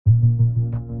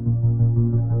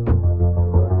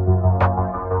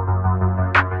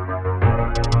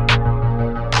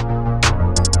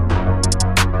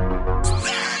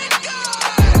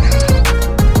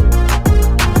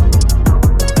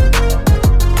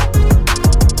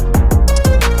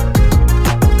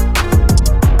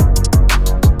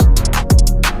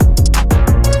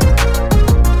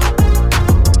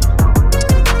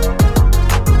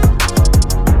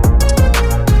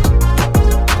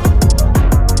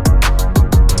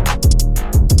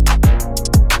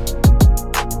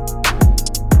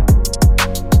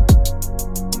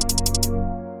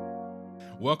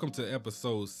welcome to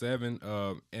episode 7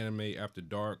 of Anime After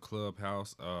Dark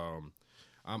Clubhouse.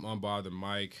 I'm Unbothered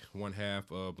Mike, one half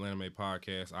of Blanime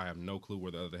Podcast. I have no clue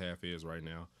where the other half is right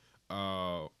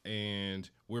now. And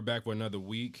we're back for another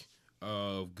week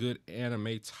of good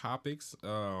anime topics.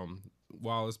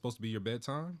 While it's supposed to be your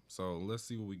bedtime, so let's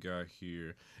see what we got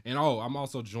here. And I'm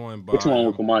also joined by. What's wrong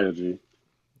with Kamaya, G?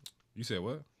 You said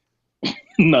what?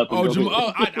 Nothing.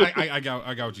 Oh, I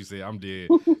got what you said. I'm dead.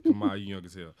 Kamaya, you young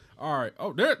as hell. All right.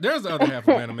 Oh, there's the other half of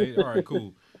anime. All right,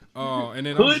 cool. And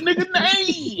then Hood nigga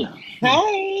Nay.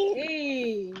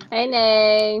 Hey. Hey,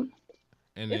 Nay.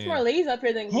 And It's then, more ladies up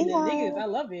here than niggas. I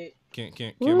love it.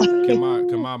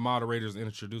 Can my moderators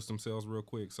introduce themselves real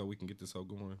quick so we can get this whole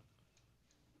going?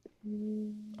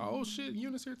 Oh shit,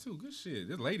 Eunice here too. Good shit.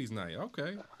 It's ladies' night.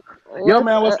 Okay. Yo,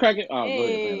 man, what's cracking? Oh,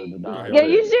 Hey. go ahead. Yeah,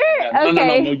 you sure?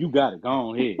 Okay. No, you got it. Go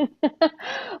on ahead.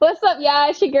 What's up, y'all?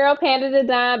 It's your girl Panda the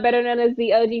Dime, better known as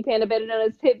the OG Panda, better known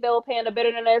as Pitbull Panda,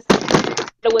 better known as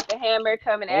with the Hammer,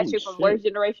 coming at you from shit. Worst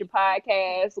Generation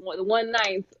Podcast,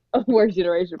 1/9 of Worst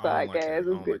Generation I don't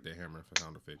Podcast. like that hammer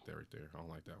sound effect right there. I don't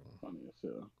like that one. Funny as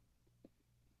hell.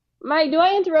 Mike, do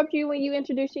I interrupt you when you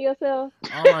introduce yourself?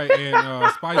 All right,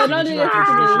 and Spicy, would you like to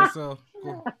introduce yourself?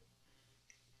 Cool.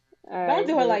 All Don't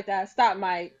do her good. like that. Stop,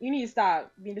 Mike. You need to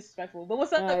stop being disrespectful. But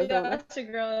what's up, Alright, y'all? go. It's your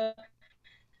girl.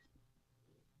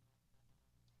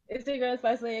 It's your girl,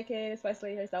 Spice Lady, aka Spice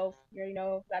Lady herself. You already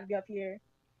know. Gotta be up here.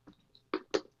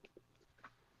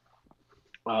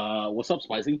 What's up,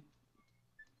 Spicy?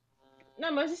 No,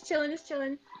 I'm just chilling,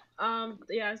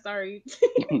 yeah, sorry.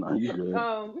 No, you good.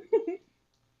 Um,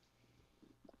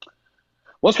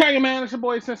 What's cracking, man? It's your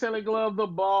boy Sincerely Glove, the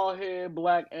bald head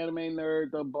black anime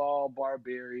nerd, the ball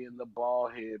barbarian, the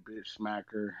bald head bitch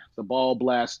smacker, the ball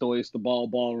blastoise, the ball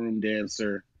ballroom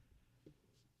dancer,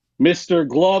 Mr.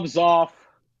 Gloves Off,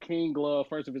 King Glove,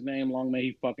 first of his name, long may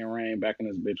he fucking reign. Back in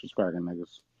his bitch was cracking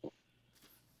niggas.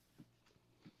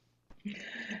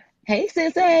 Hey,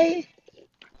 Sensei.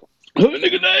 Hood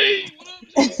nigga Nay.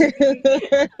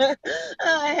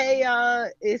 Hey, y'all.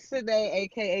 It's Sade,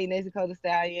 a.k.a. Nezuko the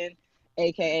Stallion,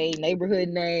 a.k.a. Neighborhood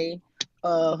Nay,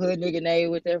 Hood Nigga Nay,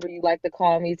 whatever you like to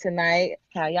call me tonight.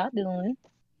 How y'all doing?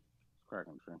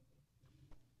 Cracking shit.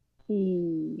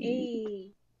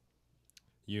 hey.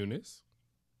 Eunice.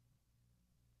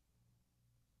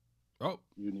 Oh,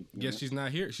 guess she's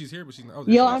not here. She's here, but she's not. Oh,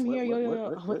 there Yo, she is. I'm here.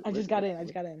 what- Yo. I just got in.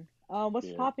 What's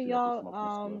Yeah, popping, you have to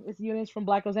y'all? smoke this stuff. It's Eunice from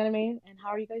Black Rose Anime. And how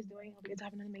are you guys doing? Hope you guys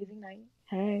having an amazing night.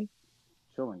 Hey.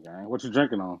 Chilling, gang. What you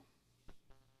drinking on?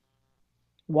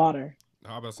 Water.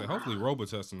 How about to say? Hopefully,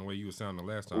 Robitussin the way you were sounding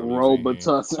the last time. you was in here.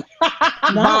 Robitussin.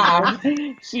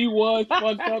 No. She was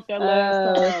fucked up that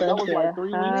last time. That was like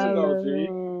 3 weeks ago,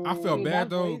 G. I felt Hey, bad that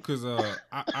though, voice. because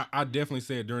I definitely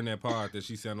said during that pod that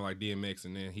she sounded like DMX,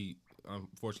 and then he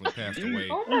unfortunately passed away.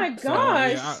 Oh my So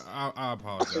gosh. yeah, I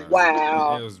apologize.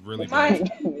 Wow. It was really My-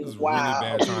 bad. It was Wow. really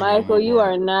bad timing. on Michael, my you part.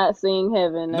 are not seeing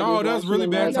heaven. I No, just that was want you really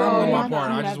to bad know timing on that. my No, part.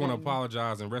 not I just want to heaven.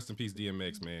 apologize and rest in peace,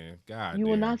 DMX, man. God, You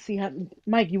will damn. not see heaven.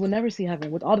 Mike, you will never see heaven.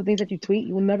 With all the things that you tweet,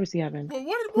 you will never see heaven. Well,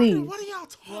 what Please. are y'all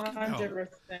talking about?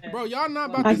 100%. Bro, y'all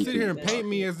not about to sit here and paint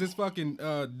me as this fucking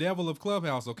devil of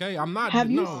Clubhouse, okay? I'm not.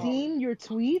 Have you no. seen your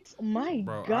tweets? My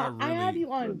Bro, God. I have really-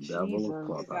 you on The devil of Jesus.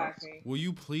 Clubhouse. Exactly. Will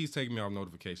you please take me off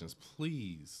notifications,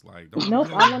 please? Like, don't. Nope,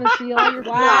 I want to see all your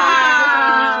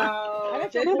Wow. I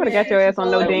got You never got your ass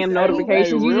on no Hey, damn hey,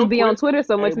 notifications. You real just be on quick. Twitter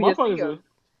so much Hey, we just see motherfuckers, them.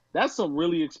 that's some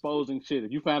really exposing shit.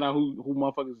 If you find out who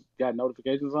motherfuckers got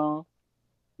notifications on,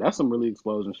 that's some really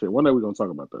exposing shit. One day we're gonna talk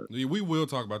about that. We will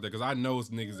talk about that because I know it's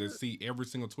niggas that see every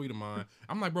single tweet of mine.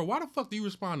 I'm like, bro, why the fuck do you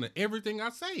respond to everything I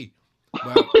say?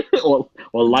 But or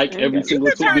like every You single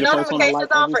You tweet. can Be turn the first one to like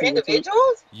notifications on every for single tweet.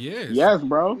 individuals? yes, Yes,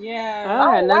 bro. I Yeah.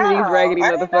 don't have none of these wow. raggedy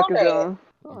I didn't know motherfuckers that. on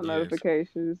Yes.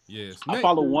 notifications. yes. I Nate,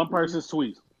 follow one person's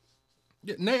tweets.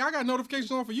 yeah, Nate, I got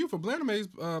notifications on for you for Blanime's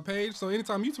page, so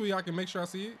anytime you tweet, I can make sure I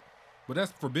see it. But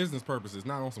that's for business purposes,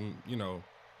 not on some, No,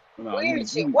 Weird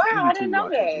shit. Wow, I didn't know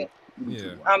that.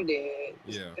 Yeah. I'm dead.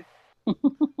 Yeah.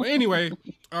 But anyway,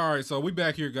 all right, so we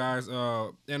back here, guys.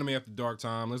 Anime After Dark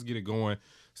time. Let's get it going.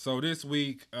 So this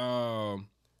week,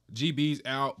 GB's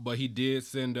out, but he did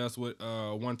send us with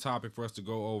one topic for us to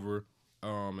go over.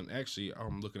 And actually,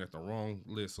 I'm looking at the wrong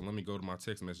list, so let me go to my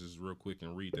text messages real quick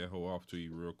and read that whole off to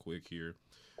you real quick here.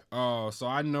 So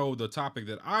I know the topic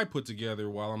that I put together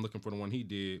while I'm looking for the one he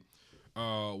did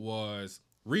was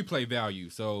replay value.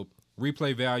 So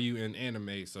replay value in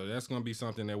anime. So that's going to be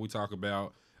something that we talk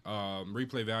about.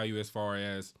 Replay value as far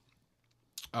as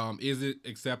is it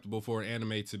acceptable for an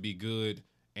anime to be good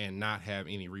and not have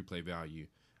any replay value,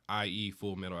 i.e.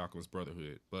 Full Metal Alchemist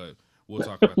Brotherhood. But we'll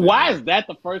talk about that. Why later. is that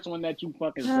the first one that you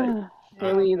fucking say?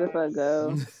 Here we the fuck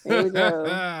go. Here we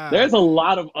go. There's a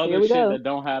lot of other we shit go. that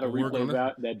don't have a And we're replay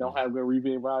gonna- that don't have good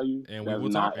replay value. and we That's will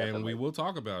not talk. And FMA. we will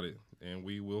talk about it. And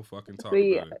we will fucking talk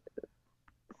See, about it.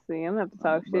 See, I'm gonna have to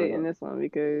talk shit in this one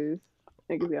because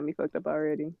niggas got me fucked up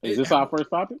already. Is this our first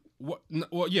topic?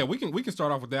 Well, yeah, we can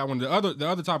start off with that one. The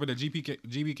other topic that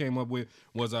GB came up with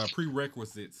was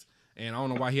prerequisites, and I don't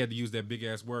know why he had to use that big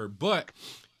ass word, but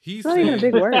he It's not even a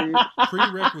said big word.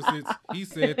 prerequisites. He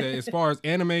said that as far as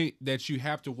anime that you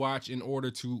have to watch in order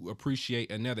to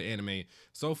appreciate another anime.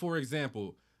 So, for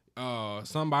example,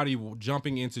 somebody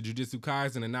jumping into Jujutsu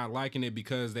Kaisen and not liking it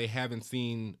because they haven't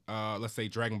seen, let's say,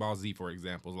 Dragon Ball Z, for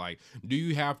example. Like, do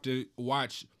you have to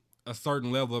watch a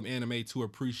certain level of anime to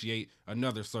appreciate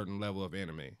another certain level of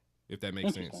anime? If that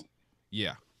makes sense.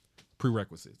 Yeah,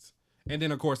 prerequisites. And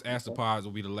then, of course, Ask the Pods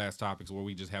will be the last topics where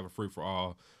we just have a free for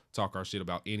all. Talk our shit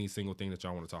about any single thing that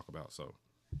y'all want to talk about. So,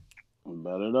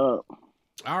 Bet it up.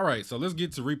 all right, so let's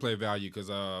get to replay value because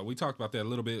we talked about that a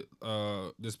little bit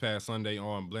this past Sunday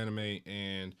on Blanime,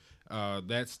 and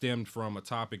that stemmed from a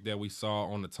topic that we saw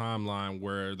on the timeline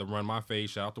where the Run My Face,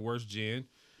 shout out to Worst Gen.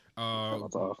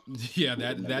 Yeah,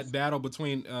 that battle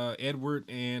between Edward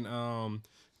and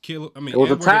Kill. I mean, It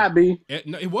was Edward a tie, B.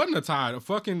 no, it wasn't a tie. A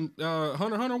fucking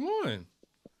Hunter won.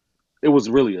 It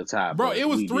was really a tie, Bro, but it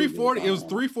was we did 340. get It was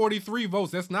 343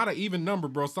 votes. That's not an even number,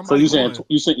 bro. So Somebody you saying won.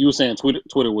 you were saying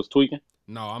Twitter was tweaking?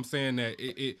 No, I'm saying that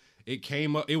it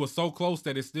came up. It was so close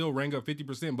that it still rang up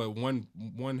 50%, but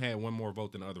one had one more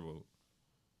vote than the other vote.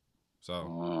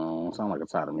 So Sound like a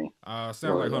tie to me. sounds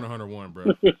like Hunter won, bro.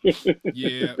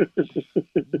 Yeah,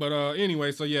 but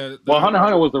anyway, so yeah. Well,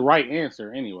 Hunter was the right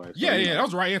answer anyway. So Yeah, that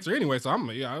was the right answer anyway. So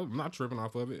I'm not tripping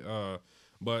off of it.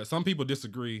 But some people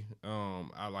disagree.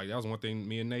 I like that was one thing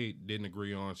me and Nate didn't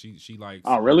agree on. She likes.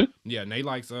 Oh, really? Yeah, Nate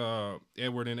likes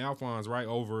Edward and Alphonse right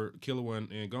over Killua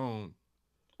and Gon.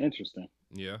 Interesting.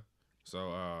 Yeah.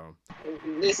 So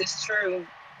This is true.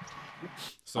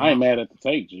 so I ain't mad at the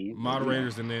take, G.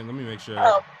 moderators, and then let me make sure.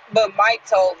 But Mike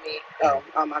told me.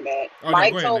 Oh my bad. Oh, no,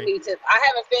 Mike go ahead, told Nate. me to. I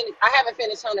haven't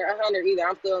finished Hunter either.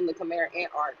 I'm still in the Chimera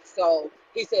Ant arc. So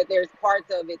he said there's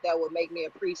parts of it that would make me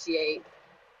appreciate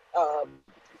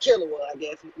Killua, I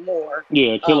guess, more.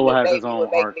 Yeah, Killua has maybe his own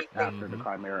would make arc me after the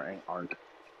Chimera arc.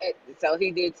 So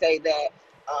he did say that.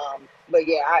 But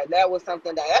yeah, that was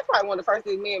something that's probably one of the first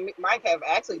things me and Mike have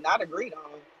actually not agreed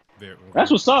on. That's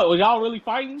what's up. Was y'all really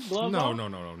fighting? Gloves No, off?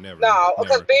 never. No,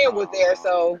 because never. Ben was there,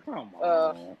 so Come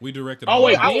on. We directed. Oh, all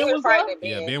wait, our- I Ben wasn't was there? fighting Ben.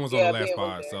 Yeah, Ben was on the last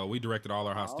pod, so we directed all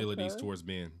our hostilities Okay. towards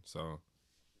Ben. So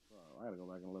I gotta go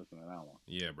back and listen to that one.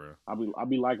 yeah, bro. I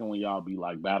be liking when y'all be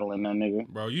like battling that nigga.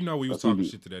 Bro, you know we was But he talking be-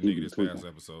 shit to that he nigga be this tweaking. past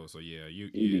episode. So yeah, He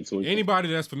be tweaking.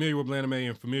 anybody that's familiar with Blanime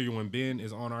and familiar when Ben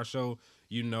is on our show,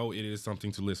 you know it is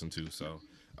something to listen to. So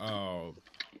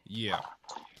yeah.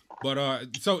 But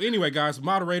so anyway, guys,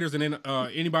 moderators, and then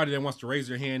anybody that wants to raise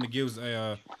their hand to give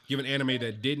an anime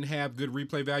that didn't have good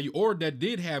replay value or that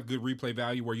did have good replay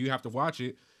value where you have to watch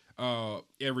it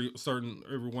every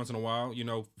once in a while, you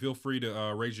know, feel free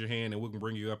to raise your hand and we can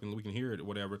bring you up and we can hear it or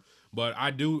whatever. But I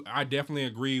definitely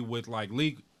agree with like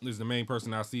Leak is the main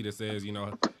person I see that says, you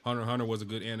know, Hunter x Hunter was a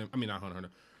good anime. I mean, not Hunter x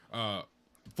Hunter.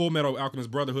 Full Metal Alchemist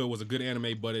Brotherhood was a good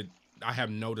anime, but I have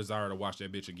no desire to watch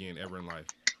that bitch again ever in life.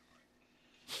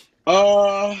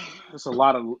 There's a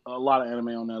lot of anime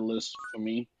on that list for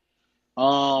me.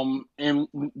 And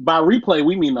by replay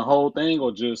we mean the whole thing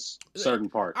or just certain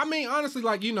parts? I mean, honestly,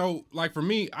 like, you know, like for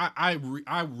me, I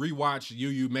rewatch Yu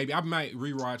Yu. Maybe I might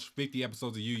rewatch 50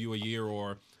 episodes of Yu Yu a year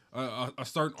or a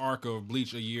certain arc of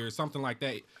Bleach a year, something like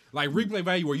that. Like replay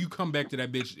value where you come back to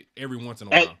that bitch every once in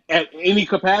a while. At any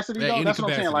capacity, At though? any That's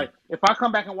what I'm saying. capacity. Like, if I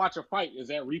come back and watch a fight, is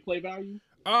that replay value?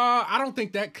 I don't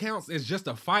think that counts as just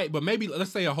a fight, but maybe let's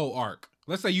say a whole arc.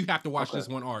 Let's say you have to watch this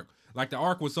one arc. Like the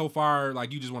arc was so far,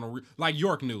 like you just want to, like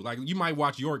York New. Like you might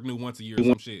watch York New once a year or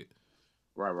some shit.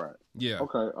 Right. Yeah.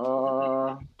 Okay.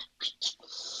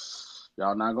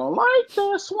 Y'all not gonna like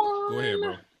this one. Go ahead,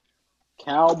 bro.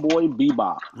 Cowboy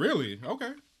Bebop. Really?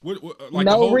 Okay. What, like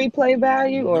no the whole, replay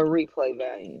value or replay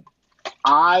value?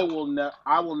 I will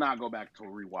not go back to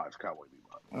rewatch Cowboy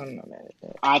Bebop. I'm not mad at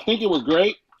that. I think it was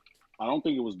great. I don't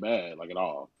think it was bad, like at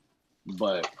all.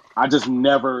 But I just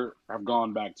never have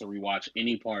gone back to rewatch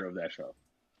any part of that show.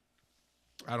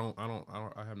 I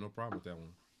have no problem with that one.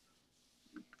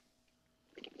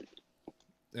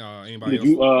 Anybody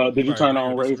Did else? you turn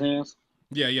on raise hands?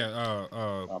 Yeah.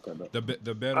 Okay, bet.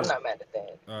 The better. I'm not mad at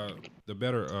that. The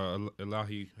better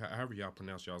Elahi, however y'all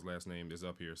pronounce y'all's last name, is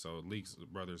up here. So Leak's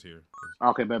brother's here.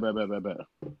 Okay, bet.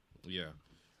 Yeah.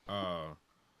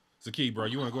 Zaki, bro,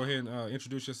 you want to go ahead and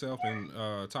introduce yourself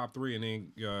and top three, and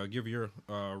then give your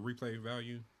replay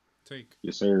value take?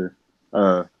 Yes, sir.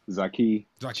 Zaki, Zaki,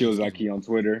 Chill excuse Zaki me. on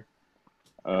Twitter.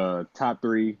 Top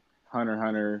three: Hunter x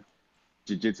Hunter,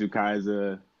 Jujutsu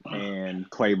Kaisen, and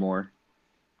Claymore.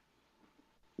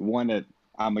 One that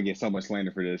I'm gonna get so much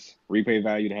slander for this. Replay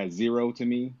value that has 0 to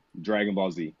me. Dragon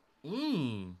Ball Z.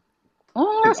 Mm.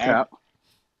 Because That's cap.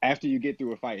 after you get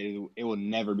through a fight, it will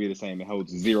never be the same. It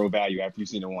holds 0 value after you've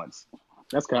seen it once.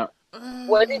 That's cap.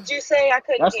 What did you say? I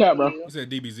couldn't That's hear cap, bro. you. You said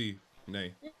DBZ.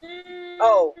 Nay.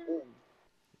 Oh,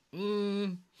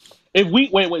 Mm. If we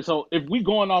wait, so if we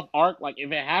going off arc, like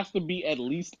if it has to be at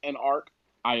least an arc,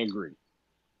 I agree.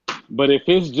 But if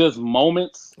it's just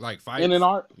moments Like fights? in an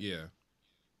arc, Yeah.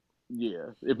 yeah.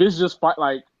 If it's just fight,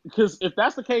 like, because if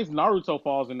that's the case, Naruto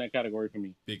falls in that category for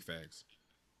me. Big facts.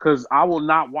 Because I will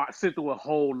not sit through a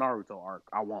whole Naruto arc.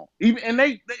 I won't. Even and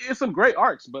it's some great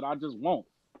arcs, but I just won't.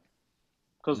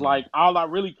 Because like all I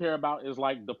really care about is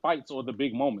like the fights or the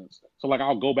big moments. So like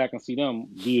I'll go back and see them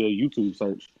via YouTube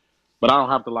search, but I don't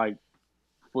have to like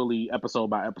fully episode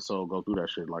by episode go through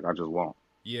that shit. Like I just won't.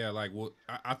 Yeah, like well,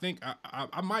 I think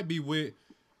I might be with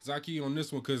Zaki on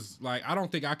this one because like I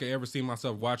don't think I could ever see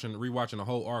myself rewatching the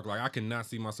whole arc. Like I could not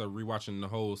see myself rewatching the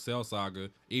whole Cell Saga,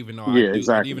 even though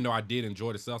even though I did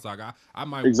enjoy the Cell Saga. I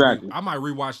might I might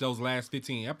rewatch those last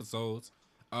 15 episodes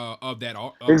of that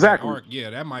arc.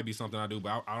 Yeah, that might be something I do,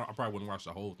 but I probably wouldn't watch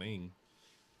the whole thing.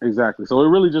 Exactly. So it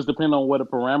really just depends on what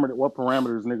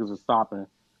parameters niggas are stopping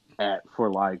at for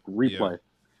like replay. Yeah.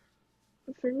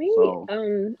 For me, So,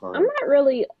 I'm not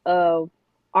really a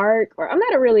arc, or I'm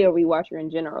not really a rewatcher in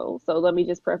general. So let me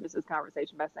just preface this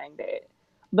conversation by saying that.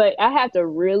 But I have to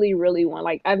really, really want,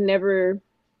 like, I've never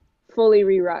fully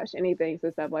rewatched anything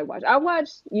since I've like watched. I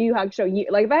watched Yu Yu Hakusho.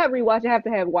 Like if I have rewatched, I have to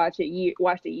have watched it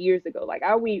years ago. Like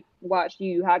I watched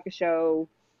Yu Yu Hakusho,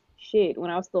 shit, when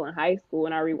I was still in high school,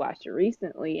 and I rewatched it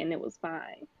recently, and it was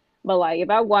fine. But like if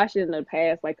I watched it in the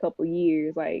past like couple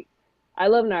years, like I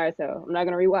love Naruto. I'm not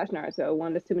gonna rewatch Naruto.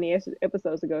 One, there's too many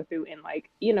episodes to go through, and like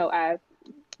I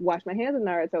washed my hands of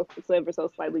Naruto ever so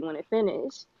slightly when it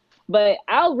finished. But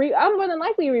I'm more than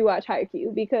likely rewatch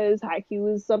Haikyuu because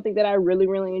Haikyuu is something that I really,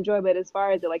 really enjoy. But as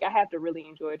far as it, like I have to really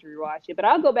enjoy to rewatch it. But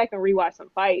I'll go back and rewatch some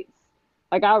fights.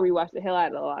 Like I'll rewatch the hell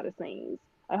out of a lot of scenes.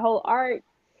 A whole arc,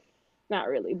 not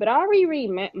really. But I'll reread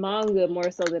manga more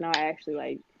so than I'll actually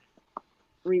like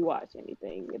rewatch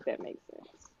anything, if that makes sense.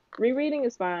 Rereading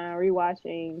is fine.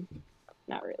 Rewatching,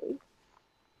 not really.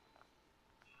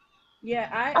 Yeah,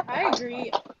 I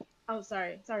agree. Oh,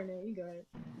 sorry, Nate, you go ahead.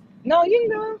 no, you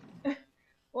know.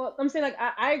 Well, I'm saying like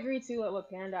I agree too with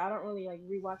Panda. I don't really like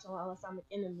rewatch a lot unless I'm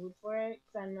in the mood for it.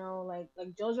 Cause I know like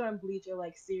JoJo and Bleach are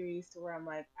like series to where I'm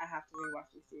like I have to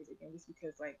rewatch these series again just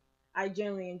because like I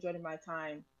generally enjoyed my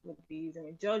time with these. And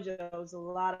with JoJo, there's a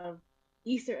lot of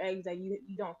Easter eggs that you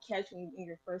don't catch in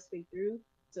your first way through.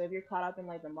 So if you're caught up in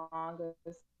like the manga,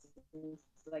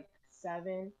 like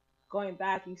 7, going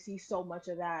back, you see so much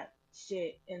of that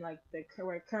shit in like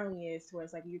where it currently is, to where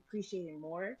it's like you appreciate it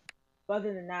more. But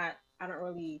other than that, I don't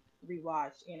really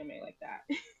rewatch anime like that.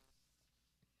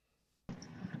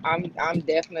 I'm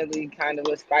definitely kind of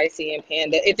with Spicy and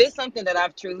Panda. If it's something that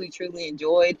I've truly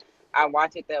enjoyed, I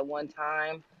watch it that one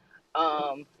time.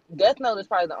 Death Note is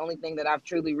probably the only thing that I've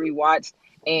truly rewatched,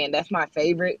 and that's my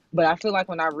favorite. But I feel like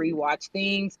when I rewatch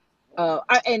things,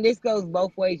 and this goes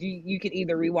both ways. You can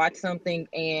either rewatch something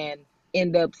and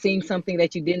end up seeing something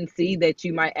that you didn't see that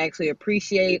you might actually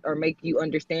appreciate or make you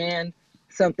understand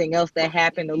something else that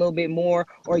happened a little bit more,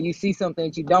 or you see something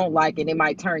that you don't like and it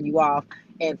might turn you off.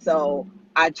 And so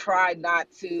I try not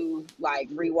to like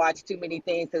rewatch too many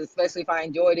things, because especially if I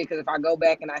enjoyed it, because if I go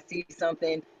back and I see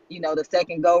something, the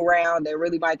second go round that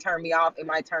really might turn me off, it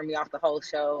might turn me off the whole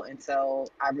show. And so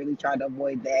I really try to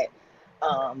avoid that.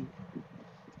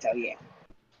 So yeah.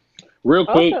 Real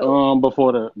quick, Also,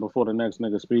 before the next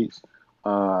nigga speaks,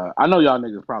 I know y'all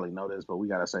niggas probably know this, but we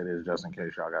gotta say this just in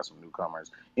case y'all got some newcomers.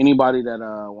 Anybody that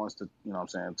wants to,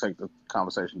 take the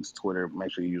conversation to Twitter,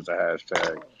 make sure you use the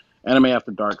hashtag Anime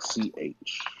After Dark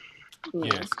CH.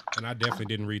 Yes, and I definitely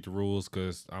didn't read the rules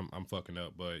because I'm fucking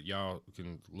up. But y'all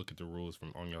can look at the rules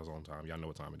on y'all's own time. Y'all know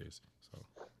what time it is.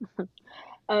 So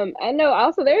I know.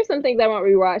 Also, there's some things I won't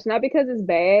rewatch, not because it's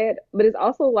bad, but it's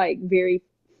also like very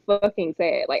fucking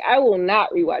sad. Like I will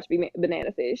not rewatch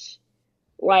Banana Fish.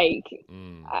 Like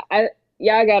I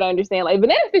y'all gotta understand. Like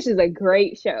Banana Fish is a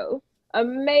great show,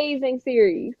 amazing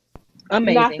series.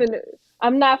 Amazing.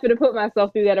 I'm not gonna put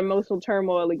myself through that emotional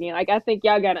turmoil again. Like I think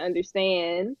y'all gotta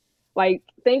understand. Like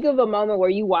think of a moment where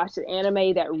you watched an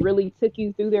anime that really took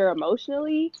you through there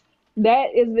emotionally.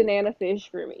 That is Banana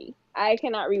Fish for me. I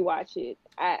cannot rewatch it.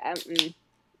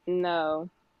 No,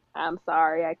 I'm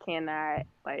sorry, I cannot.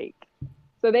 Like,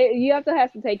 so you have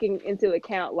to take into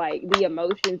account like the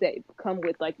emotions that come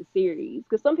with like the series,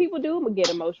 because some people do get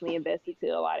emotionally invested to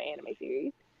a lot of anime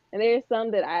series, and there's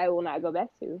some that I will not go back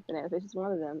to, and that's just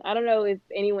one of them. I don't know if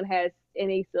anyone has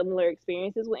any similar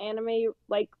experiences with anime,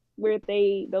 like where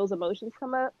those emotions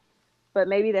come up, but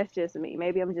maybe that's just me.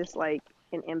 Maybe I'm just like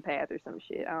an empath or some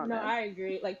shit. I don't No, know. I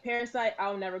agree. Like Parasite,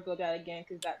 I'll never go that again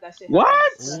because that shit had me What?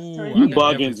 stressed Ooh, towards I You the can end.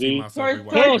 definitely bugging, see G. myself Towards rewatching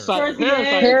towards Parasite, towards Parasite. the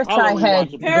Parasite is end, hella Parasite had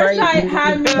rewatchable. great Parasite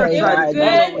had me. replay It was Parasite is value.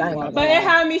 hella good, I ain't gonna but it rewatchable. lie.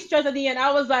 had me stressed at the end.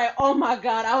 I was like, oh my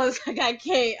god. I was like, I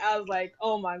can't. I was like,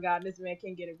 oh my god, this man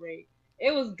can't get a break.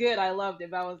 It was good. I loved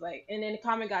it, but I was like, and then the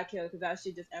comment got killed because that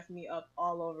shit just effed me up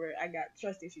all over. I got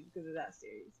trust issues because of that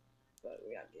series. But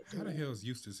we gotta get How to the it. hell is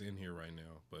Eustace in here right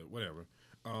now? But whatever.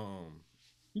 Um,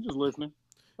 You just listening.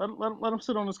 Let him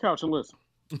sit on his couch and listen.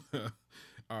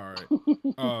 all right.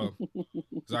 Uh,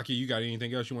 Zaki, you got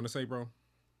anything else you want to say, bro?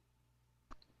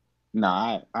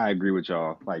 Nah, I agree with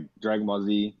y'all. Like Dragon Ball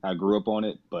Z, I grew up on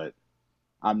it, but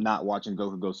I'm not watching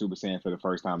Goku go Super Saiyan for the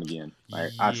first time again.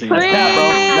 Like I've seen That's it cat, bro.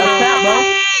 That's enough. cat, bro.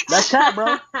 That's Preach! cat,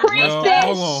 bro. Preach That's Well, cat.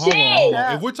 that hold shit! on.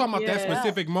 Cat. If we're talking about that That's Yeah. cat.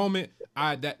 specific moment,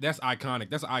 that's iconic.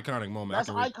 That's an iconic moment. That's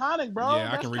iconic, bro. Yeah,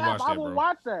 I That's can cap. rewatch I that, will bro.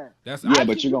 watch that. That's Yeah, Actually,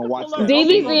 but you're you gonna can watch pull up that Goku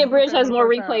shit. go DBZ and Super Bridge Saiyan has for the more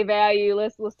first replay time. value.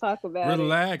 Let's talk about it.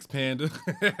 relax, Panda.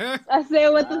 I said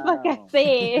what the fuck I Wow.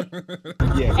 said.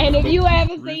 Yeah, And if but you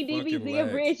haven't seen Fucking DBZ and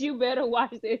lax. Bridge, you better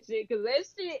watch that shit because that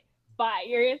shit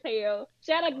fire as hell.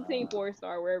 Shout out to Team Wow. 4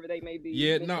 Star wherever they may be.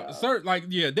 Yeah, Miss no, y'all. sir. Like,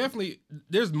 yeah, definitely.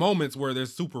 There's moments where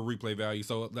there's super replay value.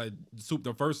 So, like,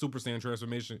 the first Super Saiyan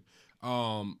transformation,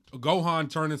 Gohan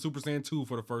turning Super Saiyan 2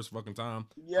 for the first fucking time.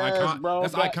 Yes, bro.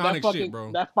 That's That iconic fucking shit,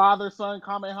 bro. that father son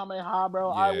Kamehameha, bro.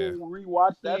 I Yeah, will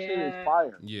rewatch that. Shit is Yeah.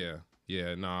 fire.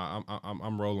 yeah. Nah,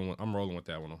 I'm rolling. I'm rolling with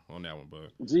that one on that one.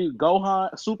 But Gee,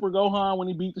 Gohan, Super Gohan, when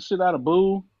he beat the shit out of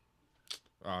Boo,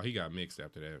 he got mixed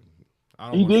after that. I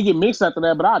don't he want did to. get mixed after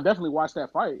that. But I definitely watched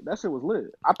that fight. That shit was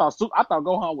lit. I thought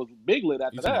Gohan was big lit You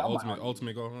after seen that. the I'm like,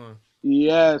 ultimate Gohan?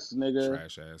 yes, nigga.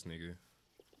 Trash ass nigga.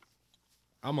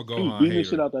 I'm a He was Gohan beating the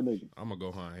shit hater. out that nigga. I'm a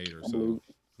Gohan hater. I believe So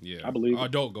it. yeah, I believe it.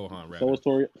 adult Gohan So rather. is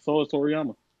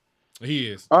Toriyama. He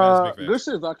is. Facts, big Good facts.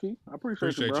 shit, Zaki. I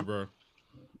appreciate you, Appreciate bro. you, bro.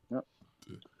 Yep.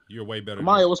 You're way better.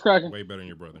 Kamaya, what's cracking? Way better than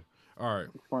your brother. All right.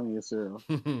 Funny as hell.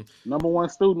 Number one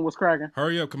student was cracking.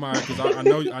 Hurry up, Kamaya, because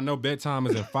I know bedtime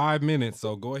is in 5 minutes.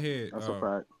 So go ahead. That's a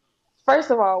fact.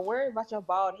 First of all, worry about your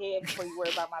bald head before you worry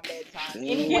about my bedtime.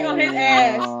 Get on his Anyway,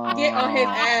 ass. Get on his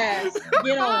ass.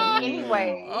 Get on him.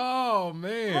 anyway, Oh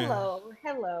man.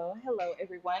 hello,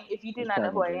 everyone. If you do What's not know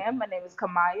who I cracking, am, my name is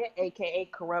Kamaya, aka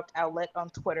Corrupt Outlet on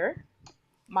Twitter.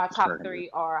 My What's top cracking, three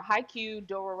are Haikyuu,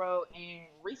 Dororo, and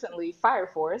recently Fire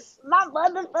Force. My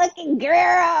motherfucking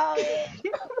girl.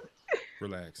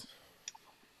 Relax.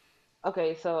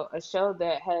 Okay, so a show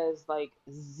that has like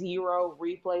zero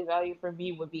replay value for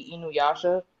me would be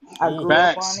Inuyasha. I Ooh, grew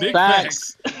up Facts. on big it.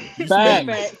 Facts. You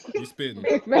Facts. spitting. You spitting.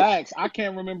 Facts. I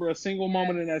can't remember a single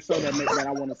moment in that show that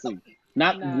I want to see.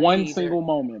 Not Nah, one either. single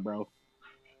moment, bro.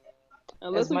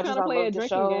 Unless As we're much trying as to I play a love the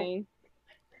drinking show game.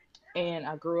 and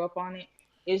I grew up on it,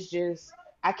 it's just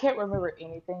I can't remember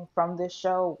anything from this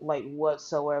show like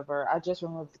whatsoever. I just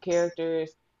remember the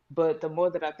characters, but the more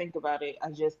that I think about it,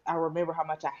 I remember how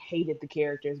much I hated the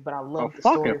characters, but I A loved the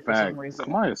fucking story for some fact. reason.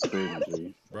 Kamaya spitting,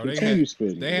 G. Bro, Continue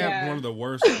spitting. they have Yeah. one of the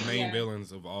worst main Yeah.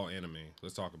 villains of all anime.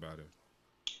 Let's talk about it.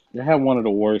 They have one of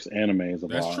the worst animes of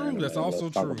That's all true. anime. That's also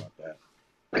Let's talk true. about that.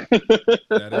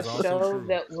 That A is also show true.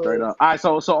 that Straight was up. All right,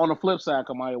 so on the flip side,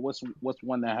 Kamaya, what's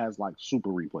one that has like super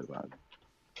replay value?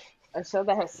 a show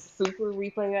that has super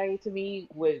replay value to me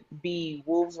would be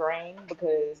Wolves Rain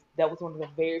because that was one of the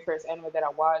very first anime that I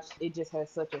watched. It just has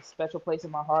such a special place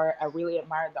in my heart. I really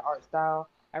admired the art style.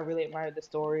 I really admired the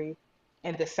story,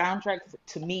 and the soundtrack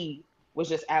to me was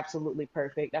just absolutely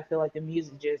perfect. I feel like the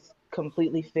music just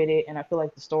completely fitted, and I feel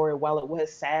like the story, while it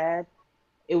was sad,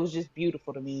 it was just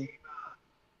beautiful to me.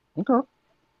 Okay.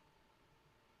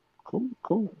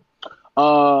 Cool.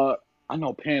 I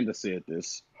know Panda said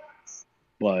this,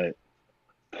 but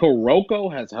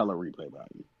Kuroko has hella replay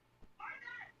value.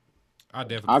 I I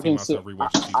definitely see can see. myself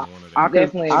rewatching season 1 of I that. can.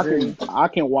 Definitely I agree. can. I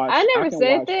can watch. I never can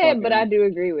said watch that, but I fucking. do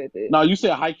agree with it. No, you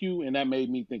said Haikyuu, and that made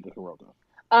me think of Kuroko.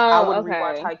 I Oh, would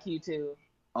rewatch okay. Haikyuu too.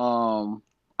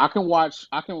 I can watch.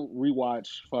 I can rewatch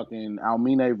fucking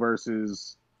Almine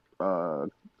versus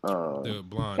The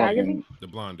blonde fucking Kagami? dude. The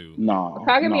blonde dude. no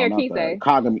Kagami or not that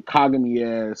Kisei? Kagami.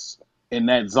 Yes. in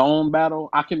that zone battle,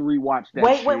 I can rewatch that.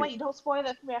 Wait! Don't spoil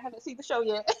that for me. I haven't seen the show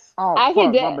yet. Oh, I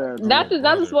fuck, can my bad. not Jay.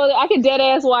 to spoil it. I can dead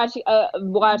ass watch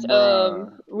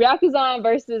Bruh. Ryakuzan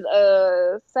versus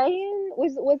Saiyan.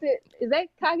 Was it? Is that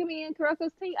Kagami and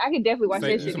Kuroko's team? I can definitely watch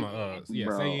Say, that this shit is my, again. yeah,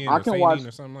 Bro, Saiyan I or can Sainin watch.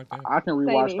 or something like that. I can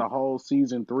rewatch Saiyan. the whole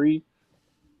season 3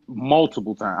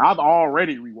 multiple times. I've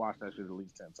already rewatched that shit at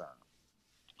least 10 times.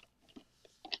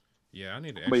 Yeah, I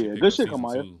need to But actually yeah, pick good up shit, season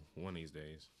Kamaya. 2 one of these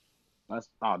days.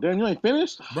 Oh, damn, you ain't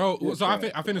finished? Bro, You're so I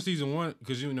trash. finished season 1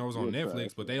 because it was on You're Netflix,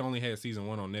 trash, but they only had season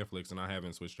 1 on Netflix, and I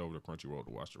haven't switched over to Crunchyroll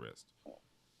to watch the rest.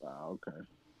 Oh, okay.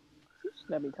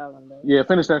 Let me call him back. Yeah,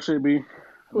 finish that shit, B.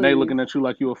 Please. They looking at you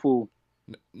like you a fool.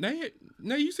 Nay,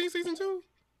 you seen season 2?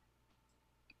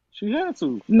 She had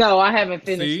to. No, I haven't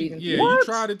finished See, season yeah, 2. you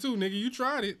tried it too, nigga. You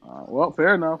tried it. Well,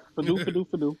 fair enough.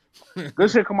 Fadu. Good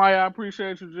shit, Kamaya. I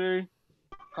appreciate you, G.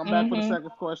 Come back for the second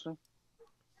question.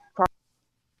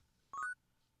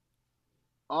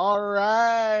 All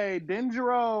right,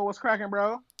 Denjiro, what's cracking,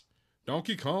 bro?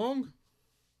 Donkey Kong?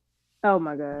 Oh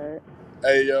my god.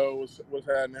 Hey yo, what's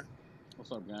happening?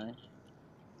 What's up, gang?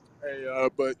 Hey,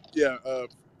 but yeah,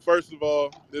 first of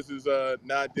all, this is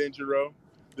not Denjiro.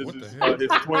 This What the is hell?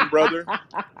 his twin brother.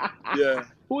 Yeah.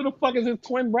 Who the fuck is his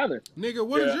twin brother? Nigga,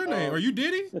 what is your name? Are you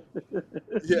Diddy?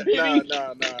 Yeah, Diddy?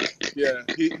 nah. Yeah,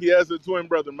 he has a twin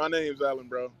brother. My name's Alan,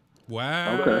 bro.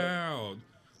 Wow.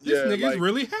 This Yeah, nigga's like-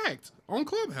 really hacked on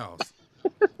Clubhouse.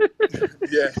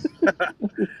 Yeah,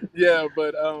 yeah,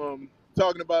 but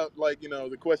talking about like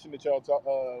the question that y'all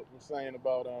were saying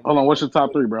about Hold on, what's your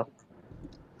top 3, bro?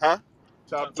 Huh?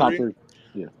 Top Top 3? 3.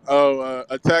 Yeah. Oh,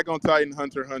 Attack on Titan,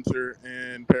 Hunter x Hunter,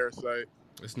 and Parasite.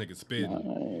 This nigga spitting.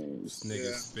 Nice. This nigga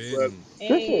Yeah, spitting.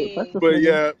 Good shit. Practice, But nigga.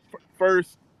 yeah,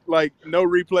 first, like no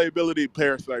replayability,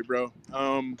 Parasite, bro.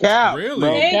 Cap. Really?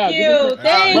 Bro, Thank Cap, you.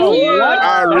 Thank Bro, you. what?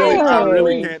 I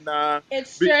really Hey. can't. Nah, It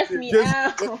stressed me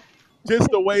out. just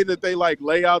the way that they like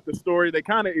lay out the story, they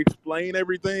kind of explain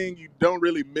everything. You don't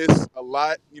really miss a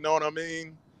lot. You know what I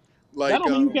mean? Like, That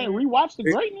don't mean you can't rewatch the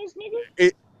greatness, nigga.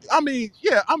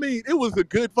 it was a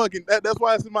good fucking. That's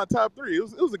why it's in my top 3. It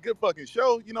was a good fucking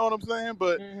show. You know what I'm saying?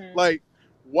 But like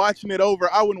watching it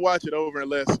over, I wouldn't watch it over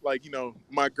unless like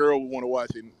my girl would want to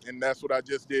watch it, and that's what I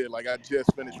just did. Like I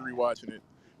just finished rewatching it,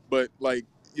 but like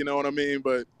you know what I mean.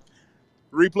 But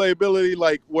replayability,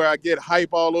 like where I get hype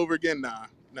all over again, nah.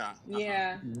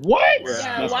 Yeah. What?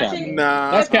 Yeah, That's watching. cap,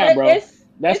 Nah. That's cap, bro. That's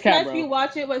It's cap, nice bro. if you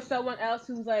watch it with someone else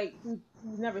who's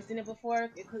never seen it before,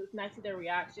 because it's nice to see their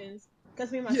reactions.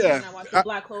 Because me and my sister and I watched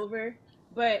Black Clover,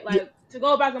 but like to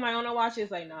go back on my own and watch it,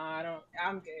 it's like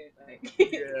I'm good. Like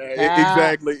Yeah,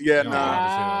 exactly. Yeah,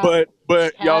 nah. Cap.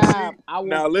 But y'all see Cap. I will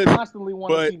now. Listen, constantly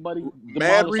want to but see Buddy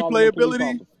mad demolish all the police replayability,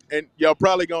 officers. and y'all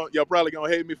probably gonna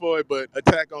hate me for it, but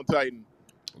Attack on Titan.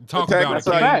 Talk Attack about on it, That's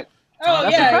a King. fact. oh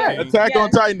That's a yeah, fact. Attack on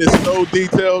Titan is so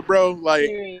detailed, bro. Like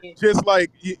Period. just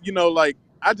like like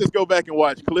I just go back and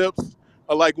watch clips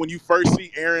of like when you first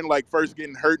see Aaron like first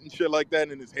getting hurt and shit like that,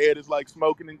 and his head is like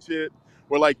smoking and shit.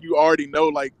 Where like you already know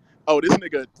like, oh, this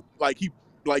nigga like he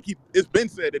it's been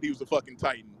said that he was a fucking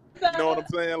Titan. You know what I'm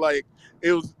saying? Like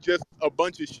it was just a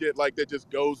bunch of shit like that just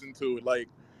goes into it. Like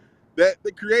that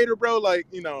the creator, bro, like,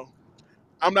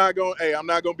 I'm not gonna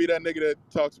be that nigga that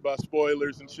talks about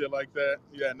spoilers and shit like that.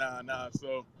 Yeah, nah.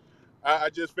 So I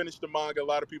just finished the manga. A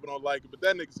lot of people don't like it, but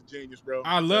that nigga's a genius, bro.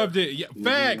 I loved it. Yeah,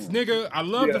 facts, nigga. I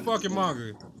love the fucking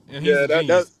manga. And he's a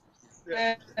genius.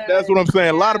 That's what I'm saying.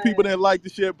 A lot of people didn't like the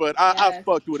shit, but I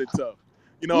fucked with it tough.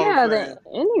 You know what I'm saying?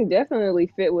 The ending definitely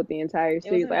fit with the entire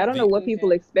series. Like, I don't know what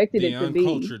people expected The it to be.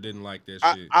 Unculture didn't like that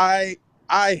shit.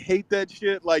 I hate that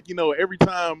shit. Like, every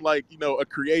time, like, a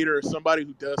creator or somebody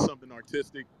who does something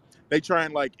artistic, they try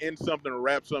and, like, end something or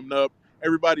wrap something up.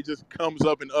 Everybody just comes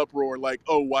up in uproar, like,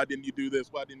 oh, why didn't you do this?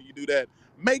 Why didn't you do that?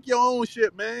 Make your own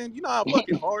shit, man. You know how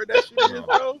fucking hard that shit is,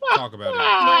 bro? Talk about it. You know what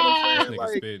I'm This saying? nigga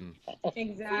Like, spitting.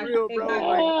 Exactly. real,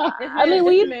 bro. Exactly. I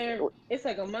mean, it's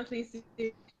like a monthly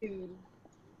series.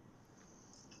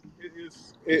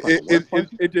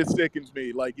 It just sickens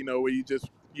me, like, where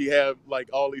you have like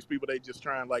all these people, they just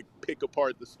try and like pick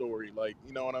apart the story, like,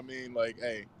 you know what I mean? Like,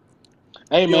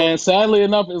 Hey man, sadly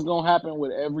enough, it's gonna happen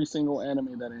with every single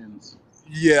anime that ends.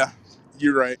 Yeah,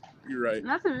 you're right.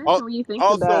 Not to mention when you think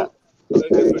Also, about.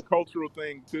 it's a cultural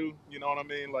thing too. You know what I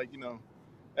mean? Like,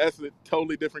 that's a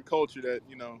totally different culture that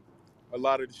a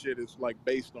lot of the shit is like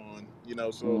based on.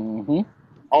 So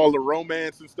all the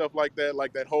romance and stuff like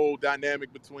that whole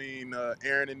dynamic between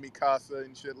Aaron and Mikasa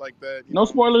and shit like that. No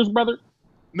spoilers, brother.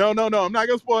 No. I'm not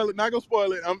gonna spoil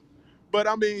it. But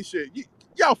I mean, shit.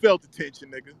 Y'all felt the tension,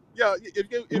 nigga. Y'all,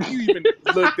 if you even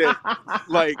looked at,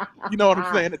 like, you know what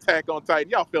I'm saying, Attack on Titan,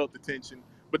 y'all felt the tension.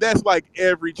 But that's like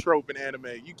every trope in anime.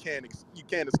 You can't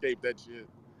escape that shit.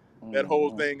 That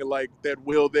whole thing of like that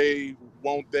will they,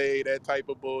 won't they, that type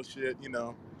of bullshit. You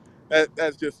know,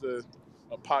 that's just a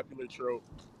popular trope.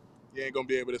 You ain't gonna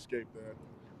be able to escape that.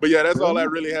 But yeah, that's all I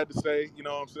really had to say. You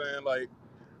know what I'm saying? Like,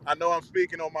 I know I'm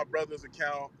speaking on my brother's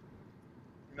account.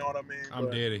 You know what I mean? I'm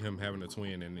dead at him having a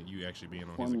twin and you actually being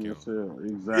on his account.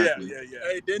 Exactly. Yeah.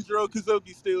 Hey, Denjiro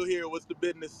Kazuki still here. What's the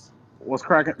business? What's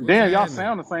cracking? Damn, y'all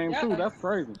sound the same too. That's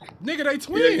crazy. Nigga, they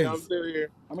twins. Yeah, I'm still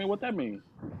here. I mean, what that mean?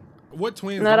 What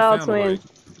twins Not don't all sound twins.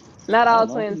 alike? Not all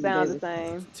twins sound the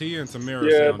same. Tia and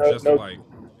Tamara sound just alike.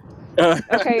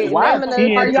 Okay, Why name is another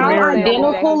Tia Are and person y'all Tamara that sound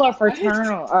identical exactly.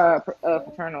 or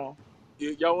fraternal?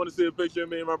 Y'all want to see a picture of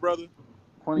me and my brother?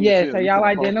 Funny Yes, shit. are We y'all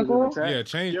finna post it in the identical? chat. Yeah,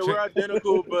 change. Yeah, we're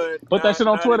identical, but Put that shit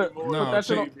on not Twitter. anymore. No,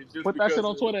 Put that shit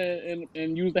on Twitter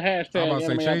and use the hashtag. I'm about to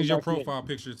say, Anime change your After Dark. profile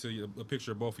picture to a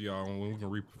picture of both of y'all when we can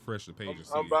refresh the page and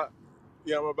see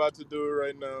I'm about to do it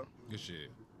right now. Good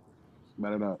shit.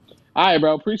 Bet it up. All right,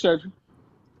 bro. Appreciate you.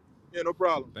 Yeah, no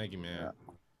problem. Thank you, man. Yeah.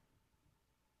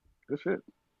 Good shit.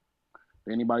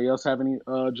 Anybody else have any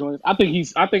joints? I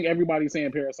think everybody's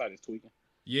saying Parasite is tweaking.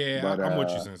 Yeah, But, I'm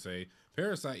with you, Sensei.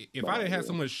 Parasite. If I didn't have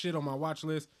so much shit on my watch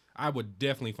list, I would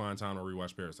definitely find time to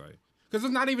rewatch Parasite. Because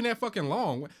it's not even that fucking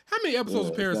long. How many episodes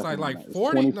of Parasite? Like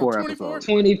 40? 24 no, 24?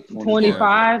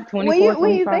 25, 24,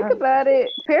 When you think 25. about it,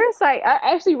 Parasite, I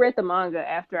actually read the manga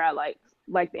after I like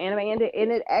the anime ended,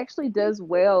 and it actually does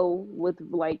well with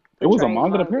like. It was a portraying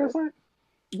manga the to Parasite?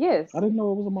 Yes. I didn't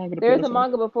know it was a manga to There's Parasite. a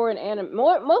manga before an anime.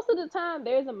 Most of the time,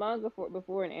 there's a manga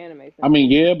before an anime. I mean,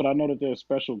 yeah, but I know that there's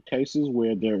special cases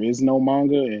where there is no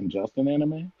manga and just an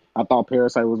anime. I thought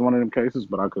Parasite was one of them cases,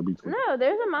 but I could be tweaking. No,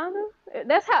 there's a manga.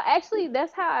 That's how I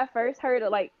first heard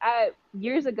it. Like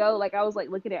years ago, like I was like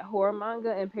looking at horror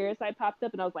manga and Parasite popped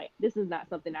up and I was like, this is not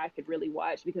something I could really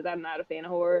watch because I'm not a fan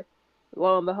of horror.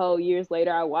 Lo and behold, years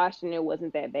later I watched and it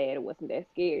wasn't that bad. It wasn't that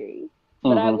scary.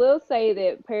 But I will say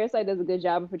that Parasite does a good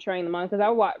job of portraying the manga because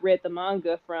I read the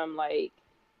manga from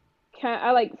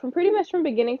from pretty much from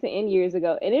beginning to end years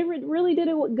ago, and it really did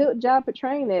a good job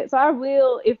portraying that. So I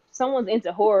will, if someone's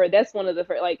into horror, that's one of the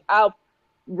first, like I'll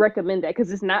recommend that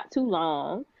because it's not too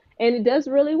long and it does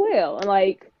really well. And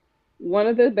like one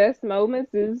of the best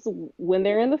moments is when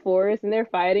they're in the forest and they're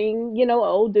fighting, an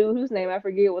old dude whose name I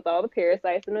forget with all the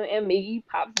parasites, and Miggy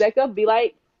pops back up, be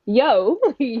like, "Yo,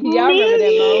 y'all remember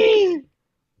that moment?"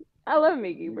 I love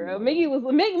Miggy, bro.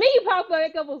 Miggy popped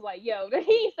back up, was like, "Yo,"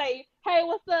 he say, "Hey,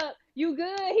 what's up? You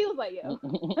good?" He was like, "Yo,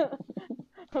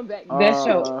 I'm back." That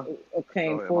show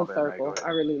came full circle. I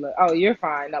really love. Oh, you're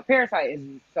fine. No, Parasite is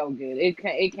so good. It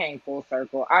came full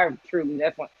circle.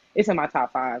 That's one. It's in my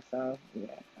top 5. So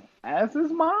yeah. As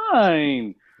is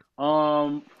mine.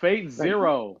 Fate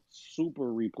Zero, super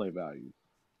replay value.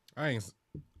 I ain't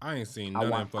seen none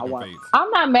of them fucking Fates. I'm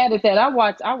not mad at that. I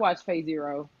watched Fate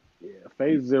Zero. Yeah,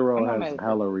 Phase Zero has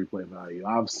hella replay value.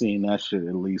 I've seen that shit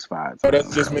at least 5 times. Oh,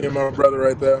 that's just me and my brother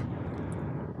right there.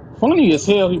 Funny as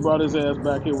hell, he brought his ass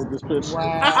back here with this picture.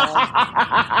 Wow.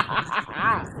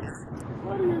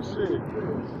 Funny as shit.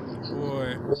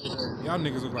 Boy, y'all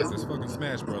niggas look like this fucking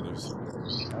Smash Brothers.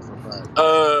 That's a fact.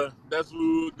 That's what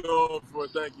we were going for.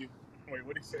 Thank you. Wait,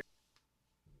 what'd he say?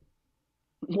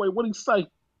 Wait, what'd he say?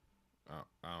 I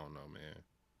don't know, man.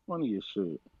 Funny as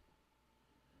shit.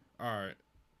 All right.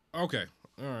 Okay.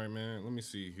 All right, man. Let me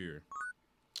see here.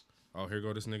 Oh, here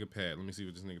go this nigga Pat. Let me see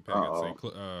what this nigga Pat got to say.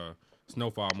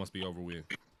 Snowfall must be over with.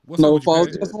 Snowfall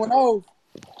just went off.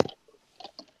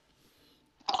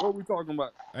 What we talking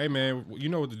about? Hey, man, you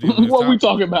know what the deal is. What we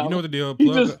talking about? You know what the deal.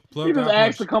 He just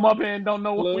asked to come up here and don't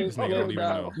know what we talking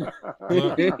about.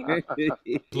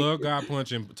 Plug God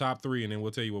Punch in top 3, and then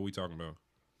we'll tell you what we talking about.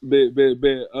 Bet.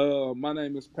 My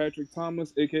name is Patrick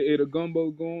Thomas, aka the Gumbo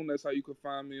Goon. That's how you can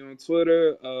find me on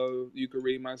Twitter. You can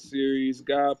read my series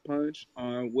God Punch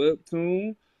on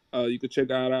Webtoon. You can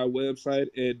check out our website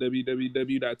at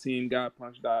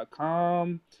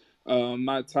www.teamgodpunch.com.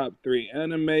 My top 3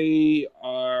 anime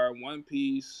are One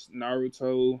Piece,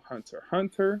 Naruto, Hunter x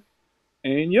Hunter,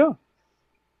 and yeah.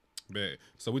 Bet.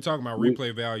 So we're talking about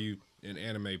replay value in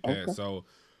anime, Pat. Okay. So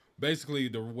basically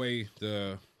the way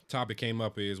the topic came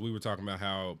up is we were talking about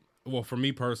how, well, for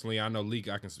me personally, I know Leak,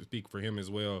 I can speak for him as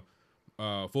well.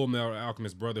 Full Metal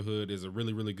Alchemist Brotherhood is a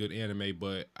really, really good anime,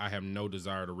 but I have no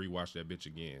desire to rewatch that bitch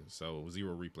again. So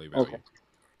 0 replay value. Okay.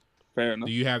 Fair enough.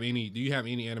 Do you have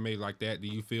any anime like that? Do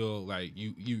you feel like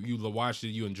you watched it,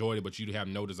 you enjoyed it, but you have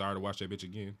no desire to watch that bitch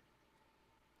again?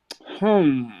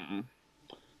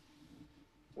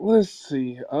 Let's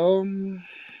see.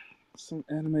 Some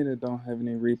anime that don't have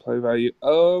any replay value.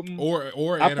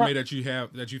 Or anime that you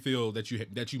have that you feel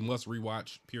that you must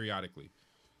rewatch periodically.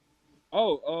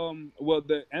 Well,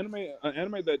 the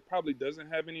anime that probably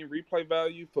doesn't have any replay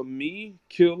value for me,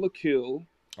 Kill la Kill.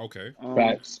 Okay.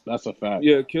 Facts. That's a fact.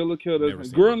 Yeah, Kill la Kill Never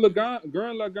doesn't. seen Gurren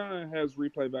Lagann has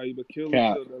replay value, but Kill la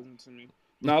Cap. Kill doesn't to me.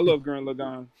 No, I love Gurren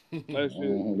Lagann. That shit.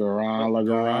 Gurren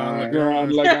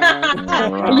Gurren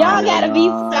Lagann. Y'all gotta be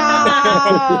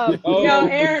stop. Oh, Yo,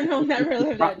 Aaron will never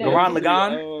live that down. Gurren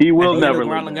Lagann. He will And never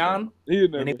Gurren live Lagann. He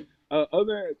never. And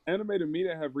Other anime to me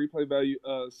that have replay value,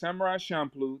 Samurai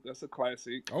Champloo, that's a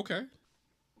classic. Okay.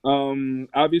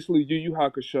 Obviously Yu Yu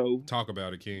Hakusho. Talk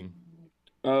about it, King.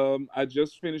 I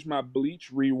just finished my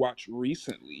Bleach rewatch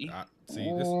recently.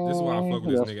 See, this is why I fuck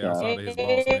with this nigga outside of his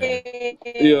lost man.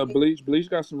 Yeah, Bleach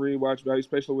got some rewatch value,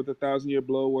 especially with the 1,000-Year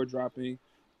Blood War dropping.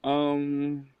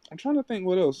 I'm trying to think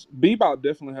what else. Bebop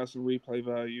definitely has some replay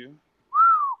value.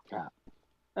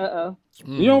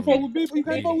 You don't fuck with Bebop? You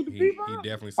can't fuck with the Bebop? He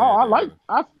definitely said I that.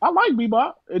 like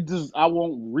Bebop. It just I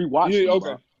won't rewatch. Yeah, Bebop.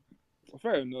 okay.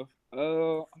 Fair enough.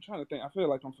 I'm trying to think. I feel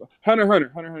like I'm Hunter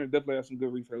x Hunter definitely has some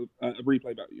good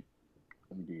replay value.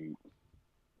 Indeed.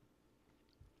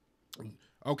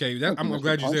 Okay, I'm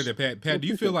glad you said that, Pat. Pat, do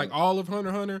you feel like all of Hunter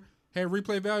x Hunter had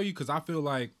replay value? Because I feel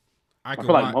like I feel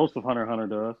like most of Hunter x Hunter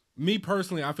does. Me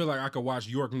personally, I feel like I could watch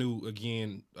York New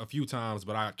again a few times,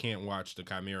 but I can't watch the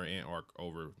Chimera Ant arc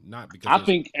over. Not because I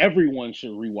think everyone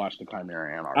should rewatch the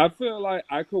Chimera Ant arc. I feel like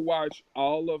I could watch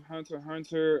all of Hunter x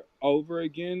Hunter over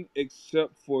again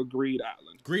except for Greed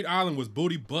Island. Greed Island was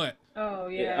booty butt. Oh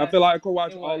yeah. I feel like I could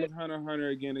watch all of Hunter x Hunter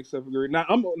again except for Greed. Now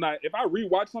if I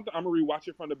rewatch something, I'm gonna rewatch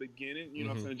it from the beginning. You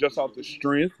know what I'm saying? Just off the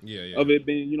strength of it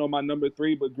being my number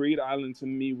 3. But Greed Island to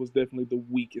me was definitely the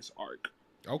weakest arc.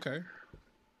 Okay.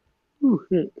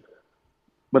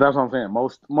 But that's what I'm saying.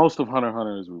 Most of Hunter x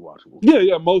Hunter is rewatchable.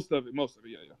 Yeah, most of it,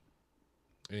 yeah.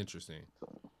 Interesting.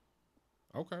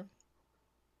 Okay.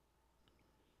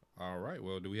 All right.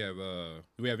 Well, do we have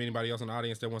anybody else in the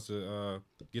audience that wants to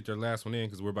get their last one in?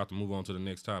 Because we're about to move on to the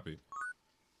next topic.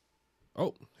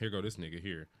 Oh, here go this nigga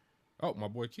here. Oh, my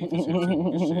boy Keith is here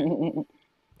too. Good shit.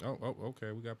 Oh,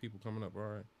 okay. We got people coming up. All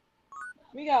right.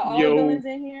 We got all the villains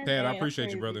in here. Pat, I appreciate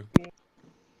you, brother.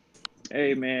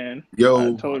 Hey man,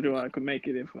 yo, I told you I could make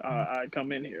it if I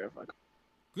come in here if I could.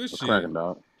 Good shit. Cracking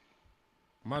dog.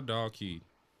 My dog Keith.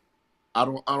 I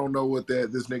don't know what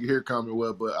this nigga here comment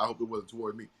was, but I hope it wasn't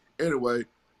toward me. Anyway,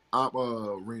 I'm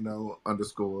Reno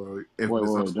 _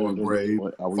 infamous _ Brave.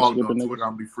 Follow me on Twitter. I'm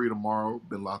gonna be free tomorrow.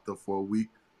 Been locked up for a week.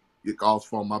 You can also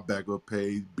follow my backup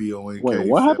page, BONK. Wait,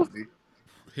 what happened?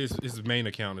 His main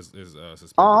account is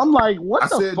suspended. I'm like, what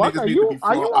the fuck are you?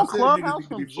 Are you on Clubhouse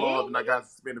from jail? And I got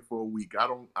suspended for a week. I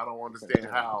don't understand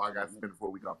how I got suspended for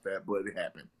a week off that, but it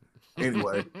happened.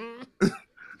 Anyway,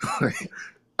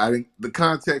 I think the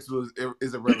context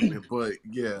is irrelevant, but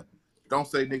yeah, don't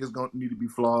say niggas gonna need to be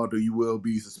flawed or you will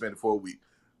be suspended for a week.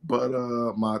 But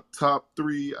my top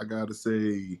 3, I gotta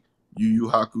say Yu Yu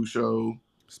Hakusho.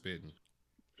 Spitting.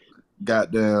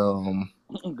 Goddamn,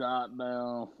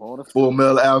 Full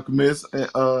Metal Alchemist, and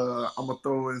I'm gonna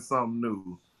throw in something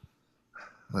new.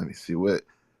 Let me see what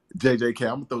JJK.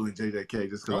 I'm gonna throw in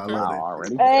JJK just because I love it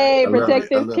already. Hey,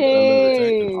 Protective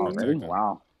King.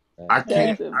 Wow. I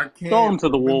can't throw him to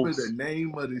the remember wolves. the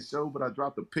name of the show, but I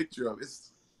dropped a picture of it.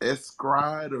 It's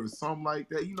Escride or something like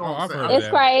that. You know what I'm saying?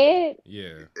 Escride.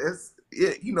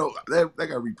 Yeah, you know that got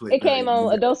replayed. It came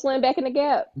on Adult Swim back in the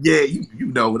Gap. Yeah, you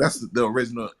know that's the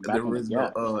original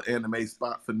anime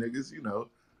spot for niggas, you know.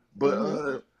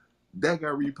 But that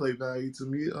got replay value to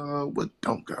me. What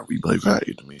don't got replay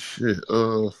value to me? Shit.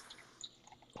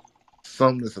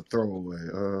 Something that's a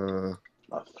throwaway.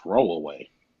 A throwaway.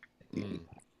 You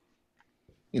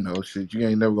know, shit. You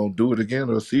ain't never gonna do it again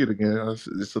or see it again.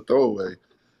 It's a throwaway.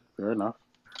 Fair enough.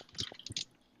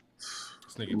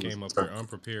 This nigga came up here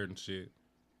unprepared and shit.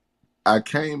 I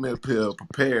came up here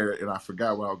prepared and I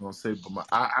forgot what I was gonna say, but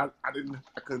I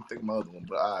couldn't think of my other one,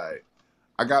 but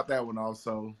I got that one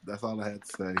also. That's all I had to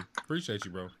say. Appreciate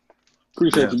you, bro.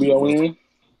 Appreciate you,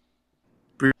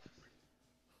 BON.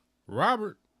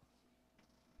 Robert.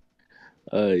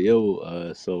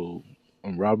 So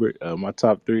I'm Robert. My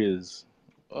top 3 is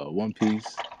One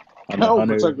Piece.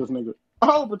 Protect this nigga.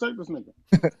 Protect this nigga.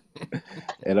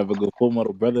 And I'm gonna go Full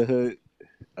Metal Brotherhood.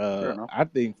 I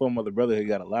think Full Metal Brotherhood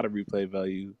got a lot of replay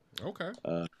value. Okay.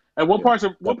 And what parts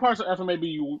of FMA be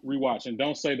you rewatching?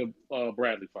 Don't say the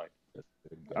Bradley fight.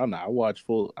 I don't know. I watch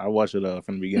it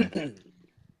from the beginning.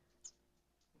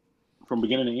 From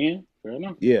beginning to end? Fair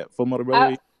enough. Yeah, Full Metal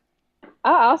Brotherhood.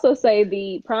 I also say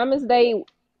the Promise Day,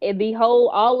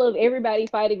 all of everybody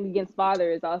fighting against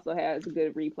fathers also has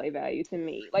good replay value to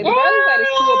me. Like the Bradley fight is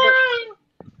cool,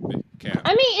 but Cap.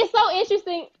 I mean, it's so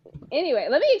interesting. Anyway,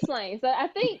 let me explain. So I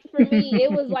think for me,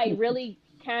 it was like really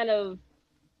kind of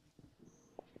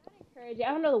encouraging.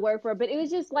 I don't know the word for it, but it was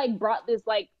just like brought this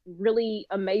like really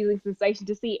amazing sensation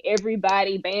to see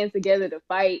everybody band together to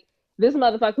fight this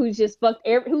motherfucker who's just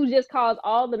who just caused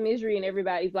all the misery in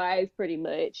everybody's lives pretty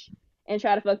much, and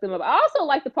try to fuck them up. I also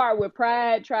like the part where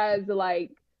Pride tries to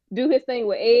like do his thing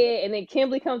with Ed, and then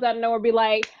Kimberly comes out of nowhere and be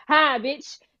like, "Hi,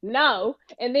 bitch." No,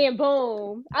 and then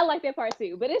boom. I like that part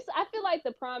too. But I feel like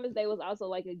the Promise Day was also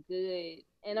like a good,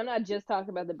 and I'm not just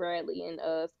talking about the Bradley and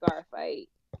Scar fight,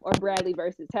 or Bradley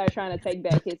versus Ty trying to take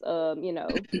back his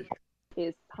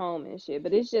his home and shit.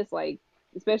 But it's just like,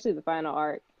 especially the final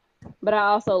arc. But I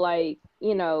also like,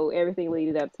 everything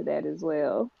leading up to that as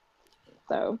well.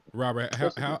 So Robert,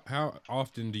 how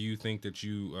often do you think that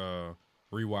you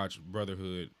rewatch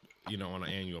Brotherhood? On an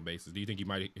annual basis, do you think you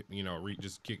might,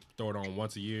 just throw it on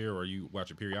once a year, or you watch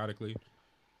it periodically?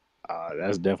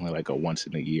 That's definitely like a once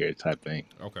in a year type thing.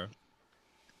 Okay.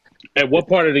 At what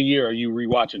part of the year are you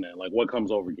rewatching that? Like, what comes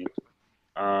over you?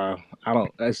 I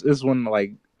don't. It's when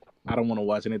like I don't want to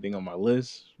watch anything on my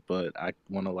list, but I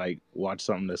want to like watch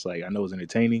something that's like I know is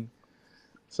entertaining.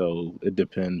 So it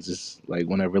depends. It's like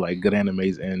whenever like good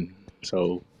animes end.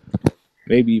 So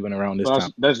maybe even around this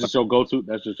time. That's just your go-to.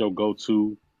 That's just your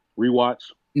go-to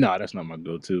rewatch. No, that's not my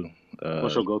go-to.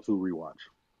 What's your go-to rewatch?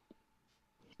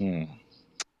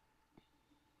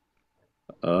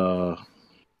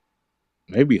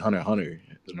 Maybe Hunter x Hunter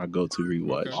is my go-to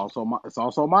rewatch. Okay. It's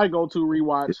also my go-to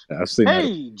rewatch. Yeah, I've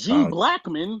seen G.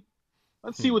 Blackman.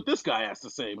 Let's see what this guy has to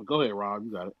say. But go ahead, Rob.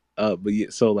 You got it. But yeah,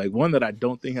 so like one that I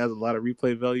don't think has a lot of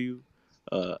replay value,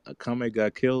 Akame ga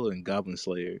Kill and Goblin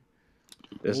Slayer.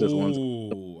 That's just one.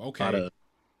 Okay. A lot of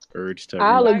urge to.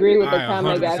 I'll agree with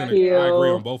Akame ga Kill. I agree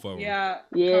on both of them. Yeah.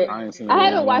 I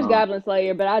haven't watched Goblin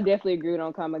Slayer, but I definitely agree with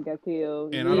Akame ga Kill.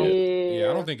 And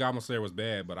I don't think Goblin Slayer was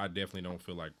bad, but I definitely don't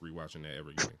feel like rewatching that ever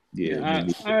again. Yeah,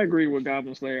 I agree with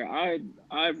Goblin Slayer.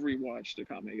 I've rewatched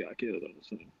Akame ga Kill though,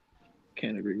 so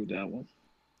can't agree with that one.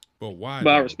 But why?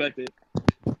 But I respect it.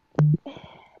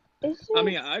 I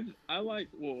mean, I like.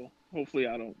 Well, hopefully,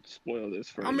 I don't spoil this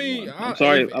for. I mean, I'm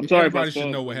sorry. Everybody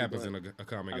should know what happens in a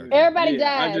comic. Everybody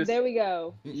dies. There we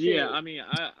go. Yeah, I mean,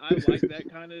 I like that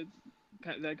kind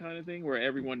of thing where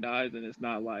everyone dies and it's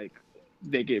not like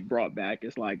they get brought back.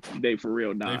 It's like they for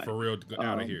real die. They for real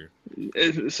out of here.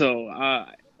 So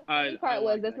the part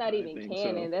was that's not even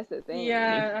canon. That's the thing.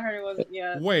 Yeah, I heard it wasn't.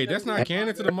 Yeah. Wait, that's not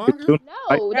canon to the manga?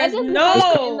 No, that doesn't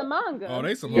happen in the manga. Oh,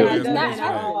 they some that's not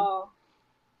at all.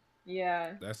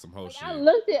 Yeah, that's some whole shit. I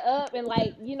looked it up and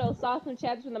saw some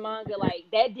chapters in the manga. Like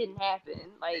that didn't happen.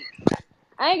 Like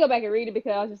I didn't go back and read it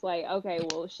because I was just like, okay,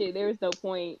 well, shit, there was no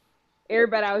point.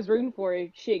 Everybody I was rooting for,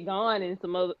 shit, gone and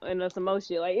some more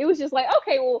shit. Like it was just like,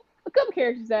 okay, well, a couple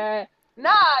characters died.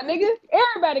 Nah, nigga,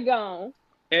 everybody gone.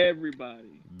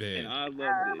 Everybody. And I love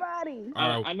everybody. it.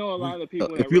 I know a lot of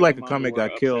people. If you like Akame ga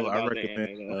Kill, I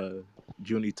recommend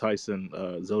Juni Tyson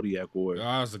Zodiac War.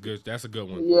 That's a good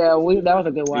one. Yeah, that was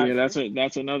a good one. Yeah,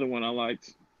 that's another one I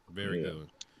liked. Very good.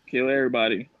 Kill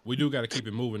everybody. We do got to keep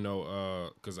it moving though,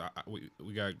 because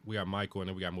we got Michael and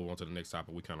then we got to move on to the next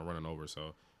topic. We kind of running over.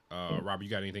 So, Robert, you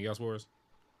got anything else for us?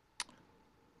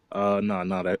 No,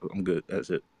 I'm good. That's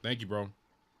it. Thank you, bro.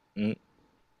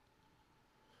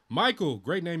 Michael,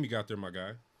 great name you got there, my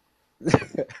guy.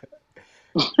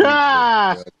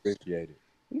 Appreciate it.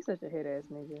 You such a hit ass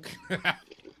nigga.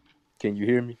 Can you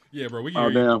hear me? Yeah, bro. We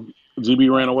can hear you. GB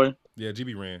ran away. Yeah,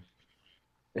 GB ran.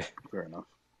 Fair enough.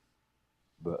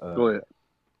 But go ahead.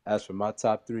 As for my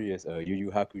top 3, it's Yu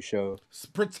Yu Hakusho.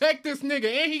 Protect this nigga,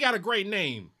 and he got a great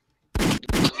name.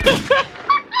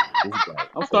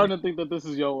 I'm starting to think that this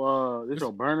is your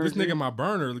burner. This nigga my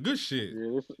burner. Good shit.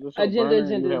 Yeah, this agenda.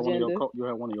 You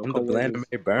had one of your I'm the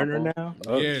Blandame burner now?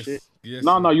 Oh, yes.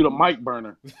 No, you the mic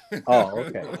burner. Oh,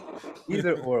 okay.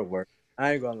 Either or works.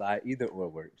 I ain't gonna lie. Either or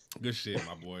works. Good shit,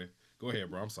 my boy. Go ahead,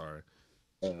 bro. I'm sorry.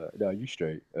 No, you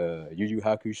straight. Yu Yu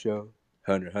Hakusho,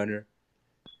 Hunter x Hunter.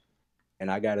 And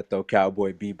I gotta throw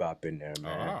Cowboy Bebop in there,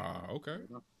 man. Ah, okay.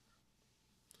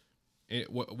 And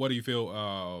what do you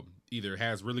feel either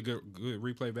has really good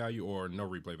replay value or no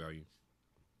replay value?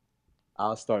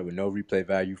 I'll start with no replay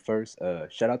value first.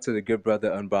 Shout out to the good brother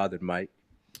Unbothered Mike.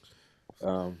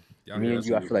 Me and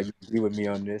you, I feel like you agree with me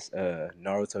on this.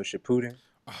 Naruto Shippuden,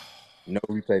 no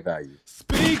replay value.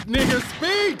 Speak, nigga,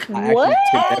 speak. I actually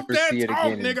could never see it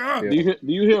again. Nigga.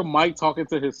 Do you hear Mike talking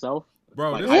to himself?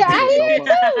 Bro, like,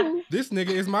 this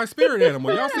nigga is my spirit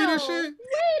animal. Y'all see this shit? Wait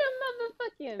a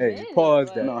motherfucking minute. Hey, pause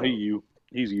that. No,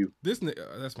 he's you. This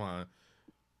nigga, that's fine.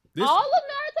 All of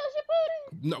Naruto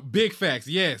Shippuden? No, big facts.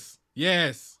 Yes.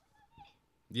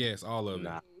 Yes, all of it.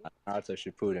 Nah, Naruto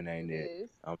Shippuden ain't it.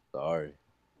 I'm sorry.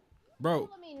 Bro.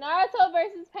 I mean, Naruto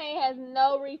versus Pain has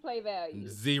no replay value.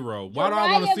 Zero. Why do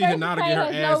I want to see Hinata get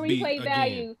her ass beat again?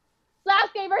 Value.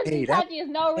 Sasuke versus Itachi has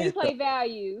no replay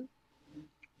value.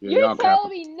 You're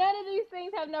telling me none of these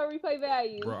things have no replay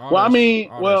value? Bro, well, I mean,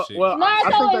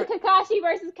 Naruto and Kakashi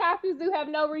versus Kakuzu have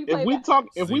no replay value.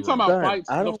 If we talk about fights,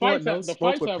 the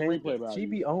fights have replay value. She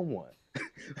be on one.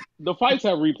 The fights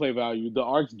have replay value. The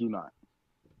arcs do not.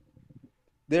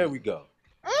 There we go.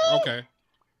 Okay.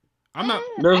 I'm not.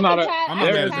 There's not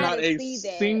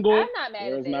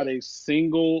a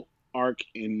single arc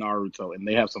in Naruto, and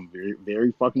they have some very,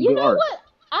 very fucking good arcs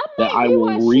that I will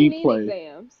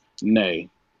replay.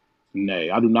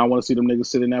 Nay, I do not want to see them niggas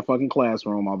sit in that fucking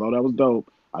classroom. Although that was dope,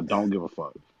 I don't give a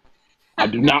fuck. I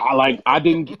do not I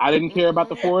didn't care about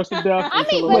the Forest of Death. I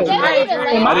didn't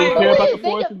care about the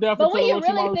Forest of Death until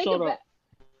Orochimaru showed up.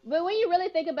 But when you really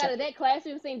think about it, that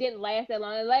classroom scene didn't last that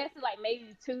long. It lasted like maybe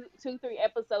 2-3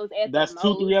 episodes at That's the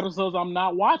most. 2-3 episodes I'm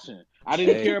not watching. I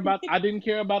didn't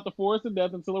care about the Forest of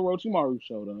Death until Orochimaru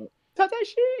showed up. Cut that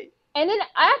shit. And then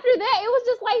after that, it was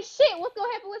just like, shit, what's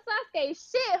gonna happen with Sasuke?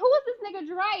 Shit, who is this nigga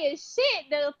Jiraiya? Shit,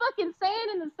 the fucking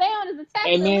sand and the sound is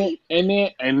attacking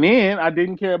and then I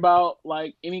didn't care about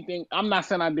like anything. I'm not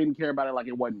saying I didn't care about it like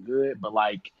it wasn't good, but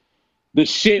like the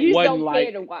shit wasn't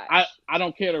like I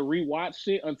don't care to rewatch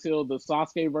shit until the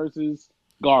Sasuke versus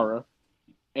Gaara,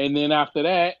 and then after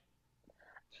that,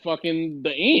 fucking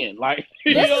the end. Like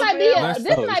this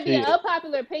might be an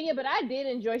unpopular opinion, but I did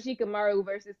enjoy Shikamaru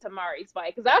versus Tamari's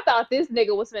fight because I thought this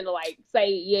nigga was finna like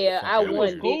say, yeah, I won.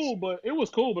 It was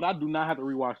cool, but I do not have to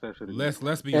rewatch that shit again.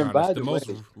 Let's be honest. The most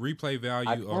replay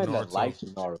value of Naruto. I liked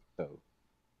Naruto.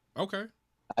 Okay.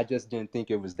 I just didn't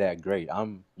think it was that great.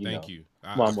 Thank you.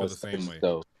 I feel the same way.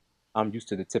 So I'm used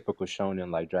to the typical shonen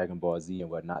like Dragon Ball Z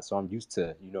and whatnot. So I'm used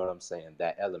to, you know what I'm saying,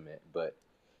 that element. But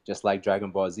just like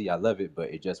Dragon Ball Z, I love it,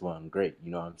 but it just wasn't great.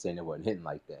 You know what I'm saying? It wasn't hitting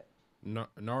like that.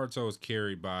 Naruto is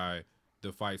carried by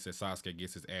the fights that Sasuke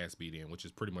gets his ass beat in, which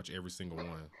is pretty much every single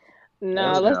one.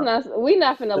 No, we're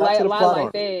not finna lie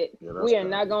like that. We are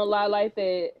not gonna lie like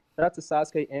that. Shout out to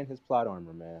Sasuke and his plot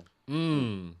armor,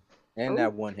 man. And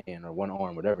that one hand or one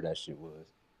arm, whatever that shit was.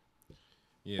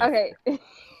 Yeah. Okay.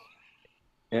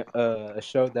 And, a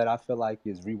show that I feel like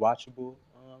is rewatchable.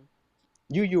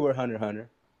 You or Hunter x Hunter.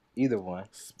 Either one.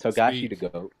 Togashi to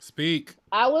go. Speak.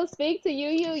 I will speak to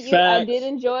you. I did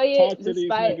enjoy it. Talk to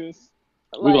despite these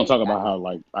niggas. We're gonna talk about how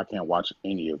like I can't watch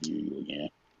any of you again.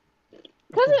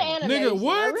 Because of the animation. Nigga,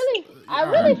 what? I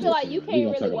really feel like you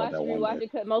can't really rewatch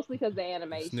it mostly because of the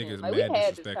animation. This nigga's like,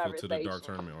 mad disrespectful to the Dark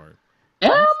Tournament art.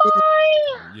 Am I?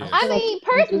 Yes. I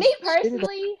mean, me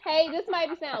personally, hey, this might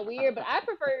sound weird, but I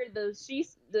prefer the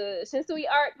Shinsui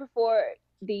art before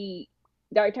the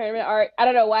Dark Tournament art. I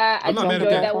don't know why. I'm not mad at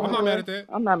that. I'm not mad at that.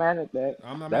 I'm not mad at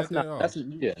That's that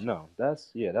at all.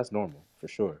 That's normal for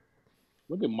sure.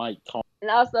 Look at Mike talk. And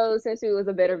also, Sensui was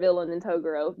a better villain than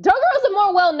Toguro. Toguro's a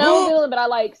more well-known villain, but I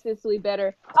like Sensui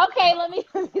better. Okay, let me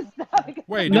stop.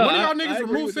 Wait, did one of y'all niggas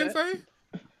remove Sensei?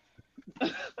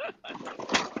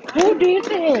 Who did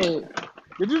that?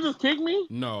 Did you just kick me?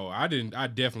 No, I didn't. I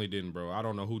definitely didn't, bro. I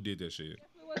don't know who did that shit. It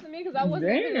wasn't me because I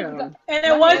wasn't. Damn. And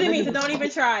it wasn't me, so don't even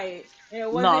try it.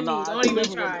 It wasn't me. Don't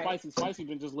even try it. Spicy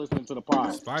been just listening to the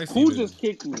pod. Spicy. Who just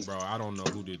kicked me? Bro, I don't know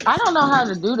who did that. I don't know how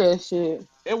to do that shit.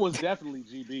 It was definitely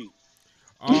GB.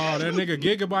 Oh, that nigga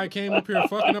Gigabyte came up here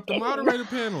fucking up the moderator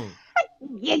panel.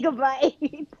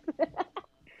 Gigabyte.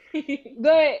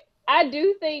 But I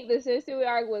do think the Sensui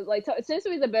arc was like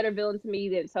Sensui's a better villain to me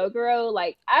than Toguro.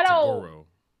 Like I don't. Toguro.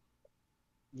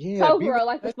 Yeah. Toguro,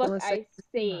 like the fuck I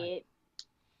said.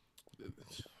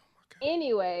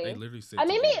 Anyway, they literally said. I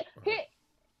mean,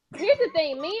 here's the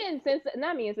thing. Me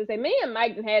and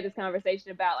Mike had this conversation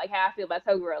about like how I feel about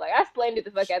Toguro. Like I slammed the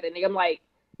fuck out that nigga. I'm like,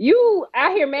 you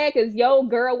out here mad because yo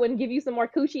girl wouldn't give you some more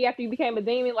coochie after you became a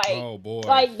demon. Like, oh boy,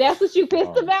 like that's what you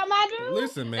pissed about, my dude.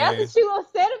 Listen, man, that's what you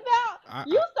upset about.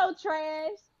 You so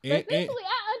trash. But essentially,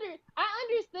 I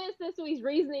understand Sensui's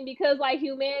reasoning because like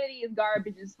humanity is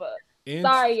garbage as fuck.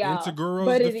 Sorry, y'all. In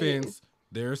Toguro's defense,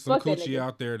 there's some coochie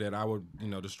out there that I would,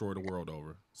 destroy the world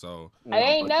over. So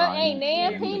ain't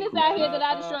nan penis out here that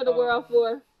I destroy the world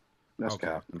for. That's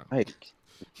cap. Like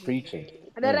preaching.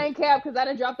 That ain't cap because I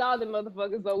done dropped all them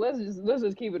motherfuckers. So let's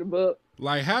just keep it a book.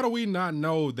 Like, how do we not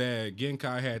know that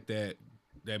Genkai had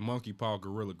that monkey paw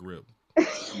gorilla grip?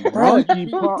 Monkey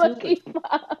paw.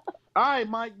 All right,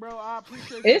 Mike, bro. I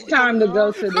appreciate it's time to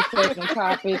go to the second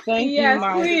topic. Thank you,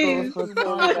 Mike, for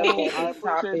I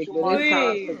appreciate you,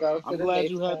 Mike. I'm glad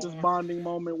you had this bonding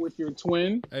moment with your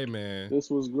twin. Hey, man. This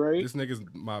was great. This nigga's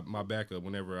my backup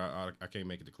whenever I can't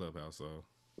make it to Clubhouse, so.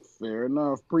 Fair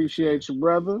enough. Appreciate you,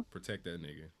 brother. Protect that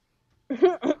nigga.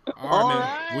 All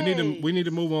right, man. We need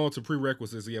to move on to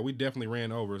prerequisites. Yeah, we definitely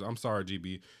ran over. I'm sorry,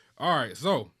 GB. All right,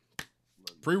 so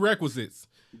prerequisites.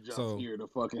 Just here to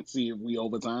fucking see if we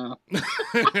overtime.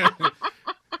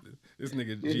 This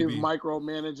nigga GB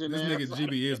micromanaging. This nigga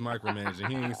GB is micromanaging.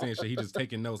 He ain't saying shit. He just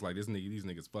taking notes like this nigga. These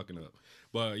niggas fucking up.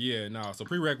 But yeah, no. So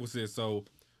prerequisites. So,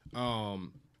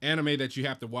 anime that you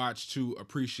have to watch to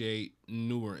appreciate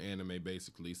newer anime,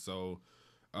 basically. So,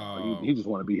 he just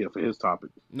want to be here for his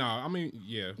topic. No, I mean,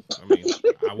 yeah. I mean,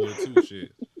 I would too.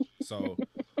 Shit. So,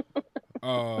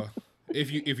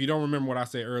 if you don't remember what I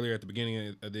said earlier at the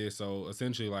beginning of this, so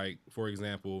essentially, like for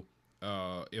example,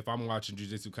 if I'm watching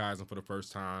Jujutsu Kaisen for the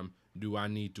first time, do I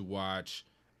need to watch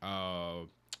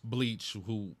Bleach,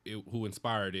 who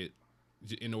inspired it,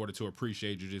 in order to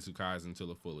appreciate Jujutsu Kaisen to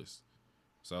the fullest?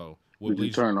 So, did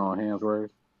Bleach... you turn on hands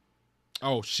raised?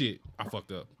 Oh shit, I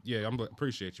fucked up. Yeah, I'm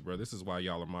appreciate you, bro. This is why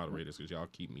y'all are moderators, because y'all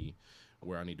keep me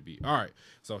where I need to be. All right,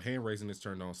 so hand raising is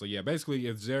turned on. So yeah, basically,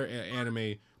 is there an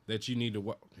anime that you need to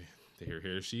watch?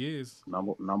 Here she is.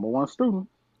 Number one student.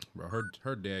 Bro,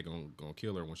 her dad gonna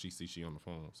kill her when she sees she on the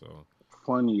phone. So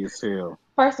funny as hell.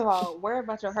 First of all, worry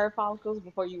about your hair follicles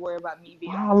before you worry about me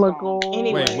being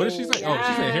Anyway, wait, what did she say? Oh,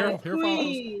 she said hair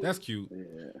follicles. That's cute.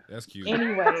 Yeah. That's cute.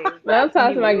 Anyway, don't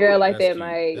talk to my girl like that,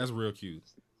 Mike. That's real cute.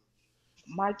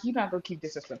 Mike, you're not gonna keep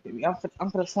disrespecting me. I'm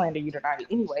gonna slander you tonight.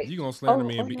 Anyway, you gonna slander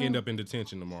me and end up in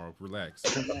detention tomorrow. Relax.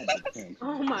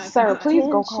 Oh my sir, please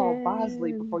go call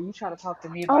Bosley before you try to talk to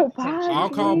me about detention. I'll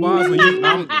call Bosley.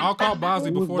 I'll call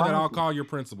Bosley before that. I'll call your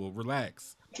principal.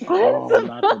 Relax. Oh,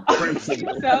 not the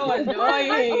principal. So annoying.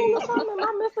 Am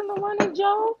I missing the running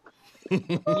joke?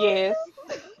 Yes.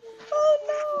 Oh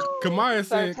no. Kamaya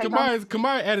said,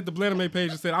 Kamaya added the Blaname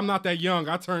page and said, I'm not that young.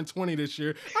 I turned 20 this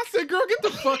year. I said, girl, get the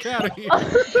fuck out of here.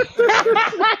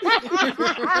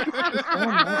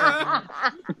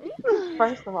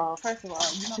 First of all,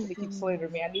 you don't need to keep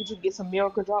slandering me. I need you to get some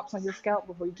miracle drops on your scalp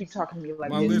before you keep talking to me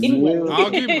like this. Anyway.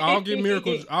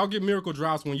 I'll get miracle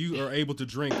drops when you are able to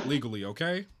drink legally,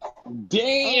 okay?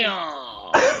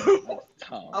 Damn.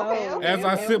 Okay. As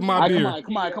I sip my beer.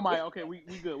 Come on. Okay, we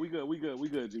good. We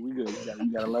good, G. We good.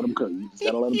 You gotta let them cook. You just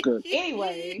gotta let them cook.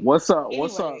 Anyway. What's up?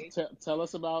 Tell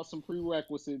us about some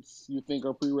prerequisites you think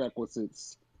are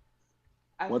prerequisites.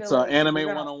 What's like anime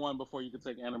 101 before you can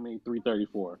take anime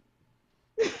 334?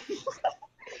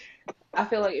 I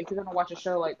feel like if you're gonna watch a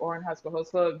show like Ouran High School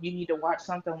Host Club, you need to watch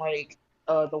something like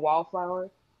The Wallflower,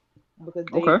 because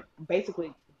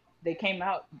they came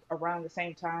out around the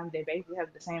same time. They basically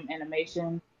have the same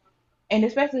animation, and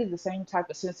especially the same type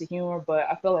of sense of humor. But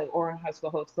I feel like Ouran High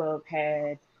School Host Club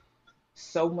had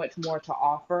so much more to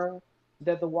offer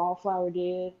than The Wallflower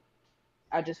did.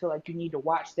 I just feel like you need to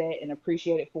watch that and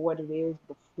appreciate it for what it is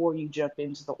before you jump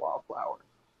into The Wallflower.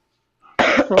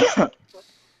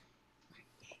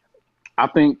 I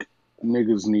think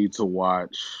niggas need to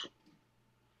watch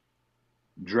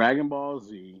Dragon Ball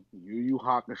Z, Yu Yu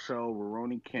Hakusho,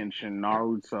 Rurouni Kenshin,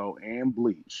 Naruto, and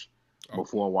Bleach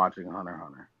before watching Hunter x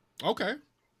Hunter. Okay.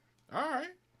 All right.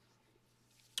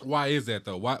 Why is that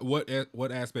though?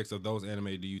 What aspects of those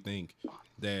anime do you think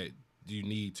that you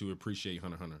need to appreciate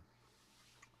Hunter x Hunter?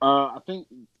 I think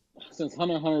since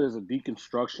Hunter x Hunter is a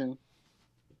deconstruction,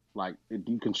 like it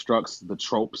deconstructs the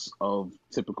tropes of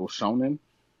typical shonen.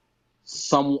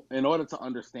 In order to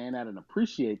understand that and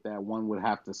appreciate that, one would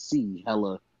have to see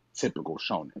hella typical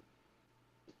shonen.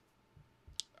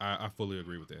 I fully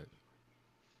agree with that.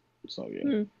 So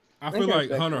yeah, I feel like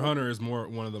Hunter x Hunter is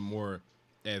one of the more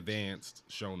advanced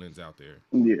shonens out there.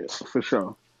 Yeah, for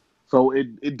sure. So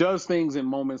it does things in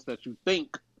moments that you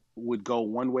think would go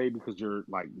one way because you're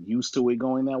like used to it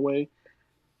going that way,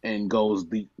 and goes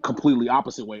the completely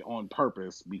opposite way on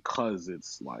purpose because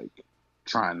it's like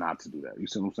trying not to do that. You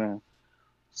see what I'm saying?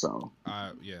 So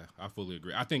I fully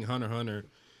agree. I think Hunter x Hunter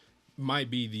might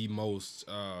be the most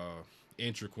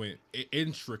intricate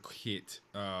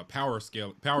power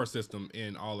system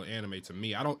in all of anime to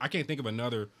me. I can't think of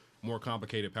another more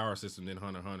complicated power system than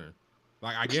Hunter x Hunter.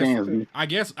 Like I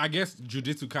guess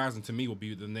Jujutsu Kaisen to me will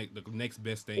be the next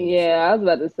best thing. Yeah, I was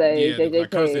about to say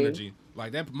like Curse Energy.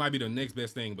 Like that might be the next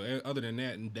best thing, but other than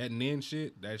that Nen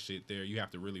shit there, you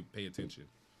have to really pay attention.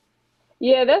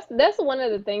 Yeah, that's one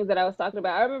of the things that I was talking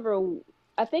about. I remember,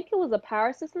 I think it was a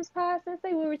Power Systems podcast.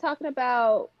 We were talking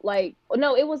about it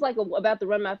was like about the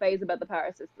Run My Phase about the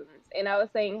Power Systems, and I was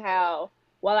saying how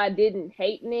while I didn't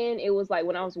hate Nen, it was like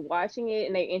when I was watching it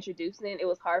and they introduced Nen, it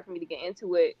was hard for me to get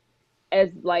into it.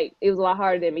 It was a lot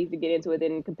harder than me to get into it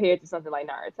than compared to something like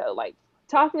Naruto. Like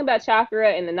talking about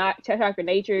chakra and the chakra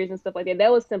natures and stuff like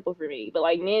that was simple for me. But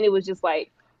like Nen, it was just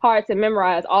like hard to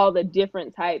memorize all the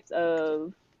different types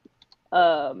of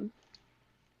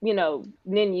you know,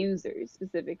 nin users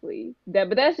specifically.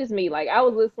 But that's just me. Like I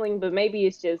was listening, but maybe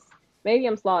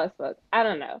I'm slow as fuck. I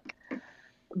don't know.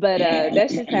 But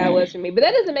that's just how it was for me. But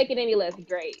that doesn't make it any less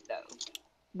great though.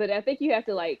 But I think you have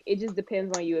to like, it just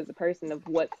depends on you as a person of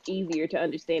what's easier to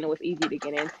understand and what's easy to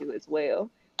get into as well.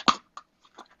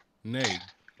 Nate,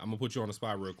 I'm gonna put you on the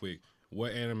spot real quick.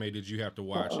 What anime did you have to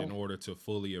watch in order to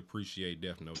fully appreciate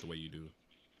Death Note the way you do?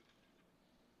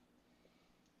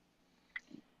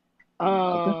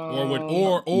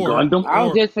 Or Gundam? I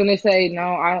was just gonna say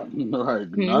no.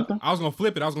 Nothing. I was gonna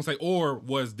flip it. I was gonna say, or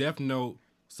was Death Note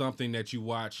something that you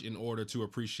watch in order to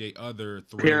appreciate other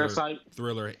thriller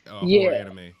horror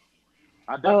anime?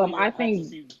 I think to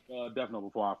see Death Note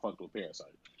before I fucked with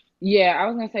Parasite. Yeah, I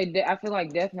was gonna say I feel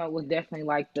like Death Note was definitely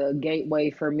like the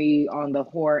gateway for me on the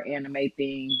horror anime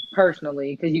thing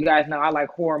personally, because you guys know I like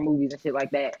horror movies and shit like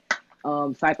that.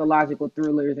 Psychological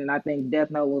thrillers, and I think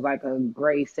Death Note was like a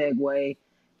great segue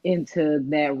into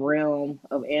that realm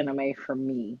of anime for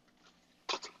me.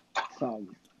 So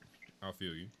I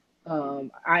feel you.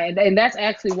 And that's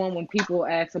actually one when people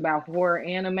ask about horror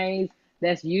animes,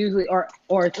 that's usually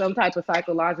or some type of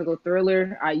psychological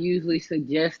thriller, I usually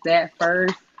suggest that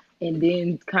first and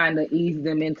then kind of ease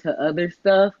them into other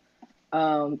stuff.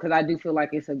 Because I do feel like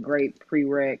it's a great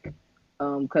prereq.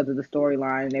 Because of the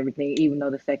storyline and everything, even though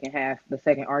the second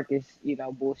arc is, you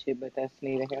know, bullshit, but that's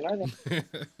neither here nor there.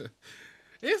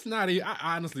 It's not. I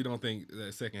honestly don't think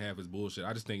the second half is bullshit.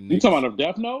 I just think you talking about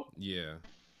Death Note? Yeah.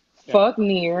 Fuck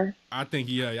Nier. I think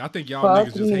y'all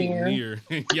niggas just hate Nier.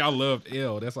 Y'all loved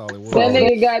L. That's all it was. That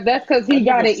nigga that's because he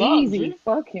got it easy. G.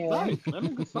 Fuck him. Right. That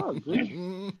nigga sucks,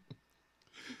 G.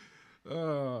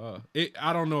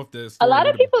 I don't know if the a lot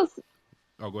of people.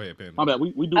 Oh, go ahead, Panda. My bad.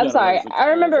 We do. I'm sorry. I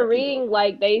remember reading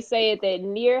like they said that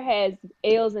Nier has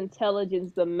L's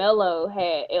intelligence, but Mello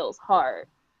had L's heart,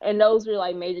 and those were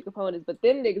like major components. But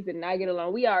them niggas did not get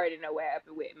along. We already know what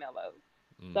happened with Mello.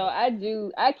 So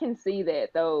I can see that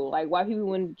though. Like why people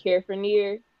wouldn't care for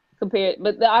Nier compared,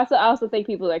 but I also think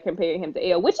people are comparing him to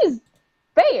L, which is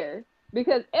fair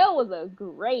because L was a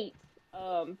great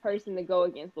person to go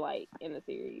against Light in the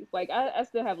series. Like I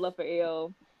still have love for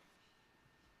L.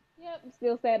 Yep, I'm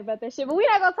still sad about that shit, but we're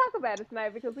not gonna talk about it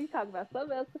tonight because we talk about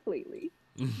something else completely.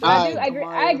 But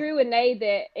I agree with Nate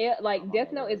that like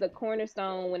Death Note is a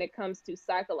cornerstone when it comes to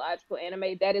psychological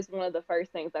anime. That is one of the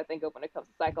first things I think of when it comes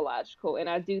to psychological, and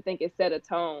I do think it set a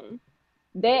tone.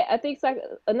 That I think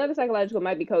another psychological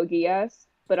might be Code Geass,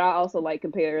 but I also like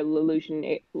compare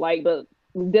Lelouch but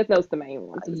Death Note's the main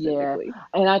one specifically. Yeah,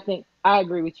 and I think I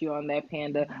agree with you on that,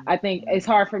 Panda. I think it's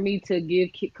hard for me to give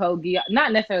Code Geass,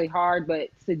 not necessarily hard, but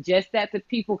suggest that to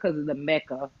people because of the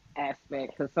mecha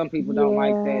aspect. Because some people don't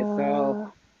like that.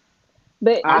 So,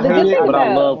 but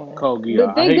I love Code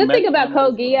Geass. The good thing about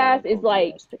Code Geass is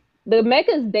like the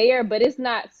mecha's there, but it's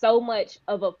not so much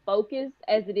of a focus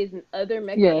as it is in other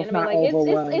mecha anime. Like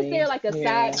it's there like a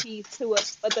side piece to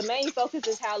it, but the main focus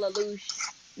is how Lelouch,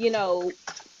 you know,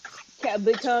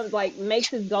 becomes like makes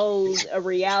his goals a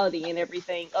reality and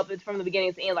everything up from the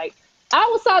beginning to end. Like I'm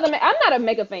not a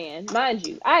mecha fan, mind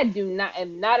you. am not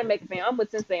a mecha fan. I'm with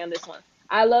Sensei on this one.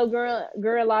 I love Gurren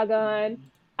Lagann.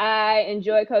 I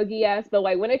enjoy Code Geass, but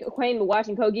like when it came to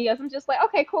watching Code Geass, I'm just like,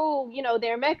 okay, cool, you know,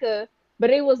 they're mecha,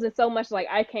 but it wasn't so much like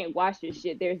I can't watch this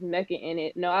shit. There's mecha in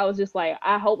it. No, I was just like,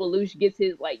 I hope Lelouch gets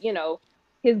his like, you know,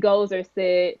 his goals are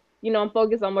set. You know, I'm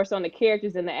focused on more so on the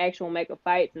characters and the actual mecha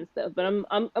fights and stuff. But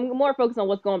I'm more focused on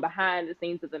what's going behind the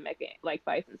scenes of the mecha like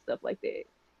fights and stuff like that.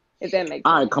 If that makes sense.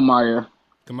 All right, Kamaya.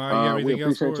 Kamaya, we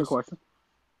appreciate your question.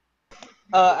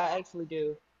 I actually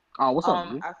do. Oh, what's up?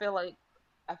 I feel like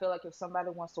if somebody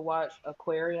wants to watch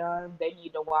Aquarion, they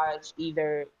need to watch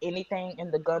either anything in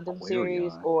the Gundam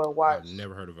series or watch. I've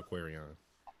never heard of Aquarion.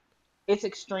 It's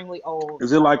extremely old.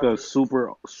 Is it like a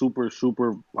super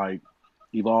like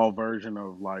evolved version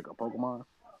of like a Pokemon?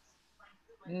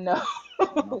 No.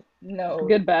 No.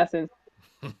 Good bassin.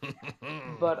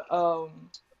 But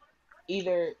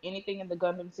either anything in the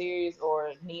Gundam series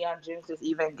or Neon Genesis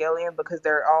Evangelion, because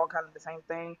they're all kind of the same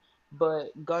thing.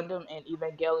 But Gundam and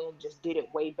Evangelion just did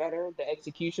it way better. The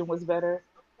execution was better.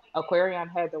 Aquarion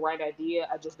had the right idea.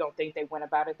 I just don't think they went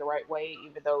about it the right way,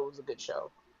 even though it was a good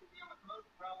show.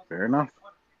 Fair enough.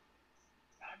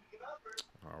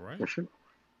 All right. For sure.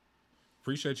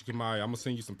 Appreciate you, Kamaya. I'm gonna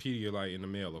send you some Pedialyte in the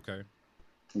mail, okay?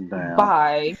 Damn.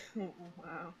 Bye.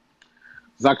 Wow.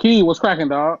 Zaki, what's cracking,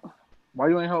 dog? Why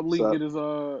you ain't help Lee get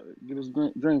his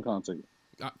dream concert?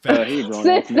 Say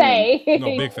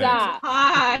no, big facts.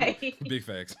 Hi. Big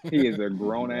facts. He is a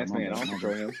grown ass man. I don't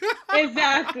control him.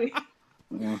 Exactly.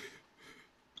 Yeah.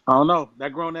 I don't know.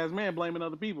 That grown ass man blaming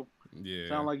other people. Yeah.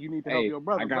 Sound like you need to help your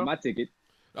brother. I got my ticket.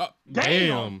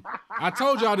 Damn. I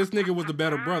told y'all this nigga was the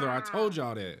better brother. I told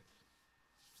y'all that.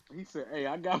 He said, "Hey,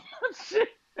 I got my shit.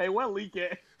 Hey, what leak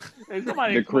at? Hey,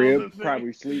 somebody the crib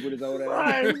probably sleep with his old ass.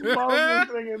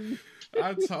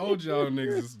 I told y'all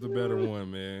niggas is the better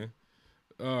one, man.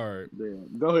 All right.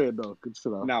 Damn. Go ahead, though. Good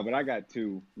shit off. Nah, but I got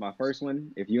two. My first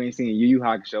one, if you ain't seen Yu Yu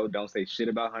Hakusho, don't say shit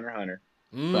about Hunter x Hunter.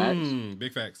 Facts.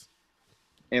 Big facts.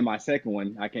 And my second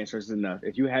one, I can't stress this enough.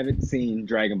 If you haven't seen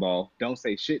Dragon Ball, don't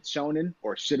say shit shonen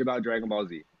or shit about Dragon Ball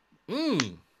Z.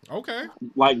 Okay.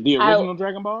 Like the original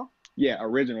Dragon Ball? Yeah,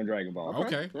 original Dragon Ball.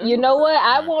 Okay. You know what?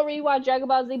 I won't rewatch Dragon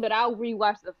Ball Z, but I'll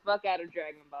rewatch the fuck out of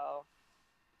Dragon Ball.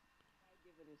 I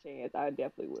give it a chance. I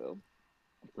definitely will.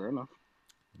 Fair enough.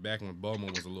 Back when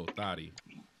Bulma was a little thotty.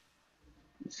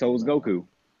 So was Goku.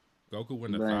 Goku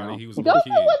wasn't a thotty. He was a Goku little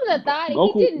kid. wasn't a thotty.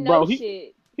 He didn't know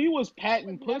shit. He was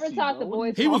patting pussy. Never talked to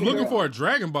boys. He was looking for a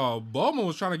Dragon Ball. Bulma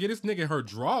was trying to get this nigga her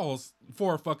draws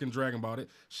for a fucking Dragon Ball.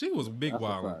 She was big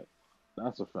wild.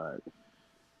 That's a fact.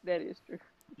 That is true.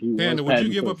 Panda, would you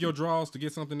give up your draws to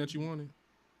get something that you wanted?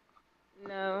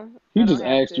 No. He just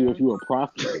asked you if you were a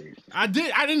prostitute. I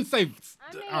didn't say.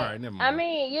 All right, never mind. I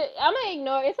mean, I'm gonna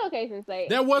ignore. It's okay to say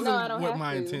that wasn't no, what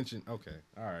my intention. Okay,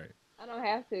 all right. I don't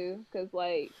have to, because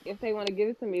like if they want to give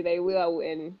it to me, they will,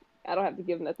 and I don't have to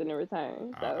give nothing in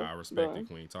return. So, I respect it,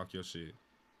 Queen. Talk your shit.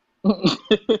 All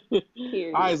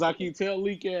right, Zaki, tell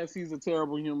Leak ass he's a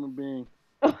terrible human being.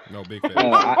 No, big face.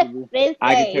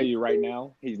 I can tell you right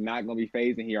now, he's not gonna be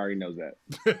phased, and he already knows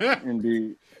that.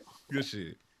 Indeed. Good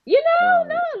shit. You know,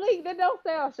 no, Leak, that don't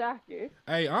sound shocking.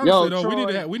 Hey, honestly though,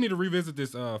 Troy, we need to revisit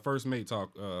this first mate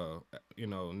talk.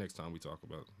 Next time we talk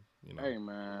about. Hey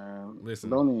man, listen.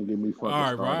 Don't even get me fucking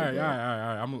started. All right.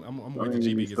 I'm wait till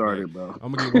GB gets started, back. bro.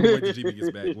 I'm gonna wait till GB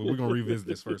gets back. We're gonna revisit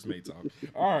this first mate talk.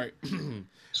 All right.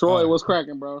 Troy, what's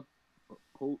cracking, bro?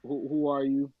 Who are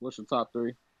you? What's your top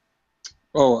three?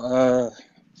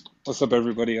 What's up,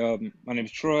 everybody? My name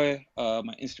is Troy.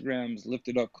 My Instagram is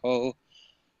Lifted Up Co.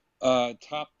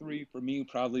 Top three for me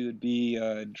probably would be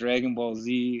Dragon Ball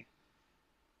Z,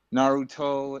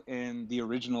 Naruto, and the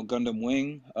original Gundam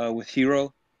Wing with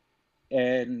Hero.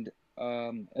 And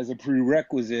as a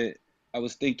prerequisite, I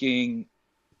was thinking,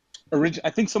 I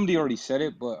think somebody already said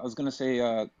it, but I was gonna say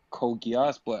Code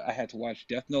Geass, but I had to watch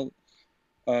Death Note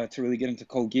to really get into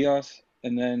Code Geass.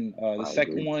 And then the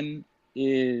second one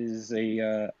is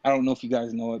I don't know if you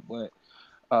guys know it, but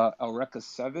Eureka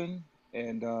 7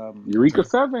 and Eureka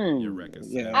 7. Eureka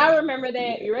 7. Yeah. I remember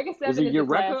that. Eureka 7 is it is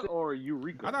Eureka or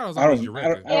Eureka? I thought it was always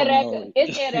Eureka. Eureka.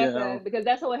 It's Eureka because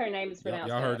that's what her name is pronounced.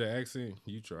 Y'all heard the accent?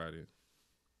 You tried it.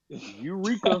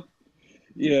 Eureka.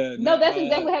 Yeah. No, that's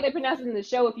exactly how they pronounce it in the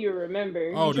show. If you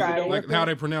remember. Oh, like how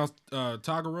they pronounce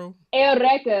Tagoro?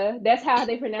 Eureka. That's how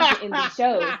they pronounce it in the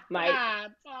show, Mike.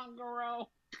 Tagoro.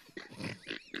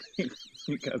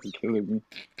 You guys are killing me.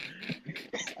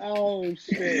 Oh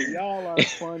shit, y'all are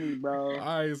funny, bro.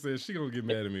 I said she gonna get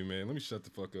mad at me, man. Let me shut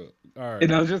the fuck up. All right.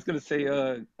 And I was just gonna say,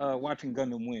 watching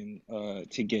Gundam Wing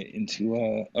to get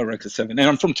into Eureka 7, and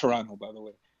I'm from Toronto, by the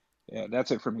way. Yeah,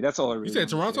 that's it for me. That's all I really. You said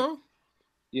Toronto?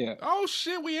 Yeah. Oh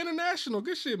shit, we international.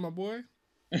 Good shit, my boy.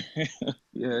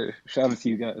 Yeah, shout out to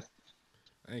you guys.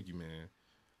 Thank you, man.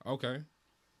 Okay.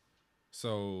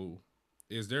 So,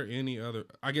 is there any other?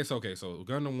 I guess okay. So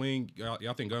Gundam Wing,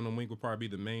 y'all think Gundam Wing would probably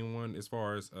be the main one as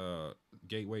far as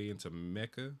gateway into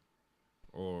Mecha,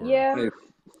 or yeah. Hey,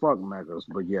 fuck mechas,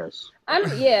 but yes.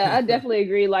 I definitely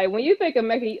agree. Like when you think of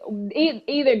Mecha,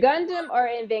 either Gundam or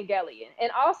Evangelion,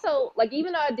 and also like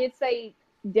even though I did say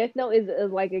Death Note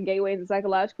is like a gateway into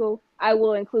psychological, I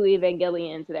will include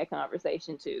Evangelion into that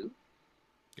conversation too.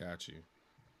 Got you.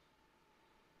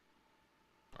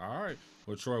 All right.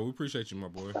 Well, Troy, we appreciate you, my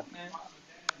boy.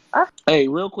 Hey,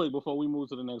 real quick before we move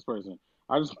to the next person,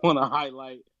 I just want to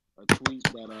highlight a tweet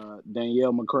that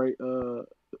Danielle McCray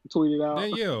tweeted out.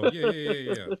 Danielle,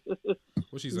 yeah.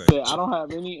 What she say? Said, I don't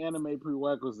have any anime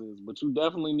prerequisites, but you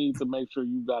definitely need to make sure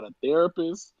you got a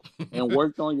therapist and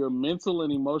worked on your mental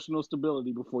and emotional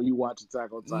stability before you watch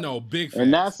Attack on Titan. No, big fact.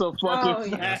 And that's a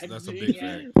fucking fact. That's a big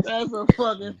fact. That's a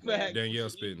fucking fact. Danielle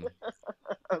spitting.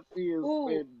 She is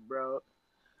spitting, bro.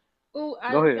 Ooh,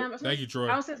 Go ahead. Thank you, Troy.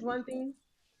 I'll say one thing.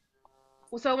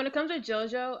 So when it comes to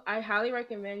JoJo, I highly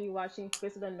recommend you watching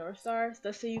Fist of the North Star,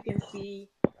 just so you can see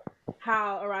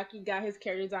how Araki got his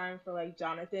character design for like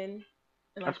Jonathan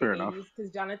in like That's fair the enough. 80s,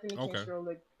 because Jonathan and Okay. Kenshiro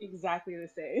look exactly the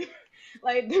same.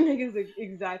 Like the niggas look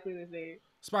exactly the same.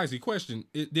 Spicy question: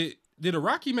 Did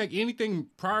Araki make anything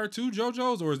prior to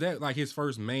JoJo's, or is that like his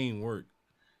first main work?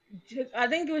 I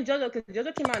think it was JoJo because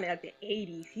JoJo came out in like the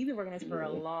 80s. He been working on this for a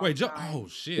long Wait, time. oh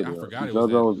shit, I forgot it was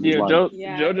JoJo was that. Yeah, like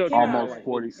Yeah, it JoJo came came out out almost like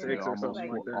 46 or almost something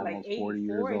like like that. like Almost 40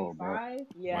 years 84, old, bro. 85.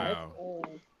 Yeah, it's Wow. old.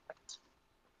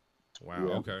 Wow.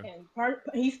 Yeah. Okay. And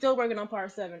he's still working on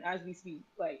part 7 as we speak.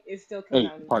 Like it's still coming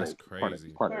 8, out. part That's 8, crazy.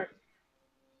 part 8.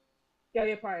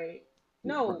 Yeah, part 8. Yeah,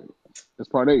 No, part 8. It's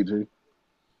part 8, G.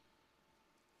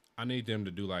 I need them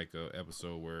to do like a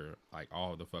episode where like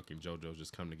all the fucking JoJos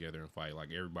just come together and fight, like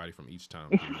everybody from each time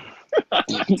period.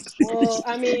 well,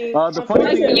 I mean, The funny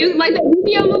Like thing the is, like the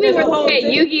Yu-Gi-Oh movie there's where a they whole had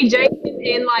thing. Yugi, Jason,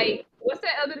 and like what's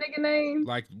that other nigga name?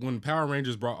 Like when Power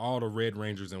Rangers brought all the Red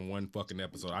Rangers in one fucking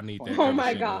episode. I need that Oh kind of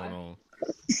my shit God. going on.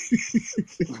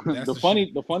 That's the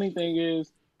shit. funny thing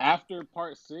is, after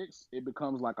part 6, it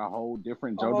becomes like a whole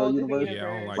different A JoJo whole universe. different Yeah, I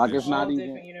don't universe. like Like that it's A not whole even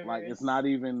different universe. like it's not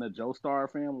even the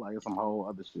Joestar film. Like it's some whole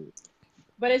other shit.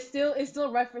 But it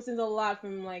still references a lot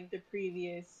from like the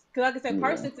previous. Because like I said,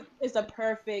 part Yeah. 6 is a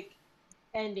perfect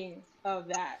ending of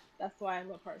that. That's why I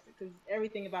love part 6 because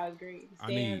everything about it is great. The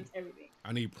stands, everything.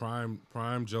 I need prime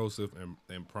Joseph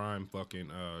and prime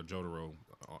fucking Jotaro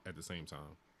at the same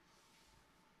time.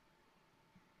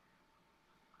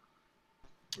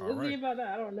 We'll see about that.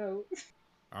 I don't know.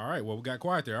 All right. Well, we got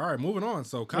quiet there. All right, moving on.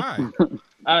 So Kai.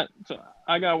 I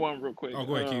got one real quick. Oh,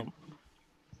 go ahead, Keith.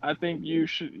 I think you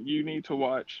need to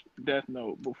watch Death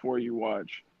Note before you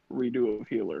watch Redo of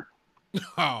Healer.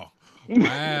 Oh,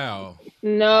 wow.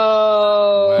 No.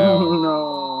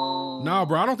 No,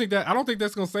 bro. I don't think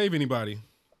that's gonna save anybody.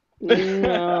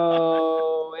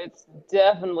 No, it's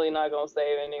definitely not gonna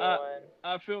save anyone.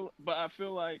 I feel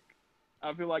like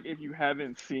if you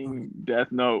haven't seen Death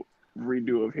Note,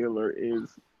 Redo of Healer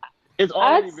it's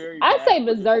already very bad. I say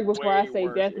Berserk before I way say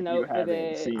worse Death if you Note for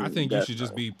haven't that. seen I think you Death should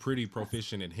just Note. be pretty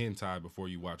proficient in hentai before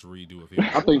you watch Redo of Healer.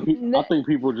 I think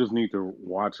people just need to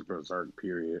watch Berserk.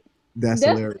 Period. That's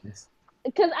hilarious.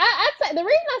 Because I say the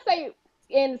reason I say,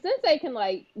 and Sensei can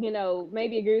like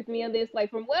maybe agree with me on this. Like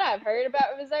from what I've heard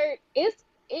about Berserk, it's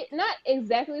not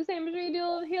exactly the same as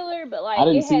Redo of Healer, but like I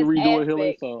didn't it see has Redo of Healer,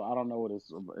 aspects. so I don't know what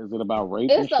it's. Is it about rape?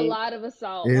 and It's a shit? lot of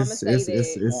assault. I'm gonna It's say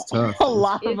that. it's tough. A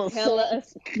lot of It's hella,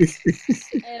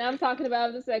 assault. and I'm talking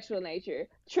about the sexual nature.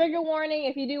 Trigger warning: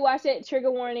 if you do watch it,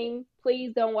 trigger warning.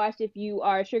 Please don't watch if you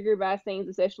are triggered by scenes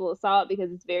of sexual assault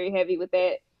because it's very heavy with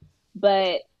that.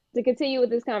 But to continue with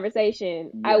this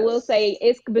conversation, I will say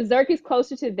Berserk is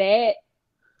closer to that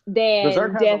than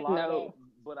Berserk has Death a lot Note. of that,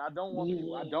 but I don't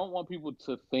want people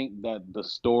to think that the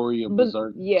story of But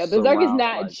Berserk. Berserk is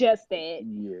not just that.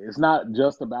 Yeah, it's not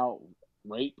just about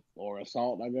rape or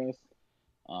assault, I guess.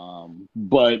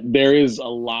 But there is a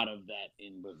lot of that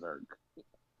in Berserk.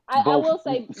 I will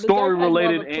say story Berserk has more of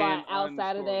related a plot and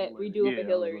outside of that. Redo of the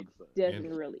Healer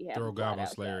doesn't really have Throw a plot Goblin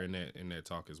outside. Slayer in that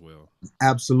talk as well.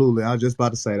 Absolutely. I was just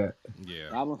about to say that. Yeah.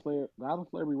 Goblin Slayer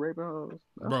be raping hoes.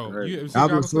 Bro, you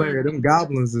Goblin Slayer, them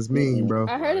goblins is mean, bro.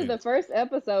 I heard the first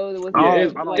episode was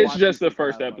It's just the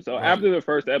first episode. After the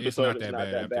first episode, it's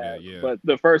not that bad. yeah. But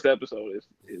the first episode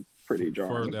is pretty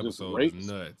jarring. First episode is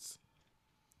nuts.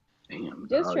 Damn,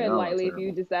 just tread lightly if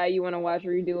you decide you want to watch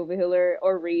Redo of a Healer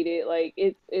or read it. Like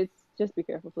it's just be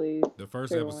careful, please. The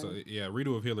first episode,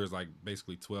 Redo of Healer is like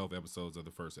basically 12 episodes of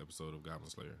the first episode of Goblin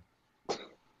Slayer.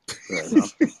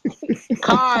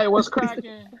 Kai, what's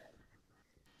cracking?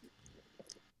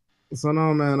 So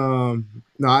no, man.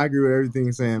 No, I agree with everything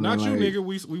you're saying, man. Not you, like,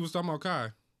 nigga. We was talking about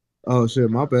Kai. Oh shit,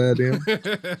 my bad, then.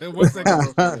 1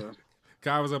 second, bro.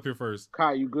 Kai was up here first.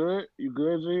 Kai, you good? You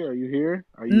good, G? Are you here?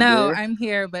 Are you No, there? I'm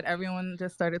here, but everyone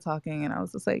just started talking, and I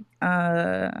was just like,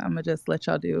 I'm gonna just let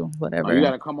y'all do whatever. Oh, you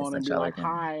gotta come on and be y'all like, are doing.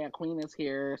 "Hi, a queen is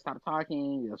here. Stop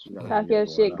talking." Yes, you gotta Talk your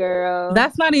shit, girl.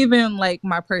 That's not even like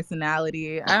my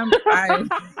personality. I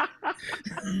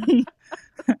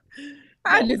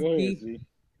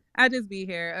just be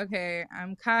here. Okay,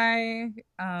 I'm Kai.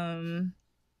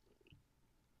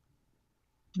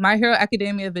 My Hero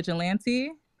Academia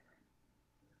Vigilante.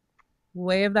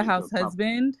 Way of the House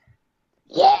Husband.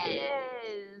 Yes.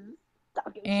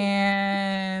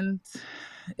 And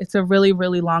it's a really,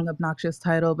 really long, obnoxious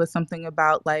title, but something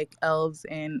about like elves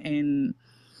and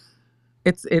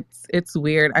it's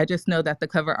weird. I just know that the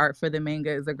cover art for the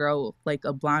manga is a girl, like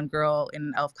a blonde girl in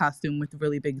an elf costume with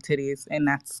really big titties, and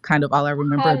that's kind of all I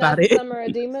remember about it. Summer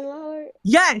a Demon Lord?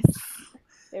 Yes.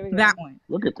 There we go. That one.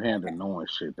 Look at Panda knowing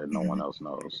shit that no one else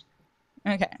knows.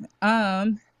 Okay.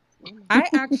 I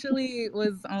actually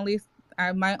was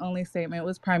my only statement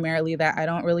was primarily that I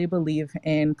don't really believe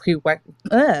in prerequisites.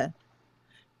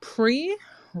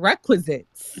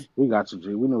 We got you,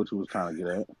 G. We knew what you was trying to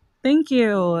get at. Thank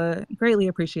you. Greatly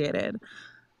appreciated.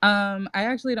 I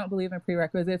actually don't believe in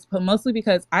prerequisites, but mostly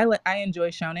because I enjoy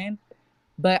shonen,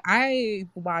 but I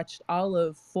watched all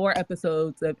of 4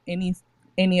 episodes of any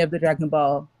of the Dragon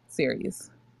Ball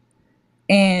series.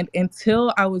 And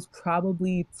until I was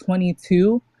probably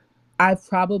 22, I've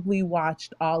probably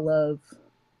watched all of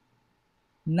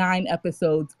 9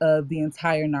 episodes of the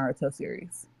entire Naruto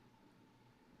series.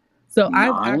 So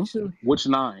 9? I've actually... Which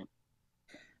 9?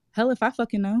 Hell if I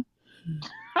fucking know.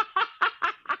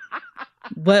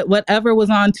 But whatever was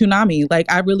on Toonami, like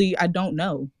I don't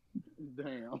know.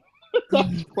 Damn.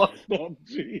 That's fucked up,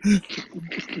 G.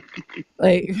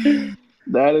 Like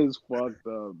that is fucked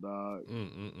up, dog.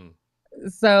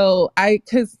 So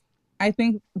because I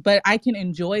think, but I can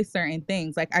enjoy certain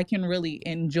things. Like I can really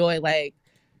enjoy like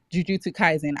Jujutsu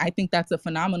Kaisen. I think that's a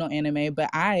phenomenal anime, but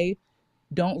I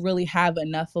don't really have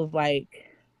enough of like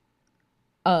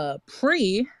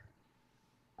pre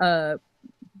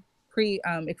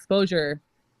exposure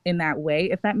in that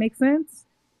way, if that makes sense.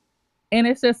 And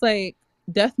it's just like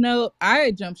Death Note,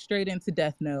 I jumped straight into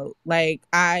Death Note. Like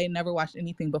I never watched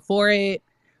anything before it.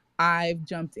 I've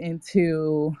jumped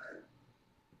into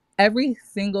every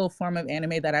single form of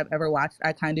anime that I've ever watched.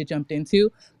 I kind of jumped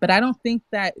into, but I don't think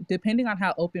that, depending on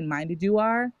how open-minded you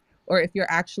are, or if you're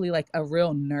actually like a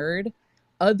real nerd,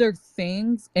 other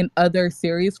things and other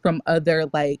series from other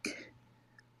like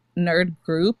nerd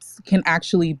groups can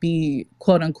actually be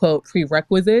quote unquote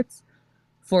prerequisites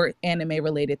for anime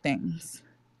related things,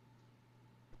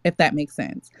 if that makes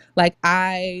sense. Like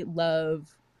I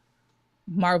love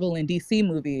Marvel and DC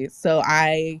movies, so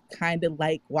I kind of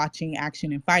like watching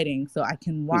action and fighting, so I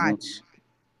can watch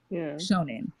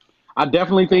shonen. I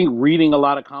definitely think reading a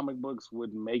lot of comic books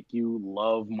would make you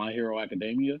love My Hero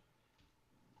Academia,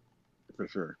 for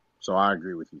sure. So I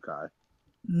agree with you, Kai.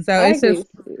 So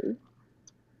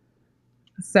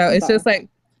it's just like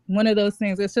one of those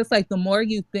things. It's just like the more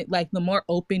you think, like the more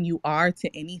open you are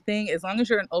to anything, as long as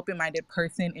you're an open-minded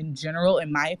person in general,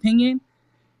 in my opinion,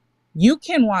 you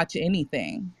can watch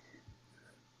anything.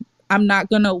 I'm not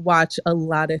going to watch a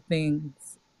lot of things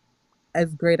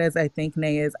as great as I think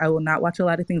Nay is. I will not watch a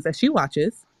lot of things that she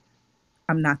watches.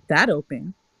 I'm not that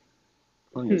open.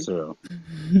 But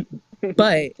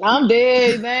I'm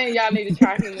dead, man. Y'all need to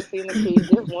try him to see the key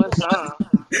just one time.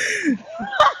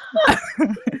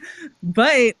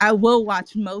 But I will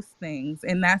watch most things,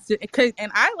 and that's just,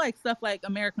 and I like stuff like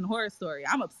American Horror Story.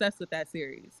 I'm obsessed with that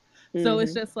series. So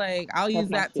it's just like I'll use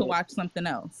that to watch something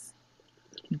else.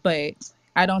 But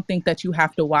I don't think that you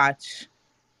have to watch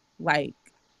like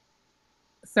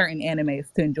certain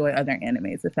animes to enjoy other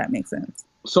animes, if that makes sense.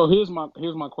 So here's my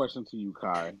question to you,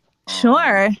 Kai.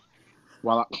 Sure.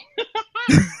 While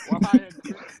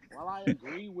I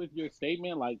agree with your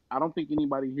statement, like I don't think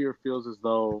anybody here feels as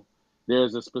though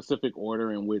there's a specific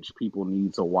order in which people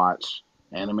need to watch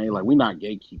anime. Like we're not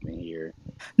gatekeeping here.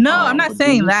 No, I'm not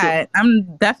saying that.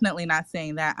 I'm definitely not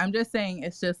saying that. I'm just saying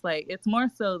it's just like it's more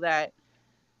so that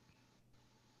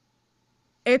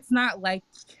it's not like,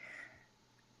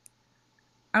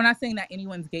 I'm not saying that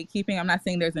anyone's gatekeeping. I'm not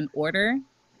saying there's an order.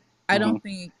 I don't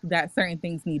think that certain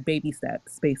things need baby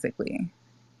steps, basically.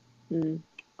 I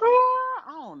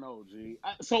don't know, G.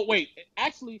 So wait,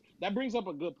 actually, that brings up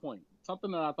a good point.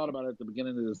 Something that I thought about at the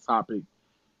beginning of this topic.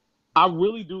 I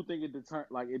really do think it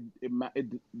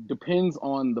depends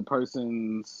on the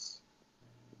person's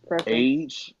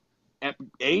age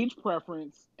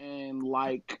preference, and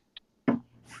like,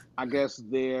 I guess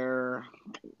their,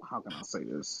 how can I say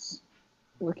this?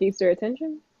 What keeps their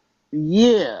attention?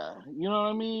 Yeah, you know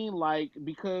what I mean? Like,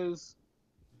 because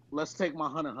let's take my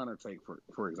Hunter x Hunter take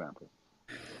for example.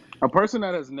 A person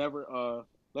that has never,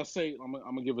 let's say, I'm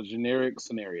gonna give a generic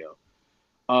scenario.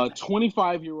 A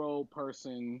 25-year-old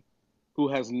person who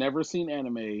has never seen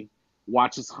anime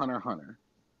watches Hunter x Hunter.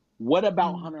 What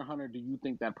about Hunter x Hunter do you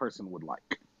think that person would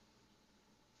like?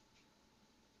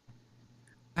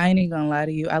 I ain't even gonna lie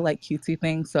to you. I like cutesy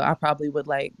things, so I probably would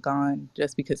like Gon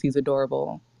just because he's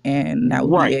adorable, and that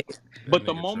would be it. But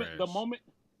the moment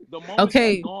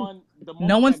okay,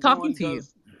 no one's talking to you.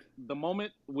 The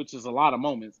moment, which is a lot of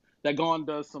moments, that Gon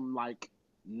does some like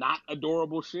not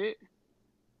adorable shit.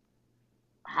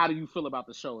 How do you feel about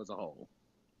the show as a whole?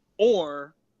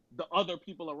 Or the other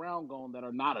people around Gon that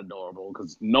are not adorable,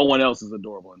 because no one else is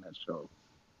adorable in that show.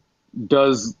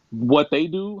 Does what they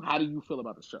do, how do you feel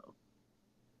about the show?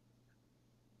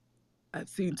 I've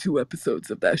seen 2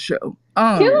 episodes of that show.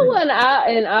 Killua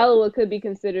and Alola could be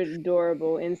considered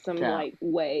adorable in some like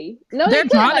way. No, they're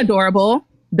drawn adorable.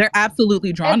 They're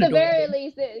absolutely drawn adorable. At the very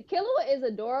least, Killua is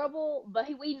adorable, but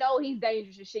we know he's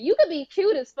dangerous as shit. You could be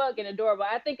cute as fuck and adorable.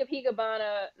 I think of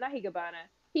Hibana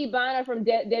from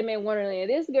Dead Man Wonderland.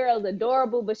 This girl is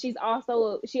adorable, but she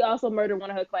also murdered one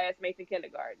of her classmates in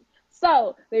kindergarten.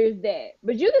 So there's that.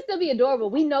 But you can still be adorable.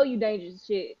 We know you dangerous as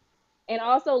shit. And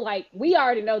also, like, we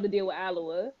already know the deal with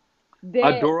Aloha.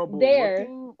 Adorable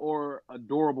looking or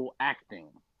adorable acting?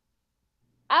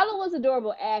 Aloha's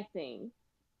adorable acting.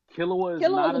 Killua is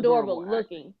Killua not was adorable acting.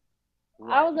 looking.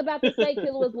 Right. I was about to say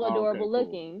Killua was adorable cool.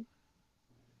 looking.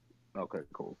 Okay,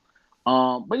 cool.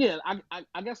 But yeah,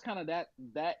 I guess kind of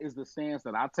that is the stance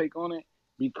that I take on it,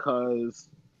 because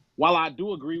while I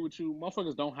do agree with you,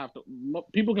 motherfuckers don't have to.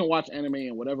 People can watch anime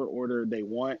in whatever order they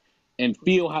want and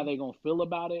feel how they gonna feel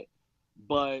about it,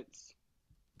 but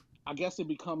I guess it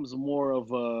becomes more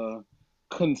of a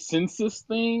consensus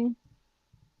thing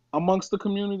amongst the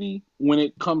community when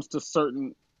it comes to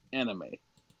certain anime.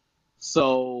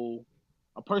 So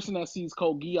a person that sees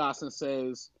Code Geass and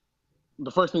says,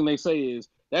 the first thing they say is,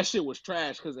 that shit was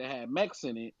trash because it had mechs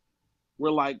in it.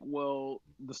 We're like, well,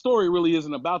 the story really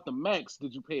isn't about the mechs.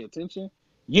 Did you pay attention?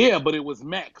 Yeah, but it was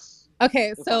mechs. Okay,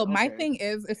 It's so like, my okay. thing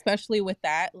is, especially with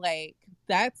that, like,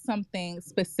 that's something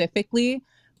specifically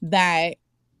that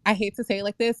I hate to say it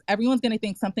like this. Everyone's going to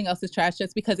think something else is trash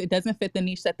just because it doesn't fit the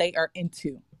niche that they are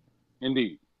into.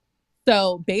 Indeed.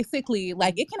 So basically,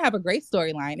 like, it can have a great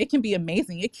storyline. It can be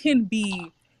amazing. It can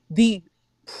be the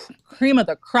cream of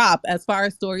the crop as far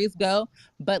as stories go.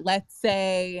 But let's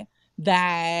say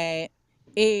that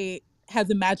it has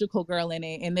a magical girl in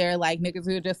it, and they're like niggas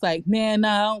who are just like, man, no,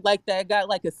 I don't like that. Got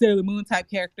like a Sailor Moon type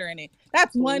character in it.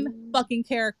 That's one fucking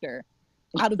character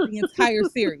out of the entire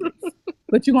series.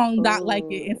 But you won't not like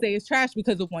it and say it's trash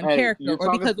because of one character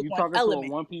or because of one element.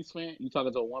 To a One Piece fan? You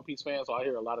talking to a One Piece fan? So I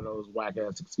hear a lot of those whack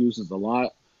ass excuses a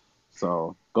lot.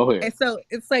 So go ahead. And so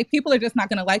it's like people are just not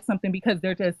gonna like something because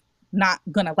they're just not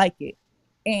gonna like it.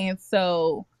 And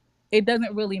so it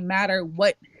doesn't really matter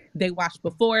what they watched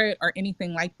before it or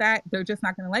anything like that. They're just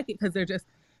not gonna like it because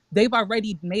they've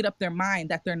already made up their mind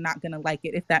that they're not gonna like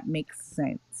it, if that makes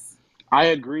sense. I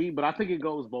agree, but I think it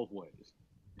goes both ways.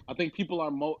 I think people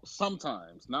are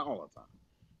sometimes, not all the time,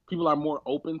 people are more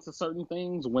open to certain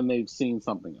things when they've seen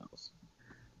something else.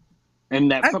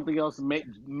 And that something else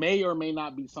may or may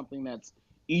not be something that's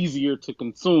easier to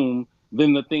consume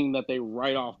than the thing that they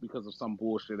write off because of some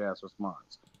bullshit ass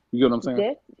response. You get what I'm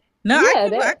saying? No,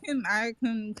 I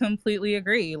can completely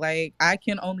agree. Like, I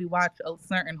can only watch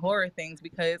certain horror things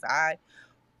because I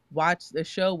watched a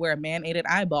show where a man ate an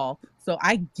eyeball, so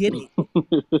I get it.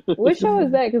 What show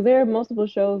is that? Because there are multiple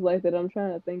shows like that. I'm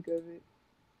trying to think of it.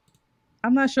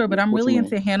 I'm not sure, but I'm really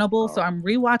into Hannibal, so I'm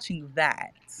rewatching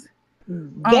that.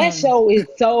 That show is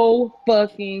so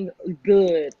fucking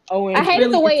good. Oh, I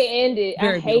hated the way it ended.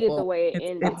 I hated beautiful. the way it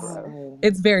ended. Bro.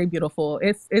 It's very beautiful.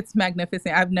 It's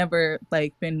magnificent. I've never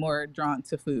like been more drawn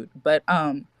to food, but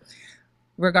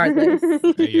regardless.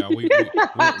 Hey, y'all,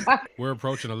 we're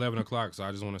approaching 11 o'clock, so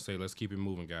I just want to say let's keep it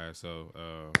moving, guys. So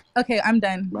okay, I'm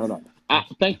done.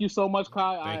 Thank you so much,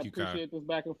 Kai. Thank you, Kai. I appreciate this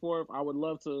back and forth. I would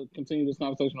love to continue this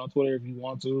conversation on Twitter if you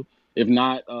want to. If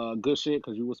not, good shit,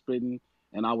 because you were spitting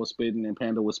and I was spitting and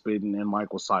Panda was spitting and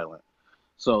Mike was silent.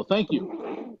 So thank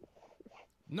you.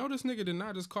 No, this nigga did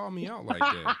not just call me out like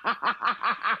that.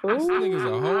 This nigga's a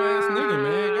whole ass nigga,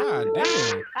 man. God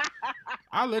damn.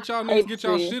 I let y'all niggas get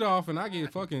y'all shit off and I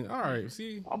get fucking, all right,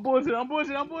 see? I'm bullshit.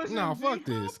 No, fuck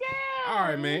this. All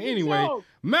right, man. Anyway,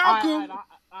 Malcolm.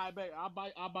 I'll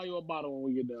buy you a bottle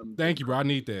when we get done. Thank you, bro. I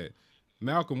need that.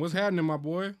 Malcolm, what's happening, my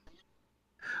boy?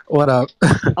 What up?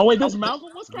 Oh, wait, this Malcolm?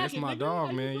 What's cracking? That's my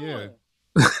dog, man, yeah.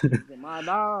 My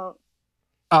dog.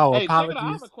 Oh, hey, apologies. check it out.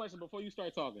 I have a question before you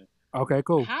start talking. Okay,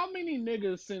 cool. How many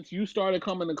niggas since you started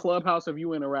coming to Clubhouse have you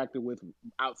interacted with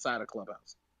outside of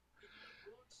Clubhouse?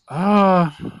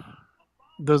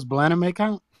 Does Blaname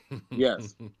count?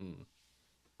 Yes. Okay.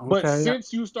 But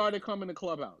since you started coming to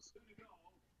Clubhouse,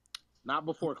 not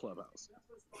before Clubhouse.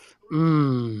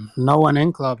 No one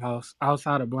in Clubhouse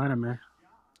outside of Blaname.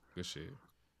 Good shit.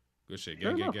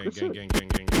 Gang.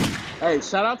 Hey,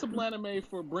 shout out to Blaname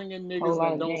for bringing niggas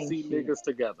that don't see niggas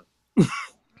together.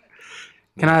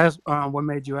 Can I ask what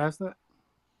made you ask that?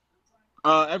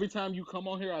 Every time you come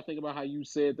on here, I think about how you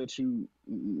said that you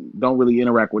don't really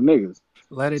interact with niggas.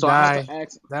 Let it so die. I have to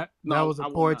ask, that was a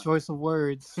poor choice of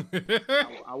words.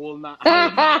 I will not.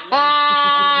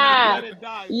 Let it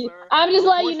die, sir. I'm just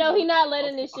letting you know he's not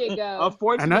letting this shit go.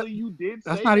 Unfortunately, you did.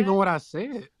 That's not even what I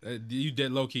said. You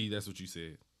dead low key. That's what you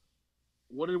said.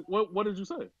 What did you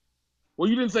say? Well,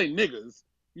 you didn't say niggas.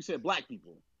 You said black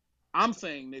people. I'm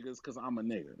saying niggas because I'm a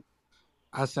nigga.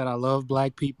 I said I love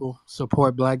black people,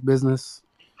 support black business.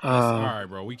 All right,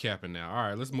 bro. We capping now. All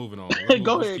right, let's move it on.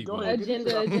 Go ahead.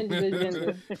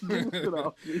 Agenda.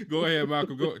 Go ahead,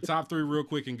 Malcolm. Go top 3 real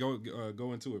quick and go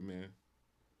into it, man.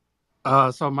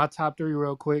 So my top three,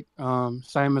 real quick.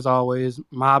 Same as always: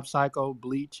 Mob Psycho,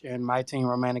 Bleach, and My Teen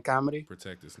Romantic Comedy.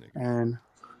 Protect this nigga. And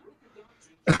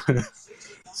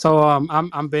so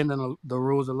I'm bending the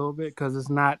rules a little bit because it's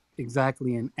not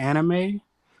exactly an anime,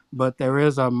 but there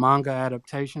is a manga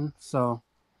adaptation. So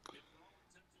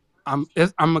I'm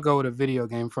gonna go with a video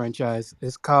game franchise.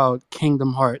 It's called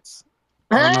Kingdom Hearts.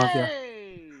 I don't know if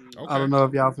y'all. I don't know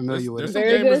if y'all familiar with it.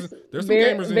 There's some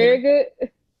gamers in very here. good,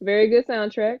 very good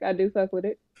soundtrack. I do fuck with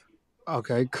it.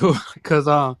 Okay, cool. Because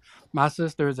my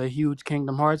sister is a huge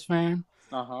Kingdom Hearts fan,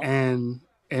 and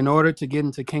in order to get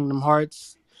into Kingdom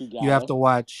Hearts, you have to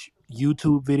watch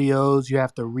YouTube videos. You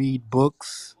have to read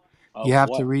books. You have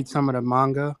to read some of the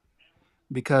manga,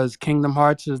 because Kingdom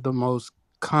Hearts is the most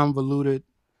convoluted.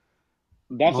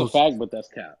 That's a fact, but that's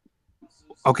cap.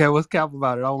 Okay, what's cap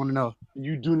about it? I want to know.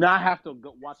 You do not have to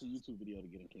go watch a YouTube video to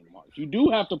get in Kingdom Hearts. You do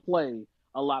have to play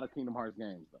a lot of Kingdom Hearts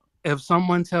games, though. If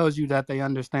someone tells you that they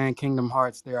understand Kingdom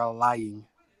Hearts, they are lying.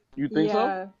 You think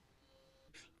so?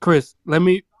 Chris,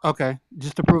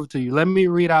 just to prove it to you, let me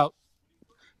read out.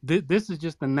 This is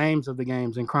just the names of the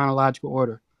games in chronological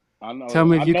order. I know. Tell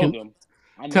me if you can. Them.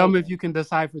 Tell me if you can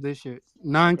decipher this shit.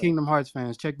 Non-Kingdom Hearts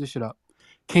fans, check this shit out.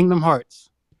 Kingdom Hearts,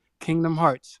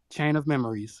 Chain of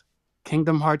Memories,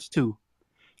 Kingdom Hearts 2,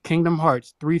 Kingdom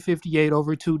Hearts 358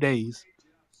 over 2 days,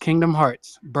 Kingdom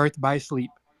Hearts Birth by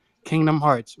Sleep, Kingdom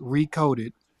Hearts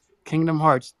Recoded, Kingdom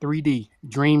Hearts 3D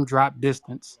Dream Drop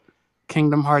Distance,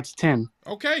 Kingdom Hearts 10.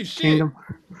 Okay, shit.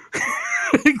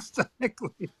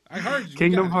 Exactly. I heard you.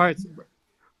 Kingdom Hearts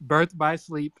Birth by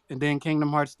Sleep, and then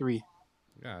Kingdom Hearts 3.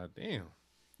 God damn.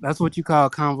 That's what you call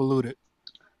convoluted.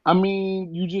 I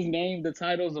mean, you just named the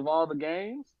titles of all the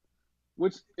games,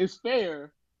 which is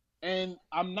fair. And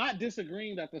I'm not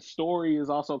disagreeing that the story is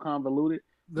also convoluted.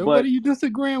 Then what are you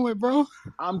disagreeing with, bro?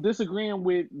 I'm disagreeing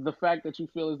with the fact that you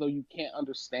feel as though you can't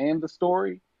understand the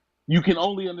story. You can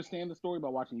only understand the story by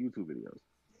watching YouTube videos.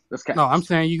 That's No, I'm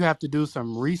saying you have to do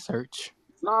some research.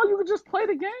 No, you can just play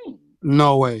the game.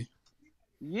 No way.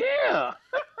 Yeah.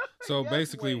 So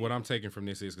basically, what I'm taking from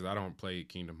this is, because I don't play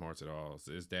Kingdom Hearts at all,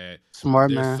 is that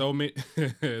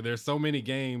there's so many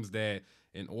games that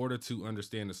in order to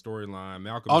understand the storyline,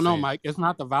 Malcolm. Oh no, Mike! It's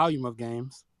not the volume of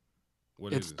games.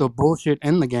 What it's is it? The bullshit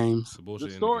in the games.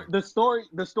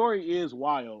 The story is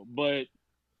wild, but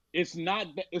it's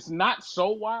not so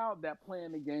wild that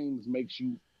playing the games makes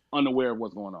you unaware of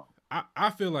what's going on. I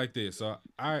feel like this. So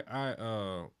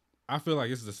I feel like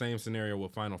this is the same scenario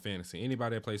with Final Fantasy.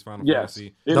 Anybody that plays Final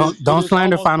Fantasy, don't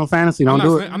slander Final Fantasy. Don't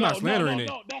do it. I'm not slandering it.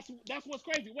 No, that's what's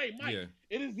crazy. Wait, Mike,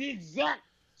 it is the exact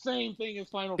same thing as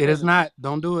Final Fantasy. It is not.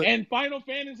 Don't do it. And Final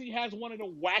Fantasy has one of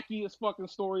the wackiest fucking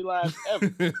storylines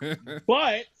ever.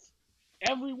 But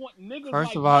everyone, niggas. First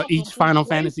like of all, Malcolm, each Final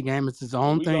Fantasy game is its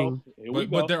own thing.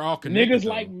 But they're all connected. Niggas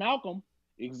like Malcolm,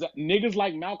 niggas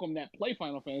like Malcolm that play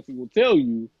Final Fantasy will tell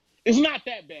you it's not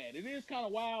that bad. It is kind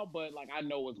of wild, but like I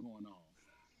know what's going on.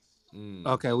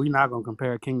 Okay, we're not gonna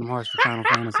compare Kingdom Hearts to Final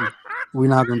Fantasy. We're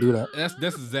not gonna do that.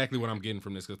 That's exactly what I'm getting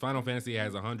from this, because Final Fantasy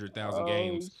has 100,000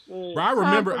 games. Bro, I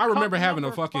remember having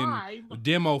a fucking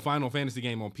demo Final Fantasy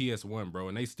game on PS1, bro,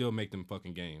 and they still make them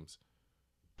fucking games.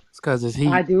 It's because it's heat.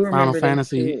 Final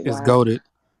Fantasy is goated.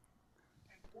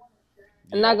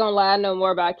 I'm not gonna lie, I know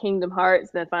more about Kingdom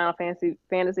Hearts than Final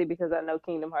Fantasy because I know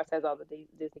Kingdom Hearts has all the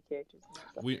Disney characters.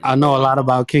 I know a lot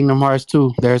about Kingdom Hearts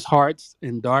too. There's Hearts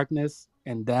and Darkness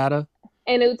and Data.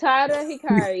 And Utada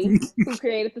Hikari, who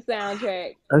created the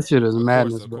soundtrack. That shit is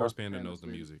madness, bro. Of course, Panda knows the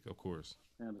music. Of course.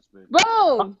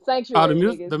 Boom!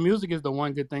 Sanctuary. The music is the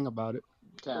one good thing about it.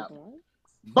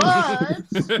 But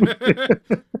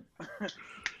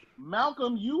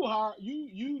Malcolm, you are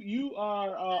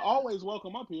always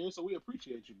welcome up here, so we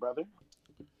appreciate you, brother.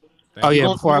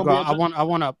 Before I go, I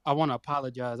want to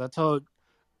apologize. I told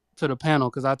to the panel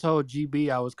because I told GB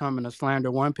I was coming to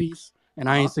slander One Piece, and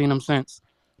I ain't seen him since.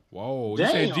 Whoa, you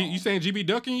saying GB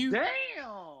ducking you? Damn.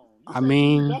 I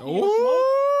mean, not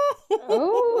you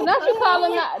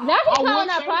calling our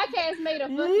podcast made a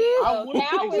fucking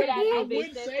coward out of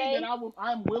this.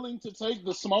 I'm willing to take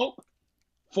the smoke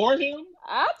for him.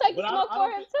 I'll take the smoke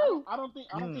for him too. I don't think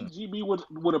GB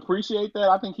would appreciate that.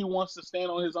 I think he wants to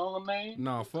stand on his own name.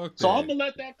 No, fuck that. So I'm gonna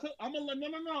let that cook. I'm gonna let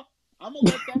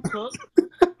that cook.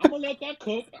 I'm gonna let that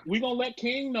cook. We gonna let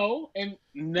King know. And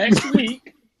next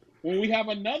week, when we have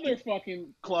another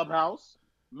fucking clubhouse,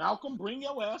 Malcolm, bring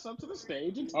your ass up to the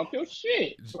stage and talk your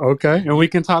shit. Okay, and we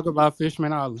can talk about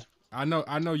Fishman Island. I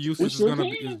know Eustace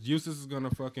is gonna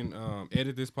fucking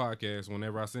edit this podcast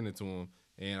whenever I send it to him.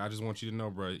 And I just want you to know,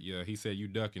 bro. Yeah, he said you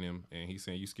ducking him, and he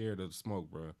said you scared of the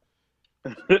smoke, bro.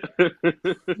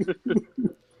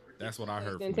 That's what I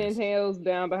heard And from this. 10 tails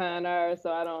down behind ours,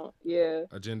 so I don't. Yeah.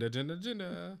 Agenda.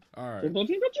 All right.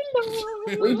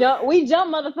 We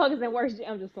jump motherfuckers and worse.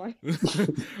 I'm just playing.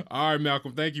 All right,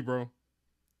 Malcolm. Thank you, bro.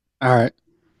 All right.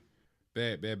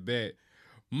 Bet.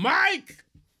 Mike,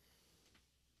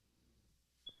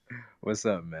 What's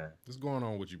up, man? what's going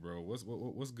on with you, bro? What's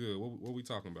good? What we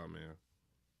talking about, man?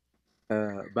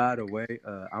 By the way,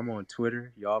 I'm on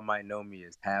Twitter. Y'all might know me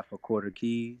as Half a Quarter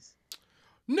Keys.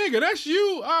 Nigga, that's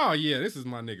you. Oh yeah, this is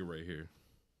my nigga right here.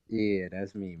 Yeah,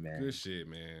 that's me, man. Good shit,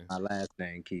 man. My last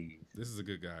name Keys. This is a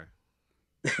good guy.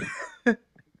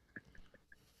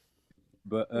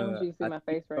 But I want you to see my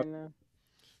face right now.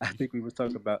 I think we were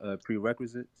talking about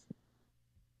prerequisites.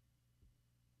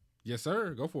 Yes,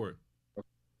 sir. Go for it.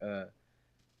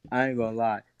 I ain't gonna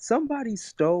lie. Somebody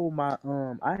stole my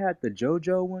I had the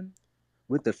JoJo one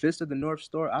with the Fist of the North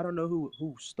Star. I don't know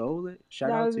who stole it.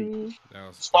 Shout out to you.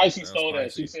 Spicy stole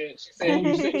that. She said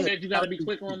you said you gotta be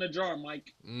quicker on the jar,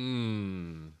 Mike.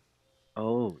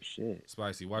 Oh shit.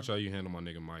 Spicy, watch how you handle my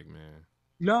nigga Mike, man.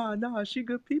 No, she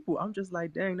good people. I'm just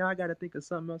like, dang, now I gotta think of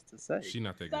something else to say. She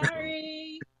not that good.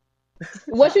 Sorry.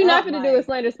 What you not gonna do is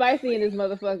slander Spicy in this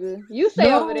motherfucker. You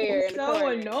stay over there. In the So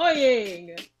corner.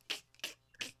 annoying.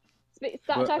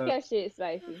 Stop talking that shit,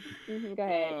 Spicy. Go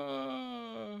ahead.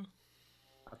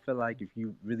 I feel like if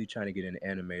you really trying to get into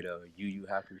anime though, you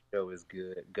have to show is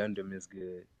good. Gundam is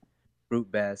good.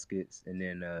 Fruit Baskets, and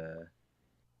then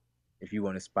if you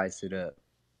want to spice it up,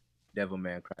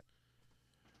 Devilman Cry.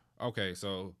 Okay,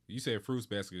 so you said Fruits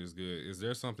Basket is good. Is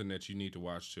there something that you need to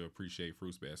watch to appreciate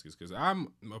Fruits Baskets? Because I'm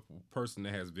a person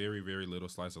that has very, very little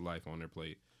slice of life on their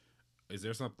plate. Is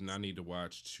there something I need to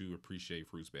watch to appreciate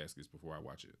Fruits Baskets before I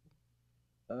watch it?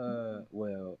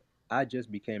 Well, I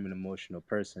just became an emotional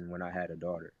person when I had a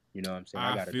daughter. You know what I'm saying?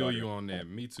 I got a feel daughter. you on that.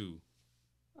 Me too.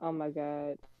 Oh my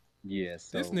god. Yeah,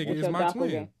 so This nigga is my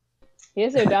twin.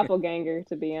 He's your doppelganger,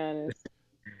 to be honest.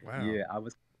 Wow. Yeah,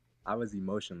 I was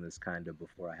emotionless kind of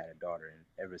before I had a daughter, and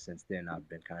ever since then I've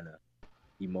been kind of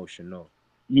emotional.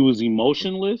 You was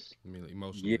emotionless? I mean,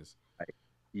 emotionless.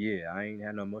 Yeah, I ain't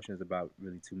had no emotions about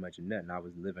really too much of nothing. I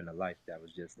was living a life that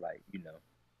was just like, You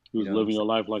was living your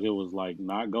life like it was like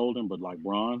not golden, but like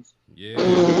bronze. Yeah. But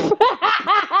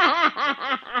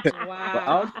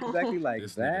I was exactly like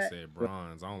this that. Nigga said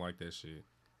bronze. I don't like that shit.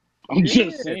 I'm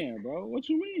just saying, bro. What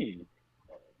you mean?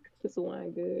 Just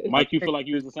one good. Mike, you feel like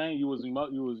you was the same? You was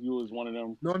one of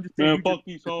them. No, I'm just man. Fuck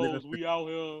these hoes. We out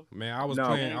here. Man, I was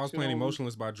playing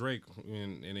Emotionless by Drake,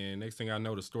 and then next thing I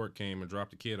know, the stork came and dropped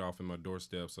the kid off in my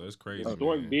doorstep. So it's crazy. The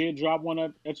stork did drop one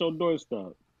at your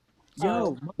doorstep.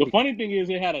 Yo, the funny thing is,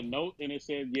 it had a note and it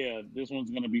said, "Yeah, this one's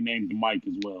gonna be named Mike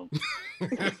as well."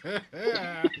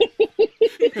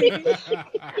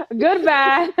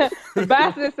 Goodbye.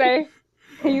 Bye, Sensei.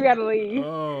 You gotta leave.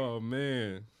 Oh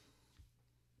man.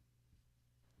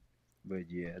 But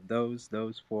yeah, those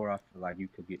four, I feel like you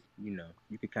could get, you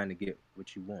could kind of get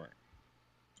what you want.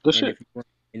 Good shit.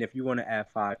 And if you want to add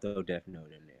 5, throw Death Note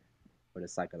in there for the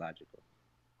psychological.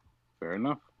 Fair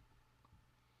enough.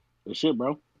 Good shit,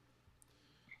 bro.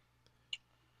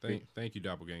 Thank you,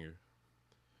 Doppelganger.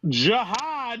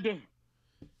 Jihad.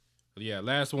 Yeah,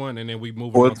 last one, and then we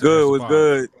move on. What's good? What's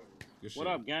good? What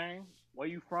up, gang? Where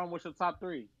you from? What's your top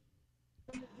 3?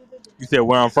 You said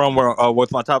where I'm from.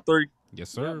 What's my top 3? Yes,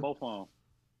 sir. Yeah, both of them.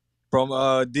 From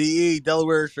DE,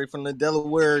 Delaware, straight from the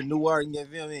Delaware, Newark. You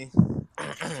feel me?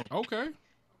 Okay.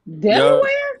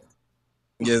 Delaware?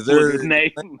 Yes, sir. Look,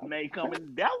 Nate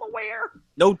coming Delaware.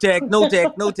 No tech.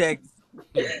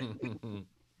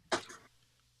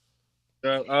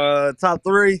 Top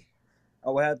 3. I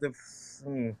would have to.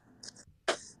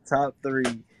 Top 3.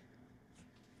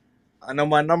 I know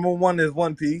my number 1 is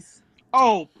One Piece.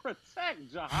 Oh,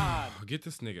 protect Jihad. Get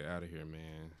this nigga out of here,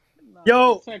 man.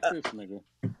 Yo, protect this nigga.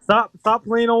 Stop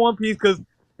playing on One Piece, because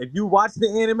if you watch the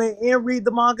anime and read the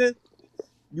manga,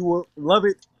 you will love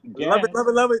it. Yeah. Love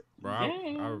it.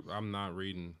 Bro, I'm not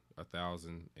reading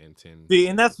 1,010. See,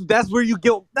 and that's where you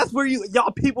go. That's where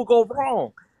y'all people go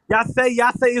wrong. Y'all say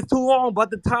it's too long, but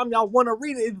the time y'all want to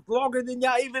read it is longer than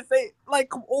y'all even say.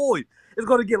 Like, come on, it's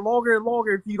gonna get longer and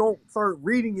longer if you don't start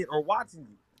reading it or watching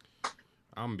it.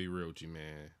 I'm gonna be real with you,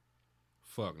 man.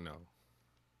 Fuck no.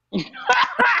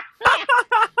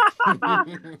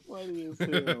 Funny as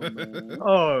hell, man.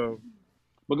 Oh,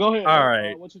 but go ahead. All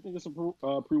right. What you think is some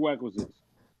prerequisites?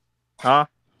 Huh?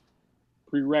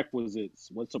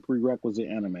 Prerequisites. What's a prerequisite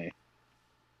anime?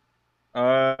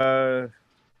 For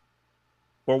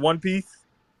One Piece.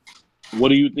 What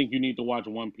do you think you need to watch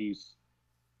One Piece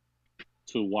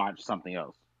to watch something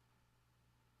else?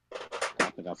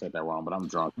 think I said that wrong, but I'm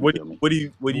drunk. What do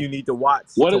you need to watch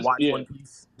One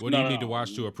Piece? What do you need to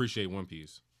watch to appreciate One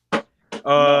Piece?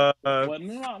 No,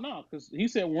 because he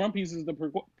said One Piece is the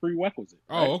prerequisite.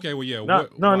 Right? Oh, okay. Well, yeah.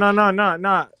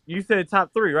 No. You said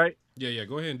top 3, right? Yeah.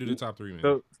 Go ahead and do the top 3, man.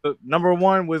 So number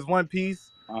 1 was One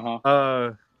Piece.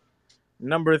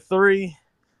 Number 3,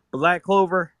 Black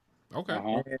Clover. Okay.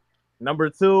 And number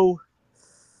 2.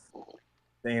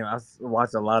 Damn, I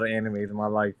watched a lot of animes in my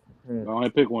life. Go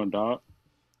ahead, pick one, dog.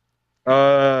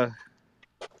 I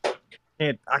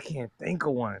can't think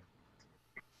of one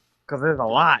because there's a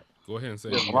lot. Go ahead and say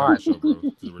you on the show, bro,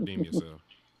 to redeem yourself.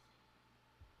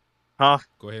 Huh?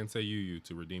 Go ahead and say you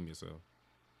to redeem yourself.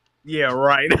 Yeah,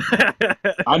 right.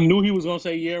 I knew he was gonna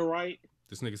say yeah, right.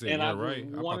 This nigga said yeah, right.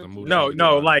 I'm about to move. No,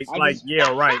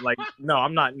 yeah, right. Like, no,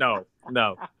 I'm not. No.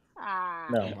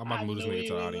 I'm about to move this nigga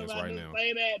to the audience right now.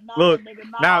 Look,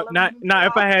 now,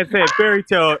 if I had said Fairy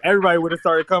Tail, everybody would have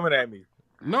started coming at me.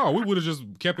 No, we would have just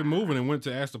kept it moving and went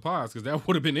to Ask the Pods because that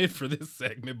would have been it for this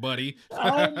segment, buddy. Oh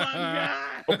my god.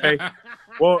 Okay.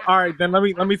 Well, all right, then let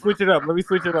me switch it up. All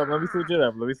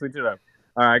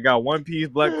right, I got One Piece,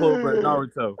 Black Clover, and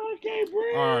Naruto. Okay,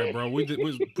 bro. All right, bro. We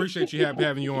appreciate you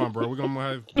having you on, bro. We're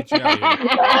gonna get you out of here.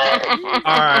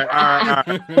 All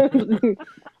right.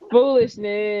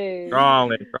 Foolishness.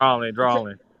 Drawing. All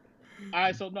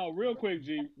right, so no, real quick,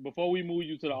 G, before we move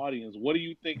you to the audience, what do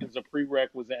you think is a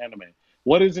prerequisite anime?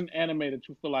 What is an anime that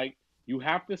you feel like you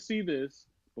have to see this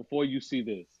before you see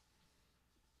this?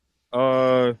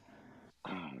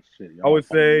 Shit, I would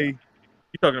say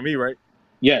you're talking to me, right?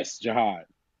 Yes, Jihad.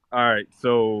 All right,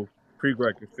 so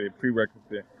prerequisite.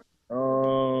 I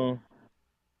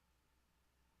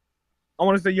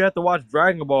want to say you have to watch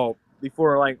Dragon Ball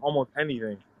before like almost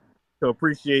anything to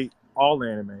appreciate all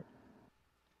anime.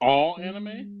 All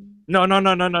anime? No, not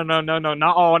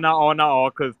all,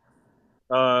 because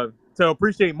to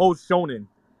appreciate most shonen.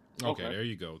 Okay, there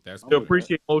you go. That's to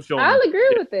appreciate most shonen. I'll agree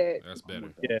with it. That's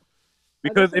better. Yeah,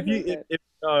 because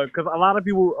because a lot of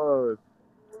people,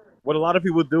 what a lot of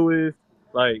people do is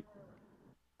like,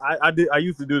 I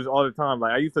used to do this all the time.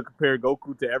 Like I used to compare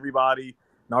Goku to everybody,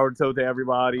 Naruto to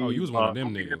everybody. Oh, you was one of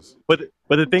them niggas. But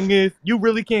the thing is, you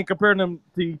really can't compare them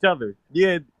to each other.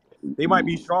 Yeah, they might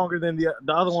be stronger than the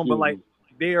other one, but like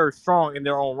they are strong in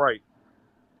their own right.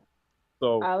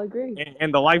 So I'll agree.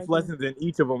 And the life lessons in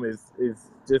each of them is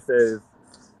just as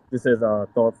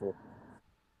thoughtful.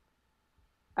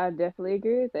 I definitely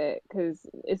agree with that because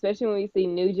especially when we see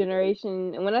new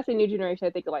generation, and when I say new generation, I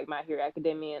think of like My Hero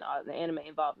Academia and all the anime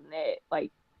involved in that,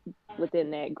 like within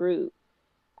that group.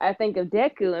 I think of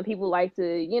Deku, and people like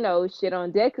to, shit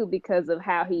on Deku because of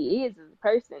how he is as a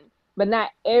person. But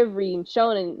not every main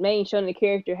shonen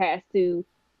character has to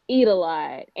eat a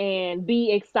lot and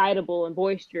be excitable and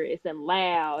boisterous and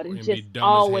loud and just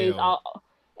always be dumb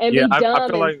and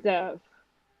stuff.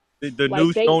 The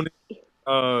new shonen,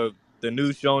 the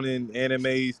new shonen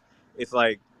animes, it's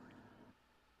like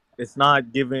it's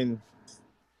not giving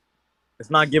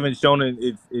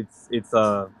shonen it's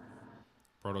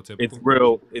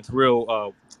prototypical. It's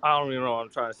real. I don't even know what I'm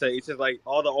trying to say. It's just like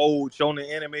all the old shonen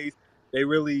animes.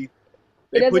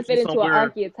 It doesn't fit into an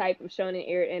archetype of shonen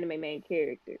era anime main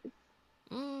characters.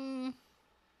 Not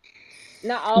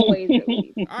always, at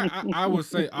least. I would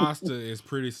say Asta is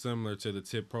pretty similar to the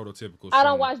prototypical shonen. I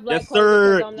don't watch Black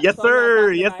Clover. Yes,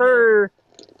 sir.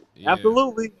 Yeah.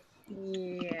 Absolutely.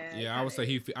 Yeah. I would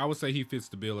say he fits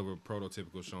the bill of a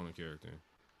prototypical shonen character.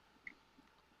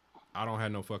 I don't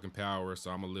have no fucking power,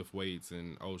 so I'm gonna lift weights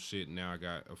and oh shit, now I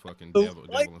got a fucking devil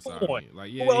inside me.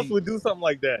 Like, yeah, who else would do something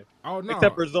like that? Oh no,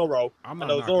 except for Zoro. I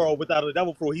know Zoro without a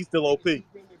devil fruit, he's still OP.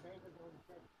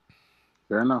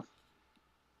 Fair enough.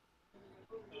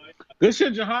 Good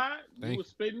shit, Jihad. You was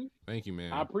spitting. Thank you,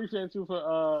 man. I appreciate you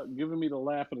for giving me the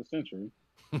laugh of the century.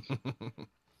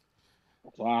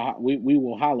 So we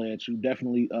will holler at you.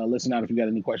 Definitely listen out if you got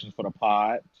any questions for the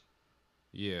pod.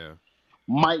 Yeah.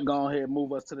 Mike, go ahead and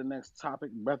move us to the next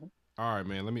topic, brother. All right,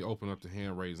 man. Let me open up the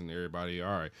hand raising to everybody.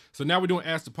 All right. So now we're doing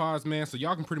Ask the Pods, man. So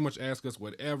y'all can pretty much ask us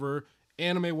whatever,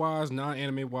 anime-wise,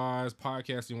 non-anime-wise,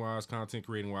 podcasting-wise, content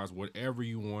creating-wise, whatever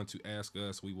you want to ask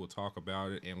us. We will talk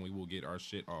about it, and we will get our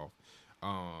shit off.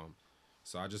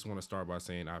 So I just want to start by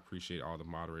saying I appreciate all the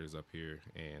moderators up here.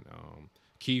 And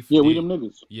Keith. Yeah, we them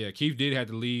niggas. Yeah, Keith did have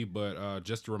to leave, but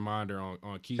just a reminder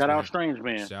on Keith. Shout out Strange,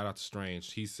 man. Shout out to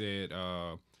Strange. He said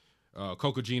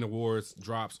Kokujin Awards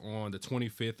drops on the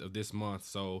 25th of this month.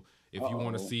 So if you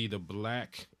want to see the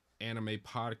Black Anime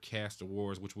Podcast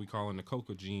Awards, which we call in the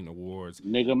Kokujin Awards,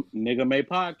 Nigga May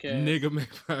Podcast.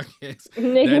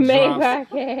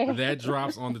 That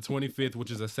drops on the 25th, which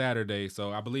is a Saturday.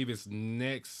 So I believe it's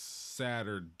next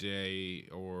Saturday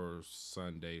or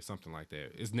Sunday, something like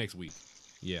that. It's next week.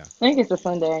 Yeah. I think it's a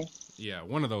Sunday. Yeah,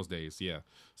 one of those days. Yeah.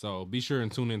 So be sure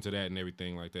and tune into that and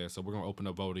everything like that. So we're gonna open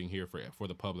up voting here for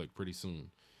the public pretty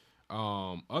soon.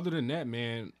 Other than that,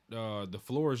 man, the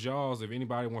floor is y'all's. If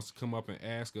anybody wants to come up and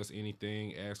ask us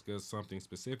anything, ask us something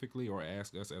specifically, or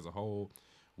ask us as a whole,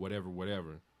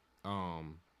 whatever.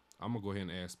 I'm gonna go ahead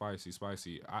and ask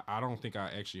Spicy. I don't think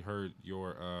I actually heard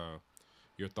your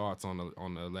thoughts on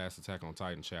the last Attack on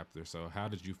Titan chapter. So how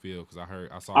did you feel? Because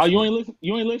I saw. Oh, you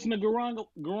ain't listen to Gurren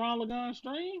Lagann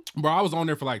stream? Bro, I was on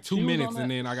there for like 2 minutes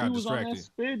and then I got distracted.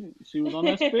 She was on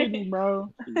that spitting,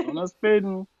 bro. She was on that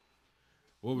spitting.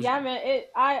 Man,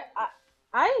 I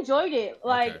enjoyed it.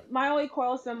 Like my only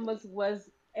quarrelsome was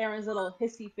Aaron's little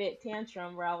hissy fit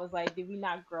tantrum where I was like, did we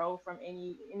not grow from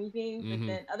anything? But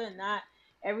then other than that,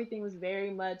 everything was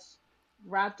very much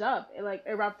wrapped up. It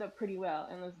wrapped up pretty well,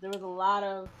 and there was a lot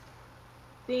of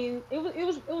things. It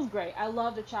was great. I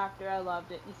loved the chapter. I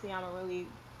loved it. Isayama really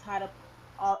tied up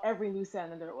every loose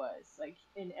end that there was, like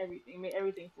in everything, made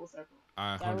everything full circle.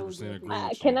 I 100%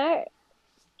 agree.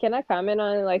 Can I comment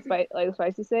on it, like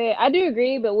Spicy said? I do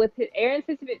agree, but with Aaron's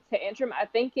specific tantrum, I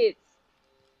don't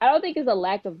think it's a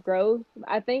lack of growth.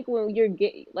 I think when you're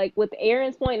with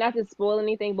Aaron's point, not to spoil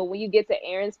anything, but when you get to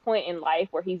Aaron's point in life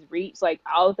where he's reached like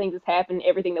all the things that's happened,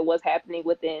 everything that was happening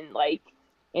within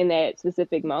in that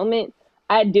specific moment,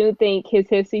 I do think his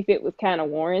hissy fit was kind of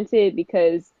warranted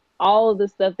because all of the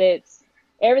stuff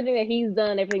everything that he's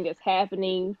done, everything that's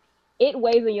happening, it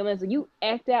weighs on your mental. You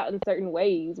act out in certain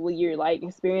ways when you're like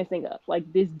experiencing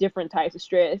these different types of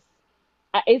stress.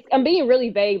 I'm being really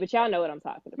vague, but y'all know what I'm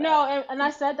talking about. No, and I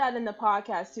said that in the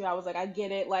podcast too. I was like, I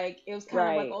get it. Like it was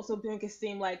kind of like also making it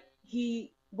seem like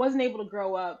he wasn't able to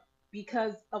grow up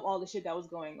because of all the shit that was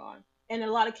going on. And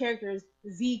a lot of characters,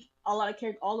 Zeke,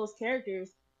 all those characters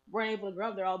weren't able to grow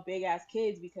up. They're all big ass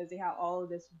kids because they have all of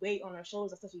this weight on their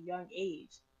shoulders at such a young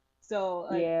age. So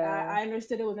I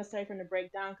understood it was necessary for him to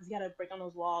break down because he had to break down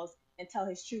those walls and tell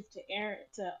his truth to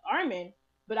Armin.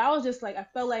 But I was just like, I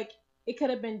felt like it could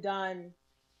have been done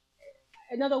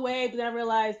another way, but then I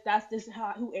realized that's just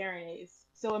who Aaron is.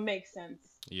 So it makes sense.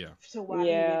 Yeah. To why he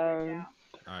did break down.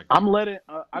 I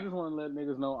just want to let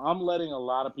niggas know I'm letting a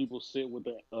lot of people sit with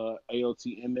the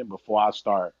AOT ending before I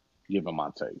start giving my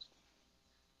taste.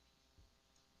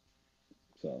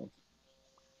 So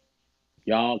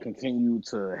y'all continue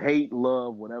to hate,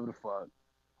 love, whatever the fuck.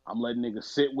 I'm letting niggas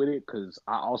sit with it because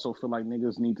I also feel like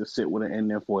niggas need to sit with it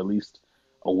ending for at least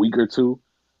a week or two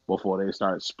before they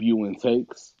start spewing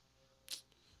takes.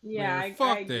 Yeah, Man,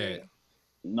 fuck that.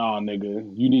 Nah,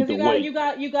 nigga, you need to wait. You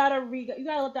gotta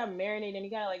let that marinate, and you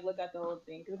gotta look at the whole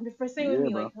thing. Because for saying with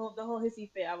me, bro. the whole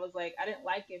hissy fit, I was like, I didn't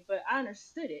like it, but I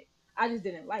understood it. I just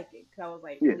didn't like it because I was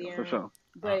like, yeah, for sure.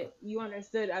 But you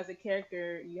understood as a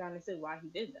character, you understood why he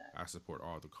did that. I support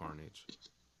all the carnage.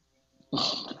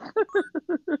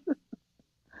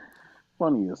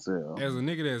 Funny as hell. As a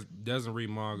nigga that doesn't read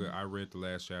manga, I read the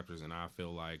last chapters, and I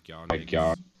feel like y'all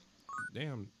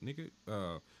damn nigga.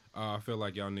 I feel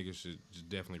like y'all niggas should just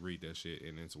definitely read that shit,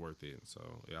 and it's worth it. So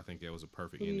yeah, I think that was a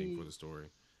perfect ending for the story.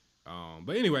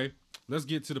 But anyway, let's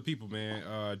get to the people,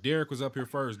 man. Derek was up here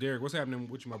first. Derek, what's happening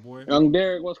with you, my boy? Young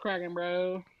Derek, what's cracking,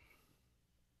 bro?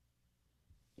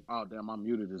 Oh damn, I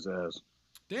muted his ass.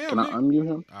 Damn, can I unmute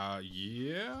him?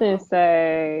 Yeah.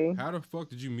 Say. How the fuck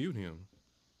did you mute him?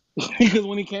 Because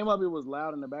when he came up, it was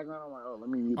loud in the background. I'm like, oh, let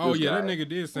me mute this guy. That nigga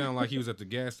did sound like he was at the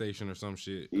gas station or some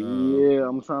shit. Yeah,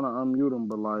 I'm trying to unmute him,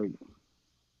 but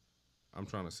I'm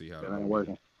trying to see how it ain't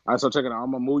working. All right, so check it out.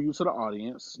 I'm gonna move you to the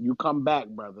audience. You come back,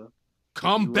 brother.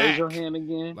 Come back. Raise your hand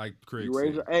again. Like Craig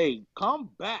said. Hey, come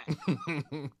back.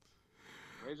 Raise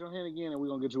your hand again, and we're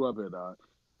gonna get you up here, dog.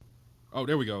 Oh,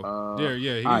 there we go. There,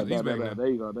 yeah, he's back now. There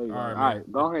you go. All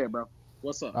right, go ahead, bro.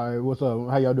 What's up? All right, what's up?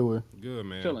 How y'all doing? Good,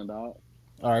 man. Chilling, dog.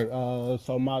 All right,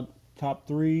 so my top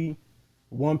 3,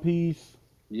 One Piece.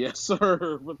 Yes, sir.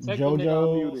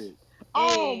 JoJo.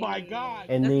 Oh my God.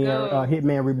 And then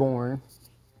Hitman Reborn.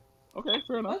 Okay,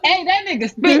 fair enough. Hey, that nigga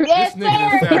spit. Yes, sir.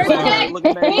 Protect him.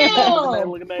 Satisfied.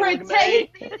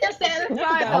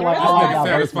 I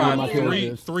like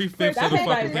 3/5 of the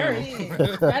fucking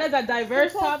panel. That is a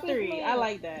diverse top 3. I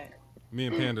like that. Me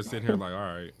and Panda sitting here like,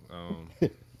 all right.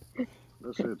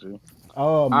 That's it, G.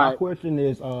 My question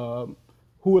is,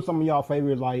 who are some of y'all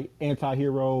favorite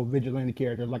anti-hero vigilante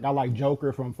characters? I like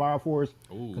Joker from Fire Force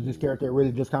because this character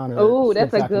really just kind of. Oh,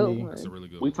 that's a good one. That's a really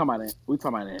good one. We talking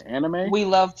about an anime? We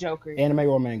love Joker. Anime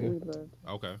or manga?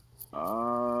 Okay.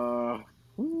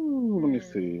 Let me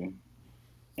see.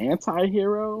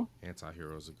 Anti-hero?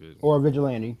 Anti-hero is a good one. Or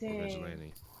vigilante. Dang.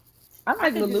 Vigilante. I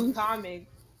like the loose comic.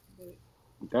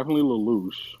 Definitely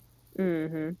Lelouch.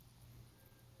 Mm-hmm.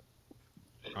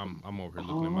 I'm over here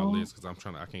looking at my list because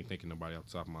I can't think of nobody off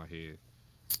the top of my head.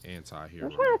 Anti-hero.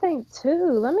 I'm trying to think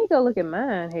too. Let me go look at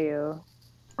mine. Hell.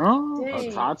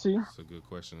 Itachi. That's a good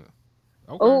question.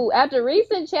 Okay. Oh, after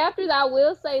recent chapters, I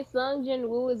will say Sung Jin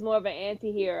Woo is more of an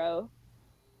anti-hero.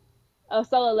 Oh,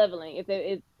 Solo Leveling. If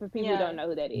for people who don't know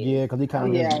who that is. Yeah, because he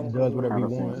kind of does whatever he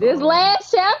wants. This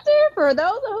last chapter, for those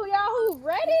of y'all who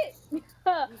read it,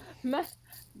 my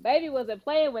baby wasn't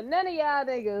playing with none of y'all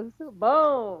niggas.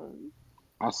 Boom.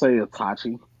 I'll say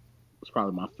Itachi. It's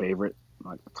probably my favorite,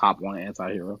 like top one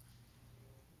anti-hero.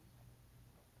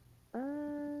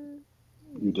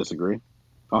 You disagree?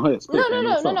 Oh, ahead, spit,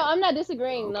 No. I'm not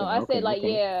disagreeing. Okay, no, I said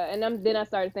okay. yeah, and then I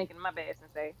started thinking, my bad,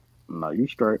 Sensei. No, you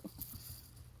straight.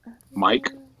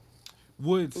 Mike.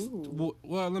 Well,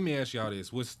 let me ask y'all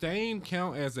this: would Stain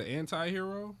count as an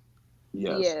anti-hero?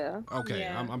 Yes. Yeah. Okay,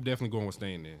 Yeah. I'm definitely going with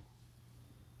Stain then.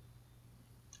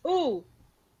 Ooh,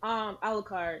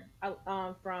 Alucard,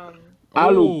 from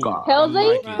Alucard.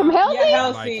 Hellsing? From Hellsing? Yeah,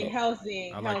 Hellsing.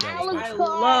 Hellsing. I like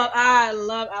that. I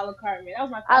love Alucard, man. That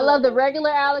was my favorite. I love the regular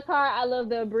Alucard. I love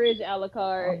the abridged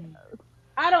Alucard.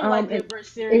 I don't like the abridged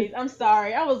series. I'm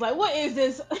sorry. I was like, what is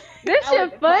this? This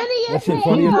shit funny as hell.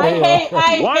 I hate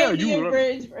the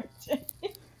abridged version.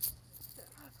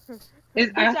 Is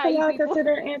Askeladd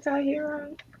considered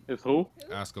anti-hero? It's who?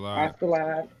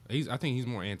 Askeladd. I think he's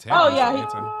more antagonist. Oh yeah.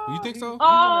 You think so?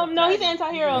 No, he's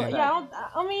anti-hero. Yeah,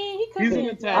 I mean he could be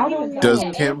antagonist. Does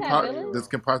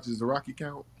Kenpachi Zaraki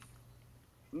count?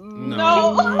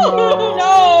 No.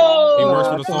 He works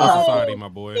for the Soul Society, my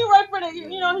boy. He worked for the, he's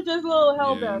just a little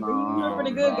hellbent. He worked for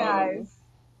the good guys.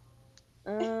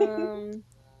 So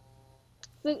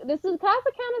does Tsukasa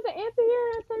count as an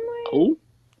anti-hero in some way? Who?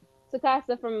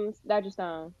 Tsukasa from Dr.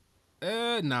 Stone.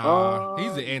 Nah.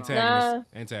 He's the antagonist.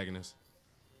 Antagonist.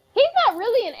 He's not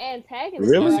really an antagonist.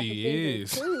 Really? Though, He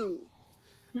is.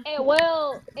 And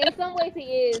well, in some ways he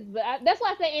is, but that's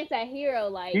why I say anti-hero.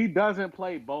 Like he doesn't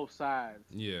play both sides.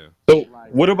 Yeah. So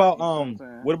what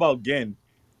about Gen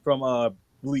from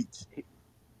Bleach?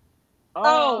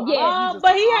 Yeah,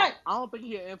 but he had. I don't think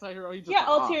he had anti-hero. He just had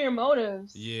ulterior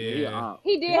motives. Yeah.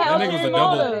 He did have ulterior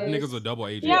motives. Nigga's a double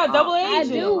agent. Yeah, double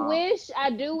agent.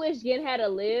 I do wish Gen had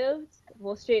lived.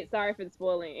 Well, shit. Sorry for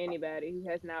spoiling anybody who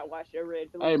has not watched or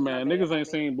read Bleach. Hey man, niggas ain't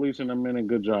seen Bleach in a minute.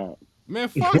 Good job. Man,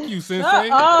 fuck you, Sensei.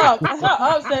 Shut up,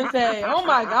 Sensei. Oh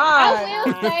my god. I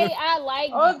will say I like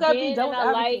Gen and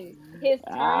I like his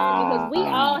turn because we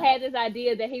all had this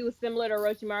idea that he was similar to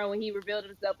Orochimaru when he revealed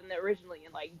himself originally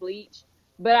in like Bleach.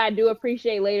 But I do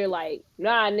appreciate later, like,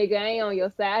 nah, nigga, I ain't on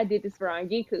your side. I did this for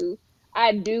Angiku.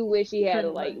 I do wish he had to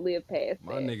like live past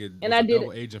My that. nigga and was I a did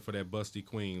double agent for that busty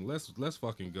queen. Let's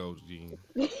fucking go, Gene.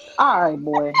 All right,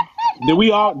 boy. Did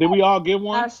we all get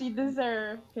one? She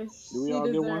deserved. Did we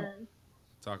all get one?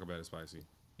 Talk about it, Spicy.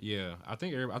 Yeah, I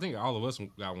think all of us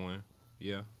got one.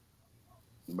 Yeah.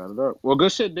 Better up. Well,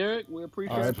 good shit, Derek. We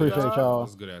appreciate All right, appreciate y'all.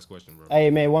 That's a good ass question, bro. Hey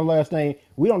man, one last thing.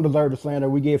 We don't deserve the slander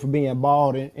we get for being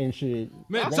bald and shit.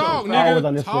 Man, talk,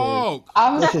 nigga. Talk.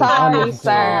 I'm sorry,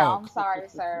 sir. I'm sorry,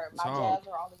 sir. My Talk. jabs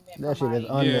are only meant That for shit is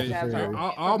Mike. unnecessary.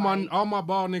 All my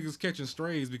bald niggas catching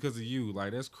strays because of you.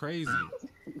 Like that's crazy.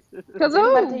 Cause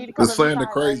The slander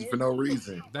crazy for no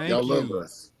reason. Y'all love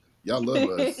us. Y'all love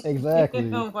us.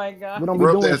 Exactly. Oh my god. We don't be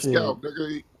Rub doing that shit. scalp,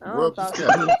 nigga. Oh, Rub the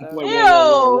scalp. No.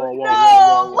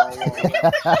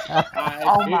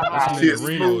 Oh my god. Shit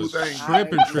Reno is smooth,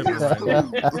 tripping right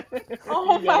now.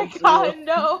 Oh my god,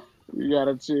 no. You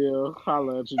gotta chill.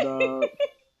 Holla at you, dog.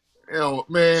 Yo,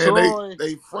 man, Troy.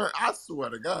 they front. I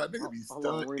swear to God, nigga be Hold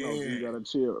on, stunned. Reno, G, you gotta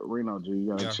chill. Reno, G, you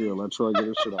gotta chill. Let Troy get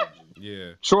his shit off. G.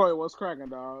 Yeah. Troy, what's cracking,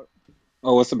 dog?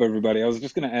 Oh, what's up, everybody? I was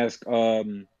just gonna ask,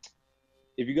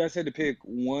 if you guys had to pick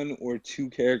one or two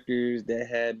characters that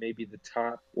had maybe the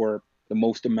top or the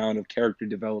most amount of character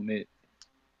development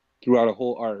throughout a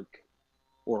whole arc,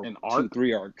 or An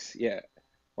 2-3 arcs, yeah,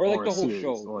 or like Or the a whole series,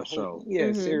 show, or a show.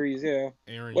 yeah, series, yeah,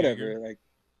 Eren whatever, Yeager. like,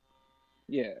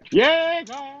 yeah. Yeah,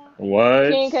 God.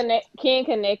 What? King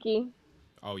Kaneki.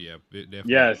 Oh yeah,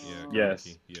 definitely. Yes, Yeah, yes.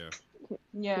 Kaneki, yeah.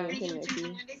 Yeah. King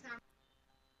Kaneki.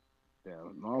 Yeah,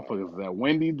 motherfuckers, that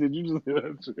Wendy, did you just hear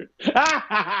that shit?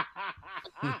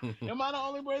 Am I the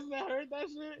only person that heard that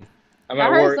shit? I'm I at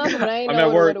heard work. something, but I ain't I'm know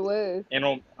at what work, it was.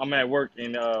 and I'm at work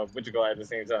and what you go at the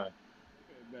same time.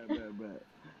 Bet.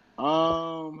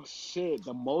 Shit,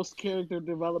 the most character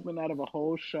development out of a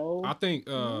whole show. I think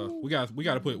we got to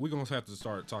put. We're gonna have to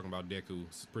start talking about Deku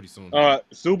pretty soon.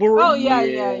 Subaru. Oh yeah,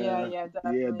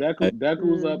 definitely.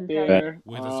 Deku's up there.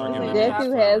 We have to start giving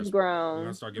Deku has We're grown.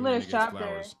 gonna start giving niggas chapter.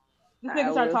 flowers. These I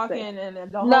niggas are will talking say. in a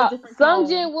whole No, different Sung tone.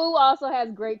 Jin Woo also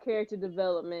has great character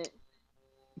development.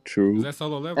 True. Is that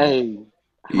Solo Leveling?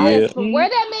 Hey, Yeah. From where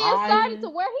that man started to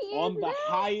high where he is on the now.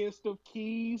 highest of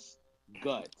keys,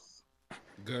 Guts.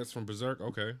 Guts from Berserk.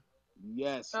 Okay.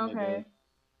 Yes, Okay. nigga.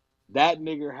 That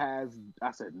nigga has.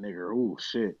 I said nigga. Oh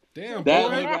shit. Damn, That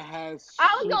boy. nigga has.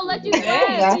 I was gonna let you super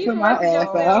Dang, slide, so you laughing my corrected ass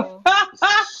yourself.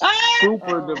 off.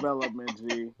 super Oh. development, G.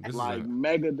 This is Like a-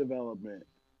 mega development.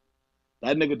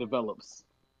 That nigga develops.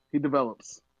 He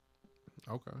develops.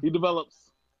 Okay. He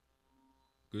develops.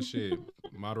 Good shit.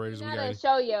 Moderators, He's we not a got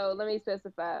shoyo. Let me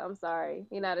specify. I'm sorry.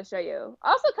 He's not a shoyo.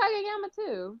 Also, Kageyama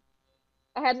too.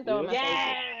 I had to throw in my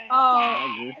favorite. Oh,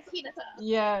 I agree.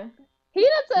 yeah.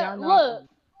 Hinata, Y'all know- look,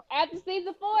 after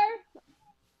season 4,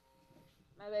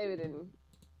 my baby didn't.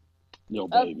 Yo,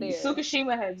 Up baby. there.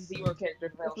 Tsukishima has zero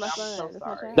character That's my development. I'm son. so That's my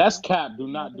sorry. child. That's cap. Do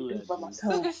not do that,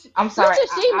 G. I'm sorry.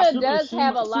 Tsukishima does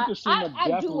have a lot. Tsukishima I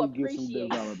do definitely gets some appreciate.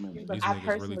 development. these I niggas really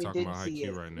personally talking didn't about see IQ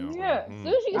it. right now. Yeah. Bro. I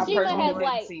Tsukishima personally has didn't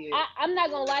like. see it. I'm not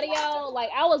gonna lie to y'all. Like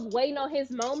I was waiting on his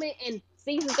moment, and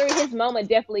season 3, his moment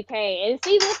definitely came. And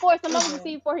season 4, some of them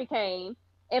season 4 he came.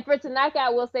 And for Tanaka, I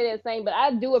will say that same. But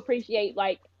I do appreciate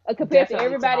like compared to Definitely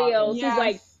everybody Tanaka. else who's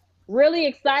like Yes. really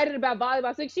excited about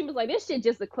volleyball. So she was like, "This shit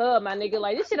just a club, my nigga.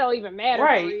 Like this shit don't even matter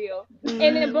Right. for real."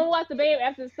 And then boom, watch the babe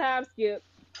after this time skip.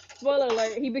 Spoiler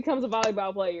alert: he becomes a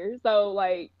volleyball player. So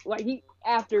like he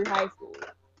after high school. So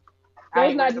I it's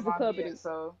ain't not read the just a manga company. yet,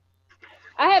 so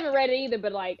I haven't read it either,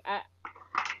 but like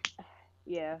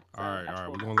yeah. So All right.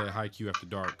 We're gonna let Haikyuu After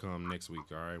Dark come next week.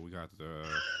 All right, we got the.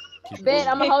 Keep Bet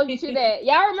I'm gonna hold you to that.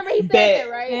 Y'all remember he said Bet.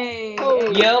 that, right? Hey,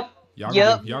 Cool. Yep. Y'all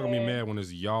Yep. gonna be mad when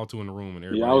there's y'all two in the room and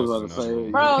everybody Yeah, I was else about is to in the other say.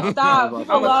 room. Bro,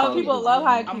 stop. People love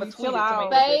I'm Haikyuu. gonna tweet Chill it to out.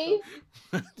 make it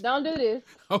Babe, don't do this.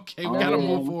 Okay, we Um, gotta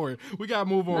move forward. We gotta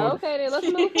move on. Okay, then let's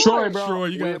move Troy, forward. bro, Troy,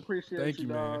 you we got. appreciate Thank you,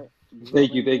 you, man. dog.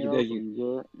 Thank you, have anything thank else? you. You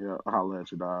good? Yeah, I'll holler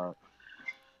at you, dog.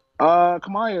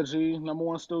 Kamaya G,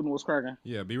 #1 student, what's cracking?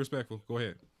 Yeah, be respectful. Go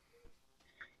ahead.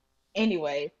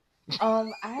 Anyway, I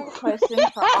have a question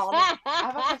for all. I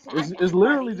have a question for It's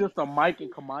literally everybody. just a Mike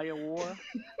and Kamaya war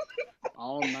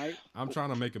all night. I'm trying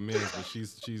to make amends, but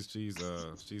she's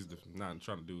not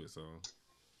trying to do it. So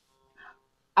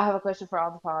I have a question for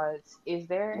all the pods. Is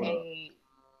there What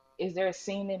up? a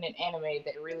scene in an anime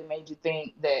that really made you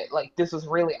think that like this was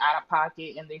really out of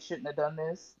pocket and they shouldn't have done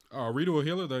this? Rita a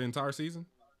Healer the entire season.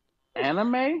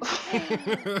 Anime?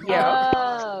 Yeah.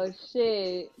 Oh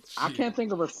shit. I can't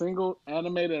think of a single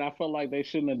anime that I felt like they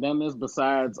shouldn't have done this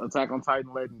besides Attack on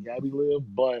Titan letting Gabby live.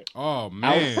 But Oh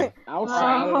man.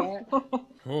 outside of that,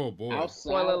 Oh boy.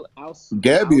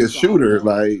 Gabby a shooter.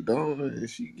 Like, don't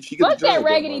she get the Fuck that job done,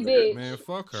 raggedy my nigga. bitch. Man,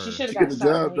 fuck her. She She should have get got the shot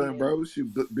in job the done, head. bro. She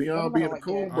beyond Everybody being a like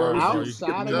cool, Gabby. bro. All right, She bro.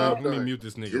 get the Outside of job that, Let me done. mute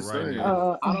this nigga Just right saying.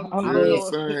 now. I don't I'm know.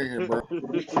 Just saying, bro.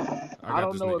 I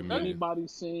got this know nigga if muted.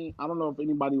 anybody's seen. I don't know if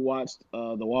anybody watched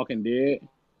The Walking Dead,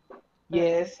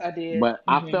 Yes, I did. but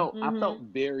I felt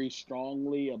very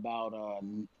strongly about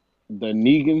the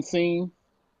Negan scene.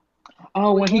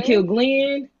 Oh, when he killed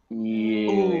Glenn?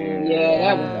 Yeah, Yeah,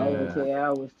 that was overkill.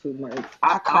 That was too much.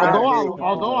 I cried.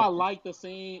 Although I liked the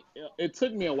scene, it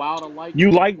took me a while to like. You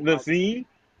it, like the like, scene?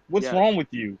 What's yes. wrong with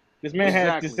you? This man has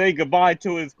to Exactly. say goodbye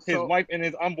to his So- wife and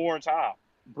his unborn child.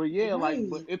 But yeah,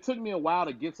 but it took me a while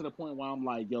to get to the point where I'm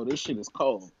like, yo, this shit is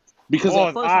cold. Because Oh, at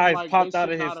his first I'm eyes like, popped they out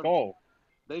should of his not have. skull.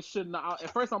 They should not.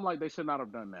 At first I'm like, they should not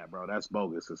have done that, bro. That's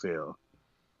bogus as hell.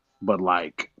 But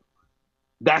like,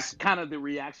 that's kind of the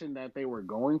reaction that they were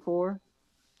going for,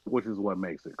 which is what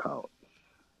makes it cold.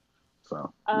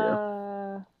 So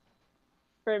yeah.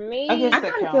 For me, I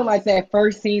kind of feel like that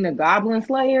first scene of Goblin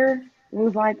Slayer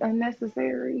was like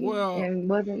unnecessary. Well, and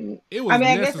wasn't. It was I mean,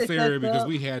 I guess it necessary sets because up,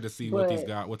 we had to see but,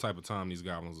 what type of time these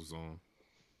goblins was on.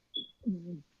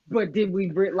 But did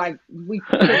we we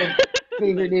could have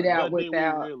figured it out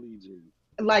without?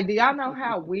 Like, do y'all know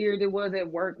how weird it was at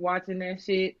work watching that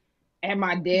shit at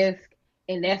my desk,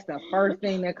 and that's the first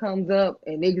thing that comes up,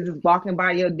 and niggas is walking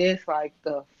by your desk like,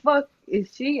 the fuck is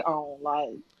she on?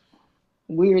 Like,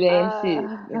 weird ass shit.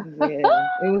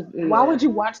 Why would you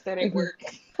watch that at work?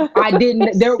 I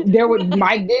didn't. There was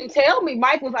Mike didn't tell me.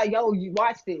 Mike was like, "Yo, you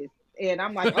watch this," and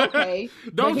I'm like, "Okay."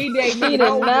 But he gave me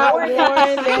no warning. He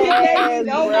gave me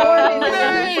no warning.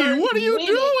 Hey, what are you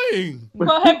doing?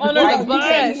 Put him under the He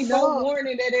gave me bus. no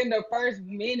warning that in the first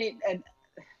minute.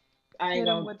 I ain't Hit him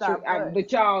gonna. with that bus.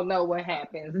 But y'all know what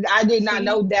happens. I did not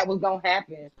know that was gonna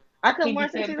happen. I couldn't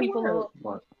watch that shit at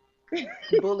work.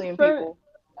 Bullying people.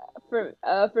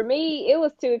 For me, it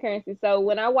was two occurrences. So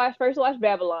when I first watched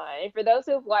Babylon, and for those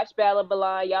who've watched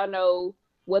Babylon, y'all know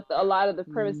what a lot of the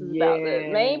premise is about. The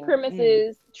main premise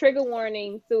is trigger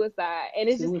warning, suicide, and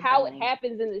it's just how it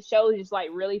happens in the show just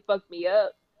like really fucked me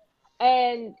up.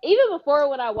 And even before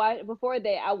I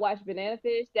watched Banana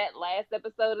Fish. That last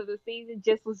episode of the season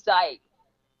just was like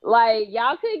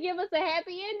y'all could give us a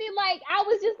happy ending. Like I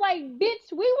was just like,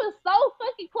 bitch, we were so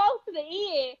fucking close to the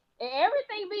end, and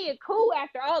everything being cool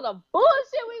after all the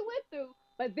bullshit we went through.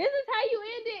 But this is how you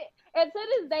end it. And to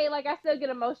this day, like I still get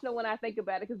emotional when I think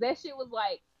about it because that shit was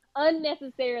like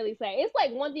unnecessarily sad. It's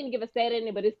like one thing to give a sad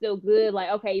ending, but it's still good. Like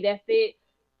okay, that fit.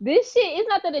 This shit, it's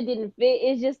not that it didn't fit.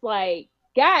 It's just like,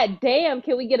 god damn,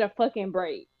 can we get a fucking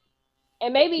break?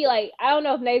 And maybe, like, I don't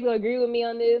know if Nate's gonna agree with me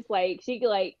on this. Like, she could,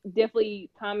 like, definitely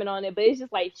comment on it. But it's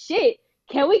just like, shit,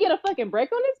 can we get a fucking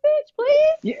break on this bitch,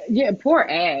 please? Yeah, poor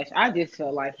Ash. I just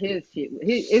felt like his shit,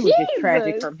 it was just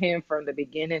tragic from him from the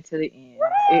beginning to the end.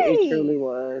 Right. It truly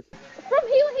was. From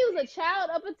he was a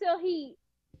child up until the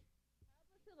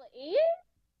end?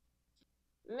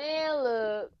 Man,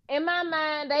 look, in my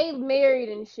mind, they married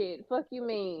and shit. Fuck you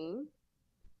mean?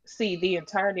 See, the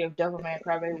entirety of Devilman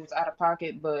Crybaby was out of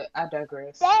pocket, but I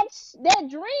digress. That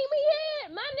dream he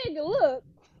had, my nigga, look.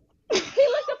 He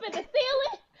looked up at the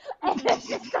ceiling, and that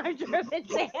shit started dripping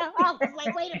down. I was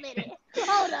like, wait a minute.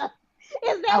 Hold up.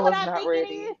 Is that what I think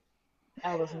it is?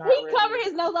 I was not He ready. covered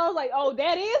his nose. I was like, oh,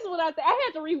 that is what I think. I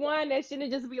had to rewind that shit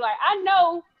and just be like, I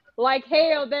know, like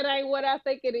hell, that ain't what I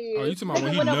think it is. Oh, you talking about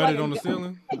when he nutted on the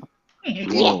ceiling?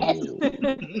 Yes.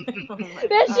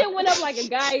 That shit went up like a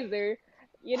geyser.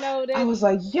 You know that. I was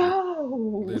like,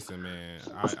 yo. Listen, man.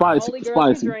 Spicy.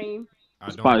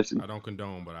 I don't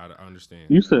condone, but I understand.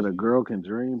 You said a girl can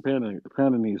dream.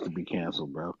 Panda needs to be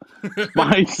canceled, bro.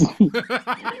 Spicy.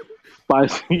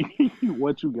 Spicy.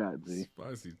 What you got, Z?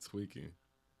 Spicy tweaking.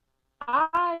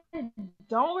 I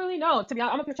don't really know. To be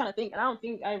honest, I'm up here trying to think, and I don't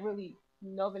think I really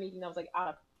know of anything that was like out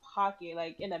of pocket,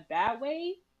 like in a bad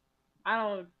way. I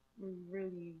don't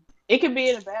really. It could be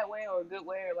in a bad way or a good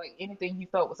way, or like anything you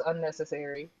felt was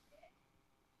unnecessary.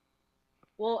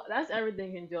 Well, that's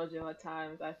everything in JoJo at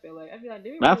times. I feel like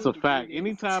That's a fact.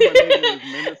 Anytime a nigga is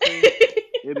menacing,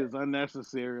 it is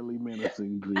unnecessarily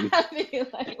menacing. G. I feel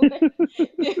like, do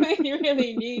we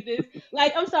really need this?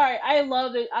 Like, I'm sorry, I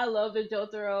love the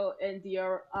Jotaro and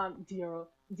Dio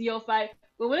fight.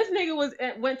 But when this nigga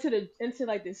went into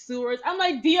like the sewers, I'm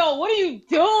like, Dio, what are you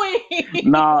doing?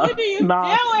 Nah, what are you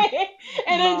doing?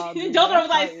 And then Jotaro was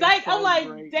like, psych. I'm like,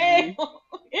 great, damn. Man.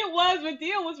 It was, but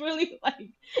Dio was really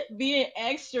like being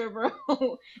extra, bro.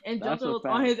 And Jotaro was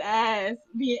on his ass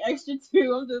being extra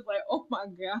too. I'm just like, oh my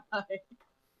god.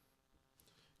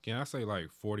 Can I say like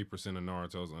 40% of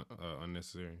Naruto's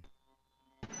unnecessary?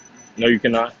 No, you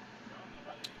cannot.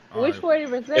 Which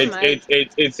 40%?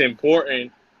 It's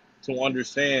important to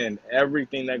understand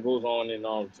everything that goes on in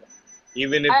Naruto,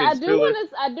 even if it's filler.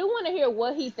 I do want to hear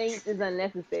what he thinks is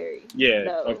unnecessary. Yeah.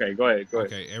 Though. Okay. Go ahead.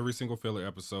 Okay. Every single filler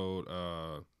episode.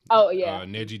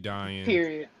 Neji dying.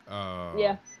 Period.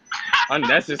 Yeah.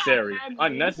 Unnecessary.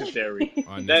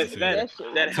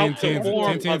 That helps to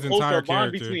form a closer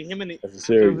bond between him and his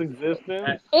existence.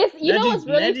 You know what's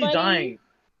really Neji funny? dying.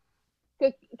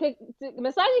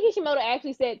 Masashi Kishimoto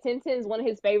actually said Tenten is one of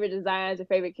his favorite designs or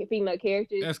favorite female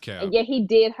characters. That's cap. And yet he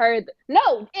did her.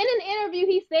 No, in an interview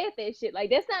he said that shit.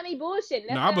 Like, that's not me bullshitting.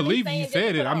 No, I believe he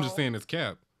said it. I'm just saying it's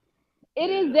cap.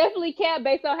 It is definitely cap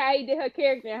based on how he did her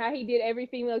character and how he did every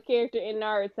female character in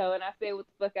Naruto. And I said what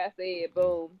the fuck I said.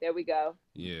 Boom. There we go.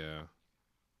 Yeah.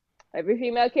 Every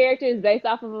female character is based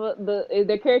off of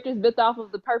their character is built off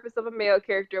of the purpose of a male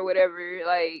character or whatever.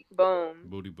 Like, boom.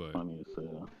 Booty butt.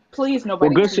 Please,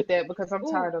 nobody tweet that because I'm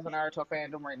tired of the Naruto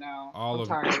fandom right now. All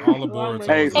aboard.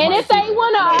 And if they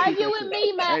want to argue with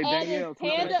me, my ad is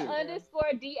Panda_DADON.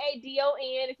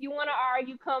 If you want to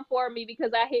argue, come for me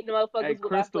because I hit the motherfuckers with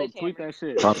Crystal, my tweet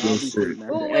sledgehammer. that shit.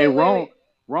 Wait.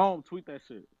 Rome, tweet that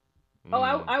shit. Oh,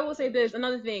 I will say this.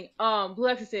 Another thing. Blue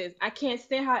Exorcist. I can't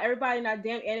stand how everybody in that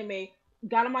damn anime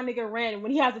got on my nigga Ren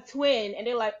when he has a twin, and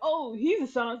they're like, "Oh, he's a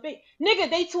son of a bitch." Nigga,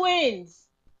 they twins.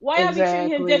 Why y'all be treating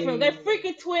him different? They're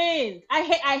freaking twins.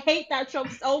 I hate that trope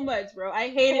so much, bro. I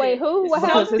hate it. Wait, who? What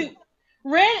happened?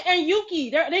 Ren and Yuki.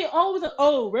 They always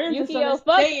Ren's the son of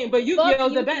Satan, but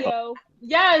Yukio's the best.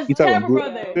 Yes, terrible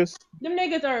brother.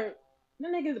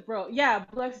 Them niggas, bro. Yeah,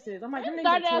 Blue Exorcist. I'm like, them niggas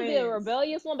started are out twins. the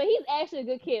rebellious one, but he's actually a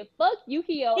good kid. Fuck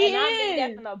Yukio, and I mean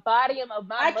that from the bottom of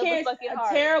my motherfucking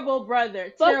heart. Terrible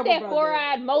brother. Fuck that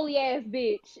four-eyed, molly ass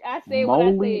bitch. I said what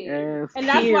I said. And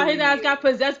that's why his ass got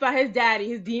possessed by his daddy,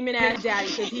 his demon ass daddy,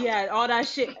 because he had all that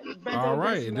shit. All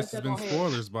right, and this has been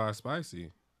spoilers by Spicy.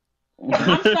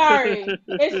 I'm sorry.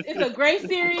 It's a great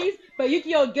series, but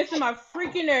Yukio gets on my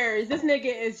freaking nerves. This nigga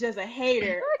is just a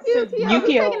hater. Fuck Yukio. He's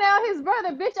taking out his brother,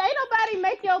 bitch. Ain't nobody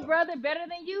make your brother better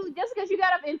than you just because you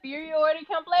got an inferiority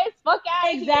complex. Fuck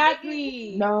out.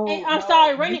 Exactly. No, And I'm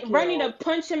sorry, Randy to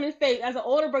punch him in his face. As an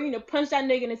older brother, you need to punch that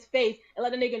nigga in his face and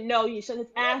let the nigga know you shut his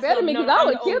ass better up. me, because I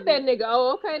would kill that nigga.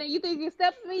 Oh, okay, then you think you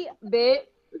step to me, bitch.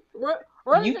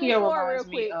 Run to the Yukio floor real reminds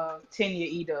me quick. of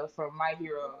Tenya Ida from My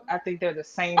Hero. I think they're the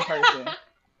same person.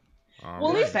 Well,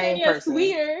 at least Tanya's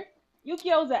sweeter.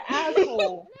 Yukio's an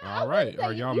asshole. All right.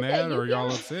 Are y'all mad or y'all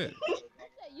upset?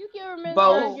 Yukio remembers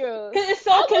Both. girls. Because it's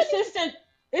so consistent.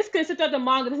 It's consistent with the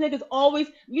manga. This nigga's always,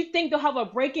 you think they'll have a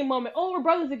breaking moment. Oh, we're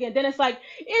brothers again. Then it's like,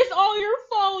 it's all your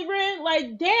fault, Ren.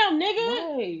 Like, damn,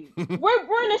 nigga. Right.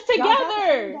 We're in this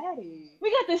together.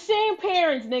 We got the same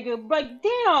parents, nigga. Like,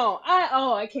 damn.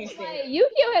 I can't stand it.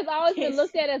 Yukio has always been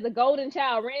looked at as a golden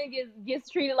child. Ren gets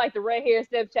treated like the red-haired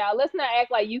stepchild. Let's not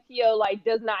act like Yukio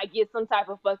does not get some type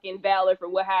of fucking valor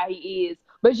for how he is.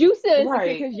 But you still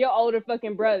insecure because you're older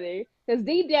fucking brother. Because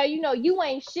deep down, you know you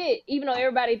ain't shit, even though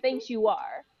everybody thinks you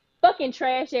are. Fucking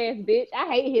trash ass bitch. I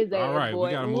hate his ass. All right, boy.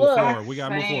 we gotta move forward. We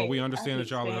gotta move forward. We understand that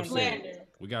y'all are upset.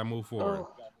 We gotta move forward.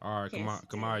 All right,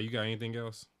 Kamai, you got anything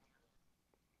else?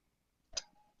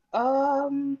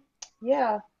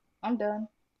 Yeah, I'm done.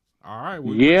 All right.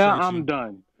 Yeah, I'm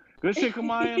done. Good shit,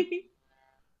 Kamaya.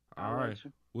 All right.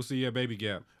 We'll see you at Baby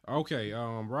Gap. Okay,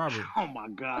 Robert. Oh my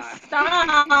God.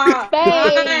 Stop.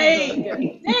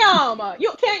 Hey. Damn.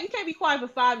 You can't be quiet for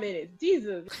 5 minutes.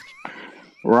 Jesus.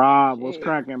 Rob, what's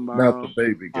cracking, bro? Not the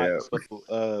Baby Gap. Right,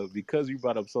 so, because you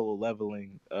brought up Solo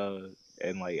Leveling,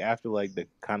 and like after like the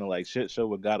kind of like shit show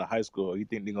with God of High School, you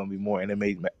think they're gonna be more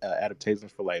anime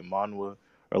adaptations for like manhwa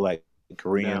or like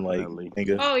Korean like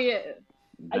nigga? Oh yeah.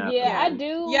 Yeah, I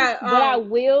do. Yeah, but I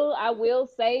will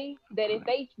say that if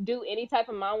they do any type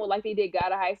of manhwa like they did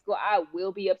God of High School, I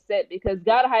will be upset because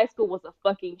God of High School was a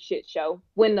fucking shit show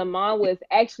when the manhwa is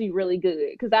actually really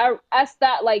good. Because I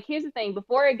stopped, like, here's the thing,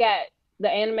 before it got, the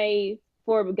anime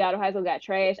for God of High School got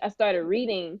trashed, I started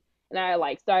reading, and I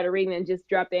like started reading and just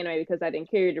dropped the anime because I didn't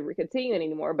care to continue it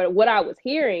anymore. But what I was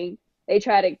hearing, they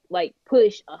try to like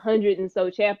push 100 and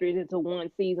so chapters into one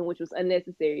season, which was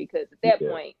unnecessary because at that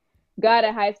point, God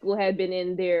of High School had been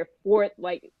in their fourth,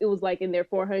 like it was like in their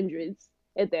 400s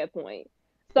at that point.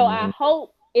 So I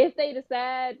hope if they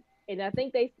decide, and I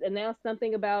think they announced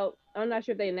something about, I'm not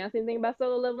sure if they announced anything about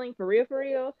Solo Leveling for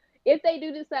real. If they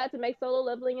do decide to make Solo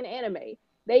Leveling an anime,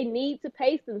 they need to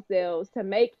pace themselves to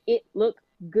make it look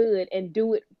good and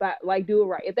do it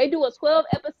right. If they do a 12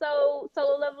 episode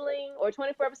Solo Leveling or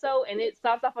 24 episode and it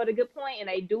stops off at a good point and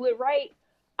they do it right,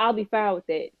 I'll be fine with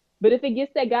it. But if it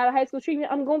gets that God of High School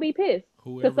treatment, I'm gonna be pissed.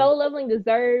 Because Solo Leveling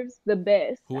deserves the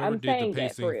best. Whoever I'm did saying the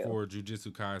pacing that for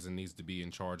Jujutsu Kaisen needs to be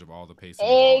in charge of all the pacing.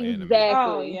 Exactly.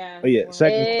 Oh yeah. Oh yeah.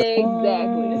 Second.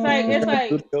 Exactly. It's like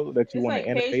that you want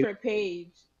to page animate. for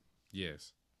page.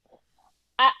 Yes.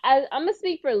 I'm gonna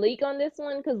speak for Leak on this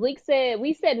one because Leak said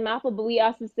we said Mappa, but we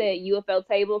also said UFO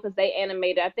Table because they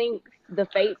animated, I think, the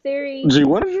Fate series. Gee,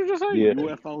 what did you just say? Yeah.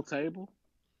 UFO Table?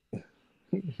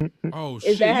 Oh Is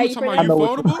shit! that how you talking about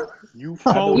Ufotable?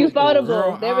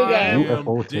 Ufotable. There we go.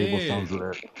 UFO Table sounds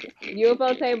lit.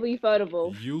 UFO Table,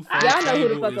 Ufotable. UFO Y'all know who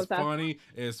the Table fuck is I'm talking. funny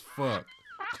as fuck.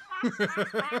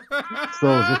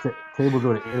 So is this a tables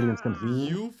where the aliens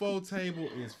convene? UFO Table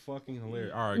is fucking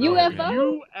hilarious. All right,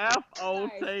 UFO?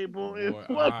 UFO Table is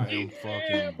boy, I am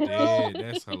fucking dead.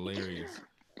 That's hilarious.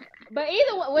 But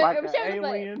either one, like an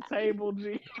alien table,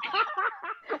 G.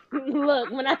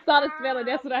 Look, when I saw the spelling,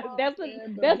 that's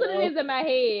what it is in my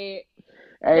head.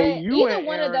 Hey, but you either and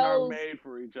one Aaron of those are made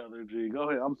for each other, G. Go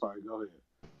ahead. I'm sorry. Go ahead.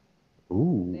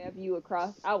 Ooh. Stab you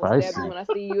across. I will stab you when I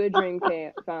see you at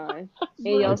Dreamcon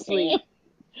in your sleep.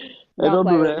 Hey, don't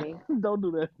play do with that. me. Don't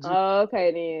do that. G.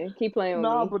 Okay then, keep playing with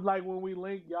No, me. but like when we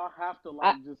link, y'all have to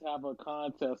like just have a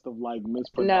contest of like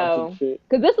mispronouncing shit.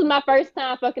 Because this is my first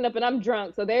time fucking up and I'm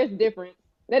drunk, so there's difference.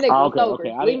 That nigga was sober.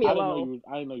 Leave me alone.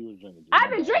 I didn't know you was drinking. I've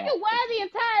been drinking wine the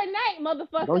entire night,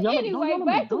 motherfucker. Anyway,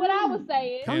 back to what I was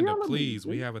saying. Panda, please,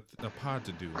 we have a pod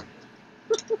to do.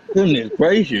 Goodness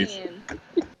gracious.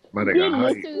 My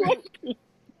nigga,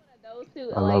 Those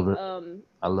two, I love it.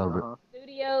 I love it.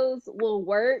 Studios will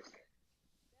work.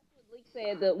 That's what Leak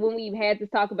said that when we had to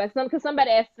talk about because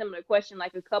somebody asked a similar question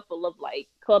like a couple of like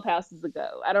clubhouses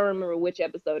ago. I don't remember which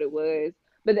episode it was,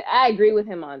 but I agree with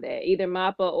him on that. Either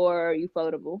Mappa or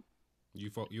Ufotable.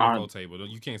 UFO Table.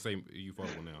 You can't say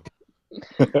Ufotable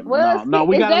now. Well, no,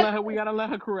 we gotta let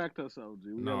her correct herself, G.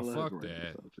 No, fuck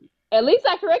that. At least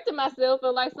I corrected myself,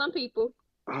 unlike some people.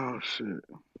 Oh shit,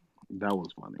 that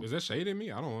was funny. Is that shade at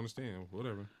me? I don't understand.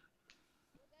 Whatever.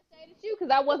 you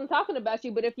because I wasn't talking about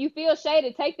you. But if you feel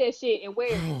shaded, take that shit and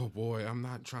wear it. Oh boy, I'm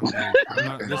not trying to. I'm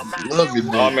not. This, Love you,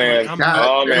 Oh man, I'm God not.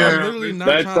 oh I'm man. literally not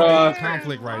Let's trying to be in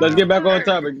conflict right let's now. get back on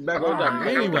topic. Back on All topic.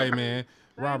 right. Anyway, man,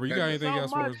 Robert, you got anything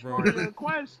else for us, bro? your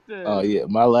question. Oh yeah,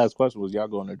 my last question was y'all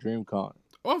going to DreamCon?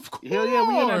 Of course. Hell yeah,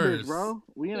 we in that bitch, bro.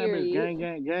 We in that bitch.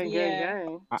 Period.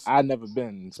 Gang. I never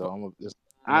been, so I'm just.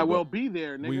 I will be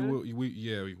there,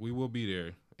 nigga. We will be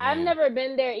there. I've never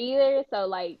been there either, so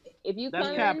like if you That's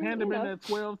come Cap. in, Panda you been know, there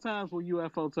 12 times with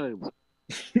UFO table.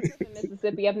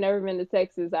 Mississippi. I've never been to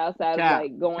Texas outside of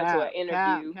like going to an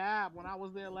interview. Cap. When I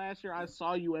was there last year, I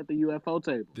saw you at the UFO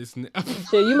table. This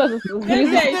Shit, you must have.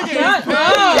 Shut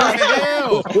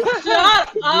up!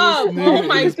 Shut up! Oh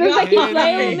my It's just like you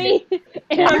play with me.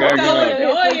 And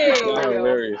I'm so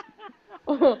hilarious.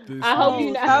 I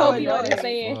hope you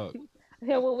understand.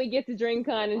 When we get to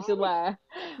DreamCon in July,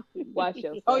 watch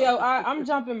yourself. Oh yeah, I'm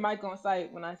jumping Mike on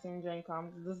site when I sing DreamCon.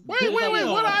 Wait,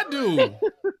 what I do?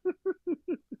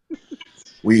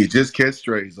 We just catch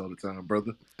strays all the time,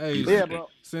 brother. Hey, yeah, bro.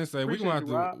 Sensei, we're Appreciate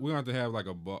gonna have to have like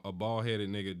a bald headed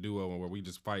nigga duo where we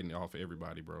just fighting off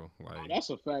everybody, bro. Like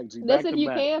That's a fact, G. That's Back if to you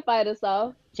back. can fight us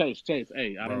off. Chase.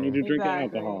 Hey, I don't need to drink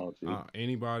alcohol. G.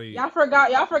 Anybody? Y'all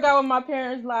forgot what my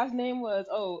parents' last name was.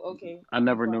 Oh, okay. I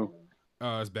never knew.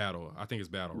 It's Battle. I think it's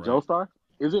Battle, right? Joestar?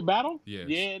 Is it Battle? Yes.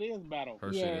 Yeah, it is Battle.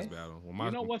 Her shit is Battle. Well,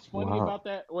 you know what's funny about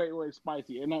that? Wait,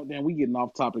 Spicy. And then we getting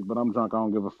off topic, but I'm drunk. I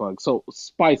don't give a fuck. So,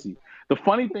 Spicy. The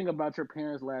funny thing about your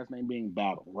parents' last name being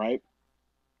Battle, right?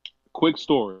 Quick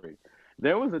story.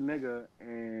 There was a nigga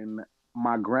in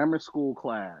my grammar school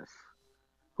class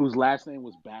whose last name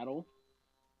was Battle.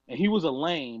 And he was a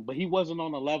lame, but he wasn't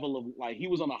on a level of, like, he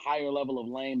was on a higher level of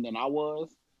lame than I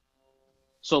was.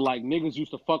 So, like, niggas used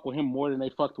to fuck with him more than they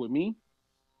fucked with me.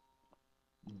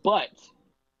 But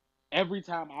every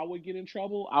time I would get in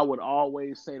trouble, I would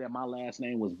always say that my last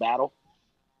name was Battle.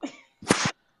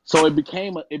 So it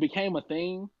became a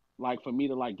thing, like for me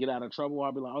to like get out of trouble.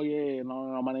 I'd be like, oh yeah,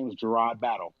 no, my name is Gerard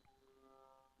Battle.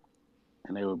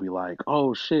 And they would be like,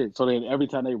 oh shit. So then every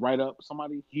time they write up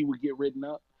somebody, he would get written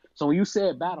up. So when you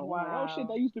said Battle, wow. I'm like, oh shit,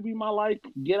 that used to be my like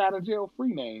get out of jail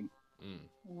free name.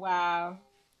 Wow.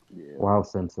 Yeah. Wow,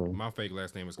 Sensei. My fake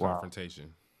last name is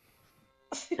Confrontation.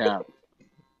 Cap.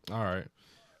 All right.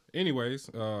 Anyways,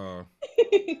 Robert,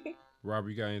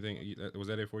 you got anything? Was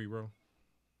that it for you, bro?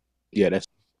 Yeah, that's.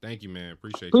 Thank you, man.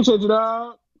 Appreciate you,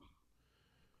 dog.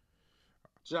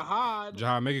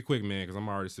 Jihad, make it quick, man, because I'm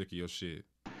already sick of your shit.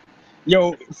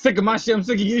 Yo, sick of my shit. I'm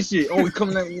sick of your shit. Always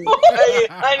coming at me.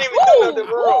 I ain't even do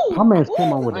nothing wrong. My man's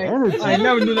came on with the energy. I ain't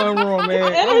never do nothing wrong,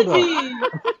 man. Energy.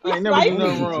 I ain't never do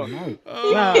nothing wrong.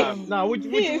 Nah. What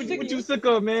you sick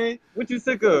of, man? What you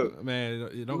sick of? Man,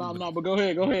 no, but go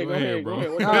ahead, bro.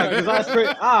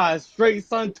 Because I straight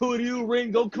Son to you, ring,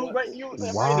 go cool, right? You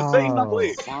wow. The face, not play.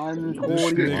 This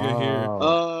nigga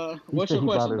here. What's your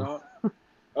question, dog?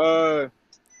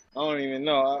 I don't even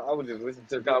know. I was just listening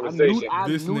to the conversation.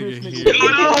 This nigga here. This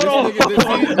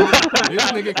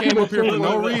nigga came up here for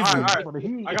no reason. All right.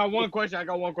 I got one question.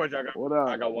 What up?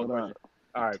 I got one question.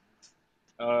 All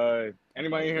right.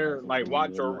 Anybody here like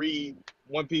watch or read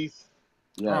One Piece?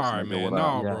 Yes, all right, man.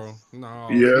 No, bro. No.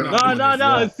 Yeah.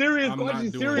 No. Serious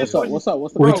question. Serious question. What's up?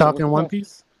 We talking One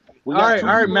Piece? All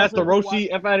right, Master Roshi.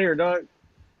 F out of here, dog.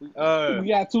 We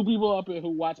got two people up here who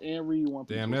watch and read One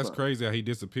Piece. Damn, that's crazy how he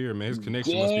disappeared, man. His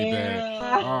connection must be bad.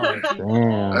 All right.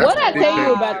 Damn. What I tell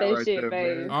you about that shit,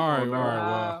 baby? All right.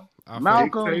 Well,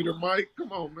 Malcolm. Mike,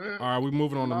 come on, man. All right, we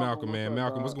moving on to Malcolm, man.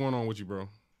 Malcolm, what's going on with you, bro?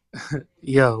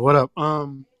 Yo, what up?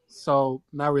 So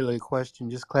not really a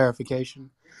question, just clarification.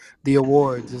 The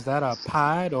awards, is that a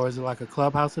pod or is it like a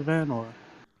clubhouse event or?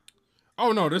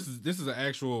 Oh no, this is an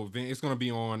actual event. It's gonna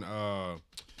be on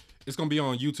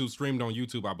YouTube, streamed on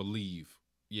YouTube, I believe.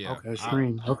 Yeah. Okay,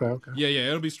 streamed. Okay. Yeah,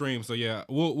 it'll be streamed. So yeah,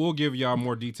 we'll give y'all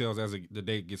more details as the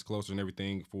date gets closer and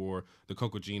everything for the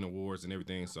Kokujin Awards and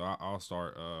everything. So I'll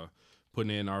start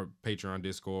putting in our Patreon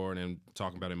Discord and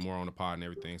talking about it more on the pod and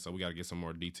everything. So we got to get some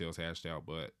more details hashed out.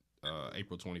 But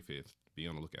April 25th, be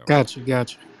on the lookout. Gotcha.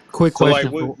 Quick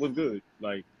question. Like, what's good?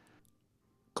 Like,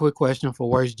 quick question for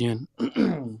Worst Gen.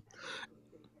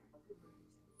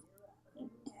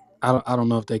 I don't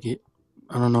know if they get.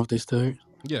 I don't know if they still here.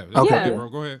 Yeah. Okay. Bro,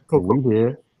 go ahead. Cool. We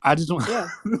here. I just want.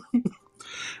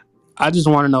 I just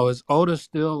want to know: is Oda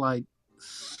still like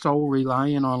so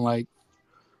reliant on like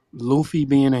Luffy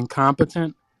being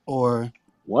incompetent, or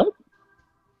what?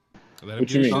 Let him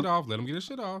get his shit off. Let him get his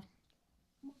shit off.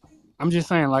 I'm just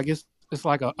saying, like it's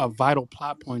like a vital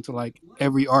plot point to like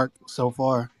every arc so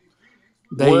far.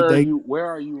 Where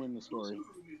are you in the story?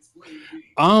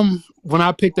 When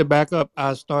I picked it back up,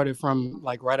 I started from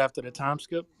like right after the time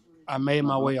skip. I made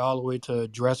my way all the way to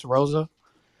Dressrosa,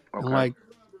 and Okay. like,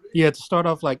 yeah, to start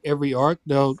off like every arc,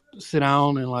 they'll sit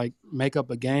down and like make up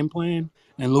a game plan,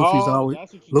 and Luffy's Oh, always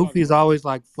that's what you're talking about. always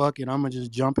like, fuck it, I'm gonna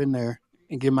just jump in there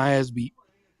and get my ass beat.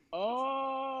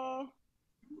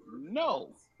 No,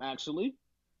 actually.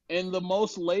 In the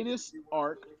most latest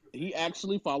arc, he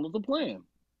actually followed the plan.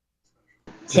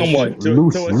 Somewhat, to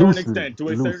a certain Loosely. extent. To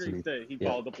a certain Loosely. extent, he Yeah.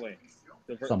 followed the plan.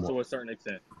 To Somewhat. a certain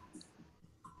extent.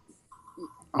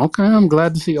 Okay, I'm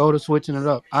glad to see Oda switching it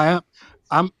up. I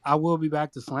will be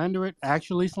back to slander it.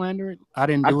 Actually, slander it. I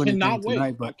didn't do anything cannot wait.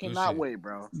 tonight, but I cannot wait,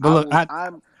 bro. But look,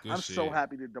 I'm so shit.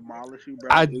 happy to demolish you, bro.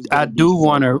 I It's gonna be do so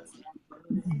want to,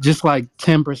 good. just like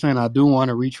 10%. I do want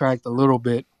to retract a little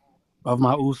bit of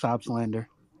my Usopp slander.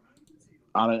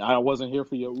 I wasn't here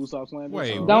for your Usopp slander.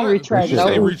 Wait, so. Don't retract no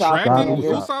Usopp slander.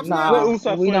 Usopp Nah,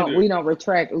 Usopp we slander? don't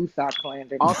retract Usopp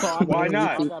slander. Also, Why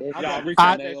not? Y'all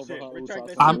retract that shit. Retract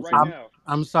that shit right now.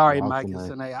 I'm sorry, Wow, Mike and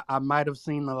tonight. Sine. I might have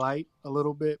seen the light a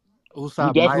little bit. You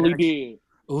Usopp definitely might did.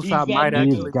 Usopp He's might that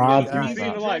He's actually be a God guy. You've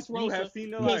seen the light. You have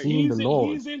seen the light. seen the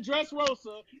Lord. He's in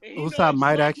Dressrosa, and he knows Usopp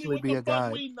might exactly actually what be the a fuck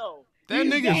guy. we know. That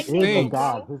He's nigga that He is a stinks.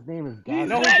 God. His name is God. He's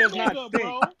No, he that does not nigga, stink.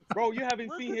 bro. Bro, you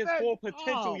haven't seen his full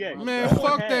potential yet. Man, No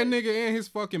one fuck that has. nigga and his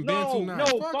fucking Bantu No, knife.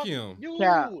 no, Fuck fuck him. you.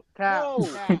 Cap. No,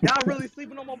 y'all really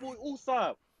sleeping on my boy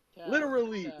Usopp.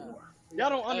 Literally. Y'all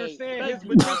don't understand his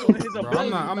potential and his Bro,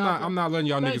 ability. I'm not letting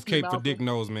y'all Thank nitches you, cape for Malcolm. dick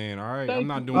nose, man. All right, I'm Thank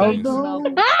not you. doing Thank this. you,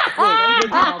 Malcolm.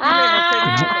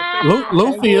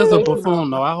 Luffy is a Thank you, buffoon,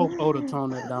 though. Malcolm. I hope Oda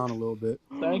toned that down a little bit.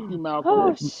 Thank you, Oh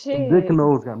Malcolm. shit. Dick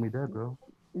nose got me dead, bro.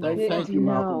 Thank you,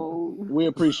 Malcolm. No. We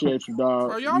appreciate you, dog.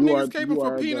 Bro, y'all You niggas are caping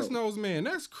for a penis goat. nose, man.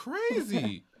 That's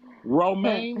crazy.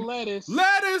 Romaine lettuce.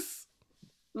 Lettuce.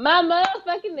 My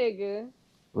motherfucking nigga.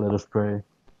 Let us pray.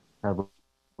 Have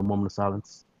a moment of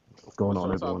silence. What's going What's on,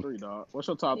 your top everyone? 3, dog? What's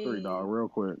your top 3, dog? Real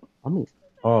quick. I mean,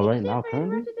 oh, right now,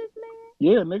 currently?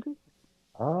 Yeah, nigga.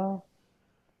 Are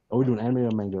we doing anime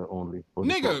or manga only? Or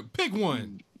just both? Nigga, pick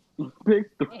one.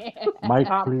 Pick Mike,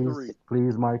 top please, 3.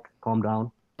 please, Mike, calm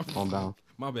down. Calm down.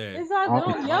 My bad. It's all Uh,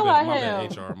 don't My yell bad. at My him.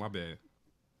 bad. HR. My bad.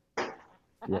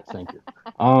 Yes, thank you.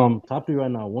 Top 3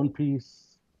 right now: One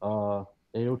Piece,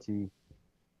 AOT,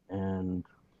 and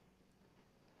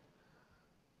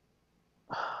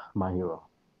My Hero.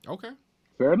 Okay.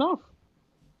 Fair enough.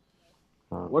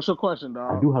 What's your question,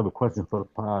 dog? I do have a question for the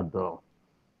pod, though.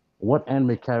 What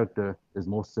anime character is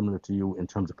most similar to you in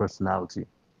terms of personality?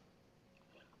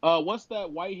 What's that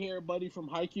white hair buddy from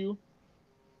Haikyuu?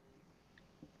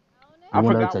 I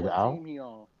forgot forgot what what owl? team he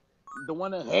on. The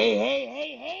one that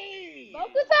hey.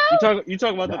 Bokuto? You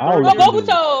talking about The the owl third dude.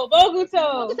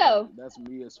 Bokuto. That's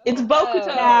me as fuck. It's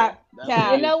Bokuto. Cap. That's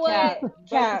Cap. You know what?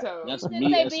 Cap. That's Since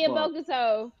me they as being fuck.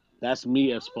 Bokuto. That's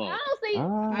me as fuck. I don't see,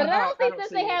 Ah. but I don't I see don't since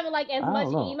see they it. having like as I much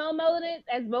don't know. emo mode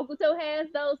as Bokuto has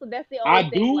though, so that's the I only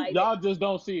thing. do. Like, Y'all just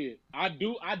don't see it. I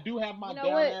do have my You know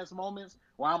down what? ass moments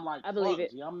where I'm like, I believe fuck,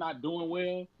 it. G, I'm not doing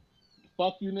well.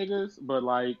 Fuck you niggas. But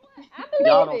like, I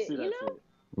y'all believe don't it. see that You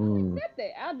know, shit. accept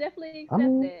it. I'll definitely I accept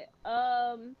mean- that.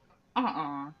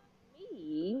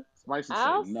 Me, Spicy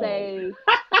I'll said no. say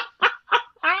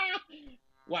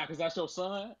Why? Because that's your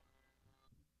son?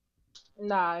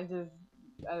 Nah, it's just.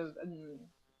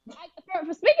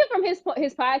 speaking from his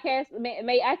podcast,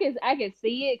 May I can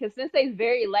see it because Sensei's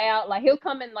very loud. Like he'll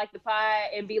come in like the pod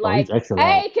and be Oh, like, he's extra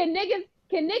 "Hey, loud. can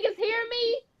niggas hear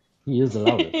me? He is the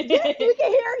loudest. Yes, we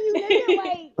can hear you, nigga."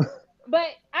 Like, but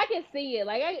I can see it,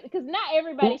 like, because not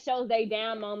everybody shows they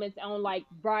down moments on like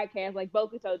broadcast like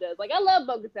Bokuto does. Like, I love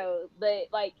Bokuto, but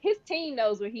like his team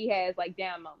knows where he has like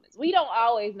down moments. We don't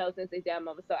always know Sensei's down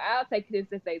moments, so I'll take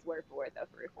Sensei's word for it though.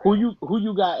 For real. Who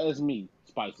you got as me,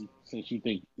 Spicy? Since you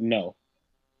think no.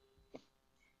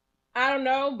 I don't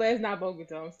know, but it's not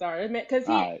Bokuto. I'm sorry, because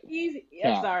Alright. I'm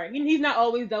Yeah. sorry. He's not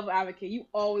always double advocate. You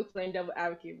always playing double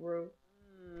advocate, bro.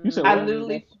 You said I what?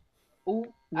 literally.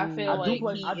 I feel I do like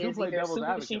play either devil's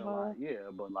advocate a Tsukushima. lot, yeah,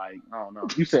 but like I don't know.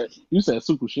 You said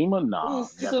Tsukushima? Nah,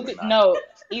 definitely not. No,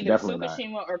 either Definitely not.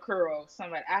 Tsukushima or Kuro.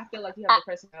 Somebody. I feel like you have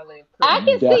the personality of I Kuro.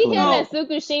 can see Definitely him not. as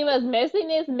Tsukushima's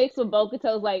messiness mixed with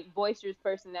Bokuto's like boisterous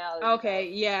personality. Okay,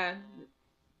 yeah.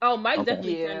 Oh, Mike's Okay.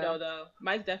 definitely Yeah. Tendo though.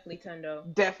 Mike's definitely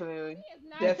Tendo. Definitely.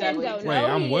 Definitely. Tendo, Wait,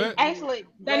 I'm he what? is- Actually,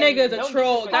 That nigga is a don't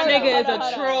troll. That disrespect nigga is Tendo. a Hold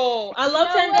on. troll. I love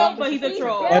You know Tendo, what? but he's a He's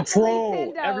troll. A definitely troll.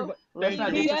 Tendo. Everybody. Let's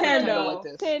not He's disrespect Tendo Tendo. like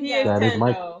this. He is That is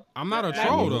Mike. Tendo. I'm not a That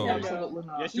troll is though. Tendo. Absolutely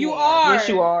not. Yes, You are. Yes,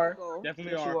 you are.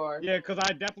 Definitely Yes, you are. are. Yeah, because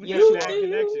I definitely Yes, have you that are.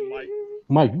 connection. Like,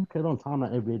 Mike, you get on time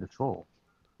on every day to troll.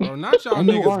 Bro, not y'all And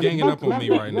you niggas are ganging up on me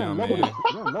right you're now, in love with man. it.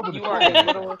 You're in love with You the are troll. a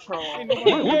literal troll. ain't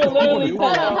nobody. You're literally Hold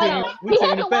on, hold Tendo. on. We He taking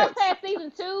hasn't the watched facts. past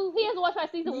season 2. He hasn't watched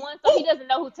past season 1, so he doesn't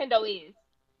know who Tendo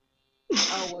is.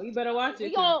 Oh well, you better watch it.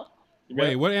 We gonna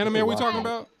Wait, what anime are we talking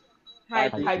Watch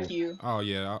about? Haikyuu. Oh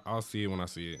yeah, I'll see it when I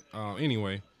see it.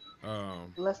 Anyway,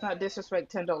 Let's not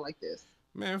disrespect Tendo like this.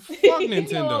 man, fuck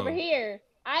Nintendo over Nintendo. here.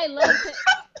 I love.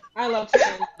 I love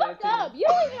Nintendo. Fuck up! You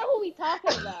don't even know who we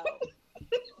talking about.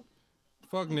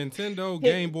 Fuck Nintendo,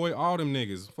 Game Boy, all them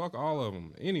niggas. Fuck all of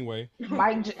them. Anyway.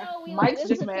 Mike's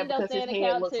just mad because his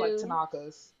head looks like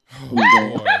Tanaka's. Oh,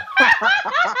 boy.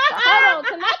 Hold on,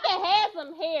 Tanaka has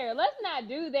some hair. Let's not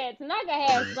do that. Tanaka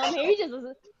has some hair.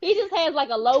 He just has like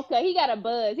a low cut. He got a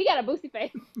buzz. He got a boosty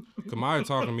face. Kamaya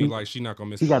talking to me like she not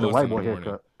gonna miss He the got the bus white in the boy morning.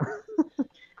 haircut.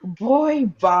 Boy,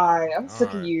 bye. I'm sick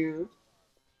of Alright. you.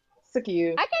 Sick of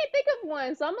you. I can't think of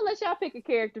one, so I'm gonna let y'all pick a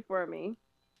character for me.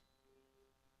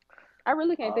 I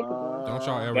really can't think of one. Don't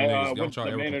y'all ever niggas, don't y'all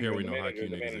ever compare we know Haikyuu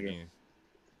the niggas manager. again.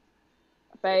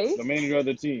 Face? The manager of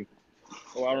the team.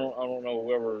 Oh, I don't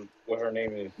know what her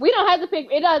name is. We don't have to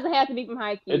pick. It doesn't have to be from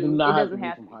Haikyuu. It does not have to doesn't be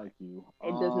have from Haikyuu.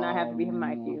 It does not have to be from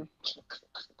Haikyuu.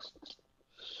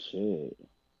 Shit.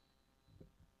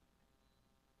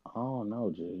 I don't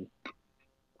know, G.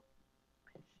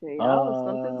 Shit, y'all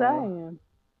something saying.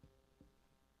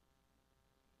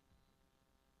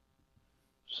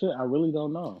 Shit, I really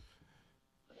don't know.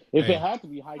 If Hey. it had to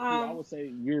be Haikyuu, I would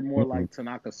say you're more like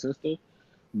Tanaka's sister.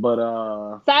 But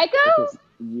Psycho?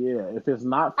 if it's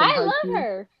not from I Haikyuu, love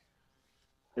her.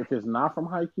 if it's not from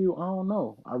Haikyuu, I don't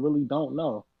know. I really don't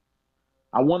know.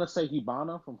 I want to say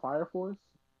Hibana from Fire Force,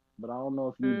 but I don't know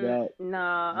if you that.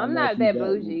 Nah, I don't I'm know not if you that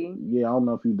bougie. Yeah, I don't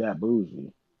know if you that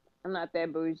bougie. I'm not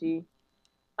that bougie.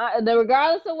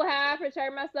 Regardless of how I portray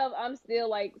myself, I'm still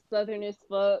like Southern as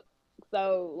fuck.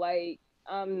 So like,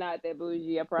 I'm not that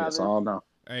bougie. I promise. Yes, I don't know.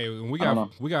 Hey, we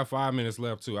got 5 minutes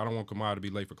left too. I don't want Kamaya to be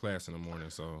late for class in the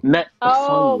morning, so.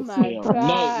 Oh my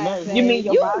god! You mean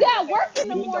you got work in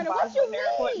the morning? What you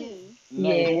mean?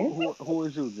 Yes. Who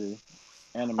is you, G?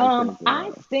 Anime character. I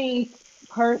think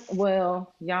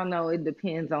well, y'all know it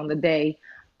depends on the day.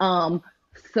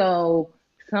 So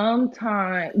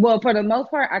sometimes, well, for the most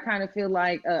part, I kind of feel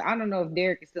like I don't know if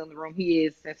Derek is still in the room. He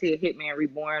is, since he's a Hitman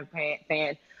Reborn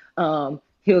fan.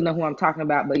 He'll know who I'm talking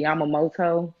about. But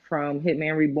Yamamoto from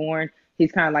Hitman Reborn,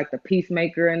 he's kind of like the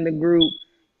peacemaker in the group.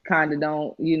 Kind of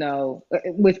don't,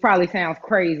 which probably sounds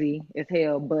crazy as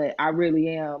hell, but I really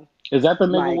am. Is that the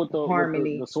nigga like, with the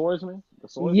harmony? the swordsman? The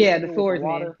swordsman? Yeah, the with swordsman.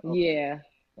 water? Okay. Yeah.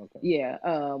 Okay. Yeah.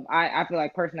 I feel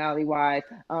like personality wise.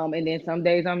 And then some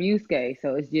days I'm Yusuke.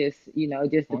 So it's just,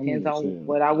 it just depends on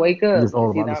what I wake up. It's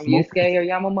all It's about either the I'm smoke. Yusuke or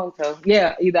Yamamoto.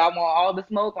 Yeah, either I want all the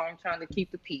smoke or I'm trying to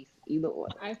keep the peace. Either or.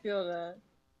 I feel that.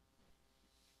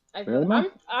 Fair enough.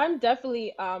 I'm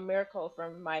definitely Miracle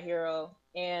from My Hero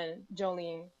and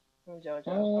Jolene from JoJo.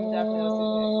 I'm definitely those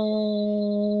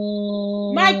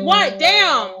two. Mike, what?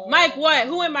 Damn, Mike, what?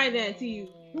 Who am I then to you?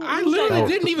 I literally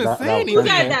didn't even say anything. Who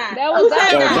said that? That was Who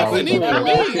said That that? wasn't even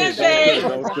me. Sensei.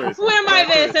 Who am I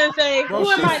then, Sensei? Bro, Who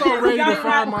am I she's so then? ready to Y'all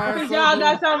fire my ass because up, y'all bro.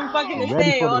 got something fucking to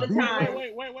Ready say for all the the beat. time.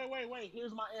 Wait.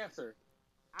 Here's my answer.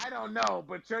 I don't know,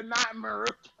 but you're not Maruko.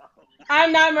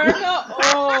 I'm not Miracle.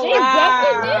 Oh, She's definitely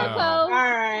wow. Miracle. All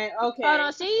right, okay. Hold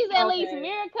on, she's at least Okay.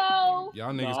 Miracle.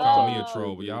 Y'all niggas No. call me a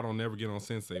troll, but y'all don't never get on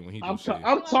Sensei when he do shit.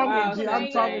 I'm talking, Wow, G. I'm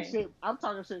Sensei. talking shit. I'm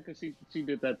talking shit because she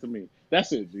did that to me.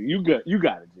 That's it, G. You got it, G.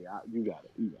 You got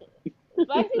it.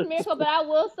 Spicey's Miracle, but I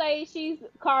will say she's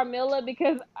Carmilla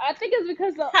because I think it's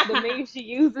because of the meme she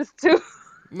uses too.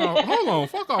 No, hold on.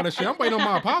 Fuck all that shit. I'm waiting on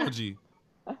my apology.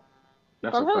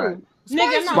 That's From a who? fact.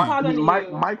 Nigga, I'm not apologizing to you.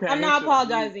 Mike had I'm not his shit.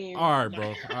 apologizing to you. All right, bro.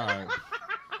 All right.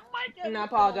 I'm not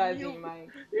apologizing to you, Mike.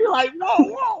 You're like,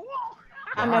 whoa.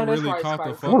 I I know that's really right, caught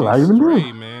the Spice. What did I fucking even do?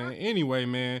 stray, man. Anyway,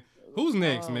 man. Who's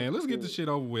next, man? Let's get this shit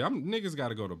over with. Niggas got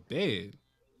to go to bed.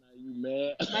 You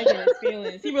mad? Mike in his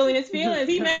feelings. He really in his feelings.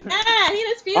 He mad. He in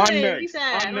his feelings. I'm He next. said,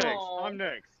 I'm next. "Oh." I'm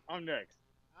next.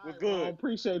 We're I good.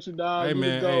 appreciate you, dog. Hey, You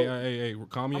man. the goat. Hey.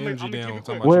 Calm your I'ma energy keep it down. quick.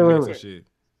 Talking about your Wait, next wait. and shit.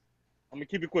 I'm gonna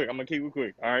keep it quick.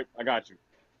 All right, I got you.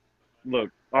 Look,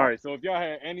 all right. So if y'all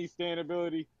had any stand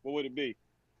ability, what would it be?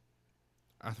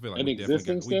 I feel like An we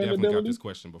existing definitely got stand this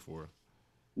question before.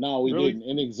 No, we Really? didn't.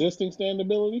 An existing stand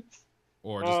ability?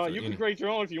 Or just You any. can create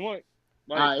your own if you want.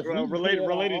 Like If we related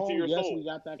create our to own, your yes, soul we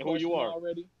got that and who question you are.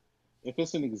 already. If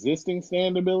it's an existing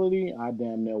stand ability, I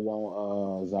damn near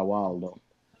want Zawaldo.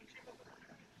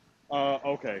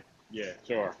 Okay. Yeah,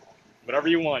 sure. Whatever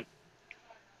you want.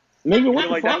 Nigga, Would what you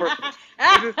the like that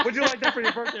fuck? for? Would you like that for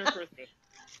your birthday or Christmas?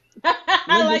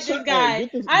 I like this guy.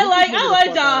 I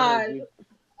like John.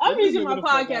 I'm using my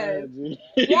podcast.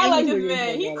 Yeah, I like this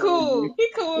man. He cool. He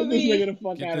cool with me. Get this nigga the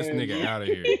fuck Get out this of here. nigga out of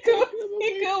here. He cool.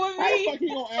 He cool with How the me. fuck he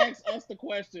gonna ask us the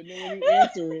question? Then when you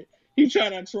answer it, he try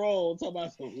to troll. Talk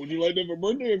about, would you like that for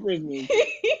birthday or Christmas?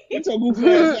 Get your goofy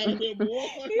ass out of here, boy.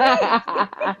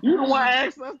 You the one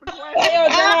asked us the question. Hey,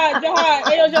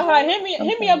 yo, Jahad,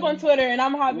 hit me up on Twitter and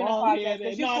I'm hopping on the podcast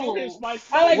because you cool.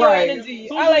 I like your energy.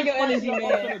 I like your energy,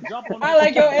 man. I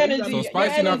like your energy. So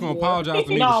Spicy not gonna apologize to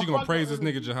me, but she gonna praise this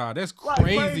nigga Jahad. That's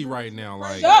crazy right now.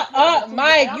 Like, shut up,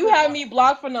 Mike. You have me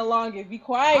blocked for the longest. Be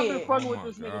quiet. I've been fucking with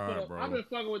this nigga. I've been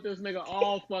fucking with this nigga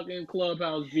all fucking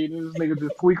Clubhouse, G. This nigga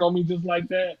just tweak on me just like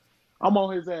that. I'm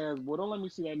on his ass, boy. Don't let me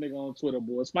see that nigga on Twitter,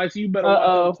 boy. Spicy, you better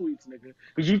watch them tweets, nigga.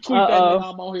 Because you tweet that nigga,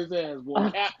 I'm on his ass, boy.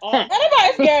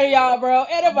 Anybody scared of y'all, bro?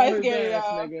 Anybody scared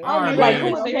of y'all? all right,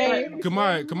 like, man. Come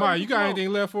on. You got anything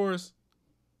left for us?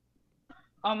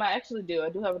 I actually do. I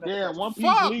do have another question. One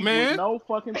Piece league with no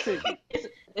fucking ticket.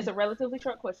 It's a relatively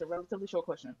short question.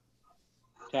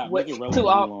 Cap, make it relatively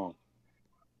long.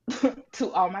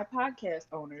 To all my podcast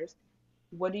owners,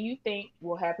 what do you think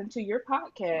will happen to your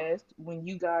podcast when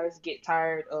you guys get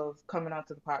tired of coming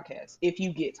onto the podcast? If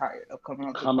you get tired of coming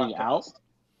onto the podcast.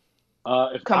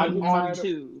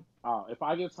 If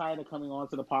I get tired of coming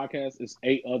onto the podcast, it's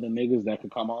 8 other niggas that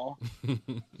could come on.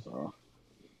 So,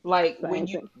 like when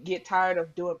you get tired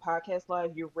of doing podcast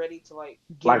live, you're ready to like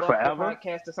give up forever? the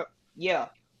podcast or something. Yeah.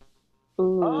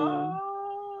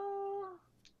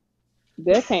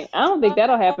 I don't think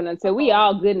that'll happen until we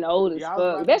all good and old as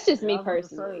fuck. That's just me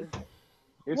personally.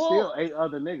 It's still 8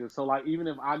 other niggas. So like even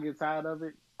if I get tired of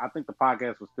it, I think the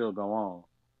podcast will still go on.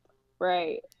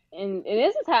 Right. And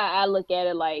this is how I look at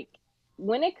it. Like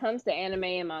when it comes to anime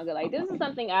and manga, like this is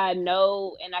something I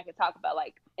know and I can talk about.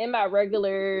 Like in my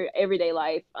regular everyday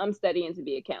life, I'm studying to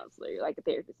be a counselor, like a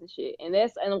therapist and shit. And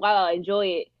while I enjoy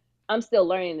it, I'm still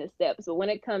learning the steps. But when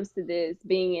it comes to this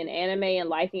being in anime and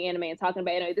liking anime and talking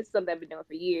about anime, this is something I've been doing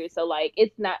for years. So like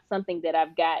it's not something that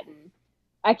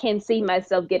I can see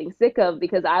myself getting sick of,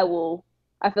 because I feel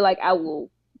like I will,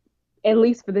 at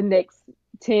least for the next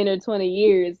 10 or 20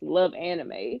 years, love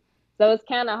anime. So it's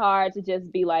kind of hard to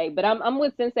just be like, but I'm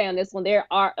with Sensei on this one. There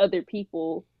are other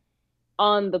people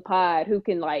on the pod who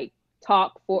can like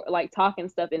talk and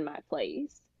stuff in my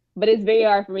place. But it's very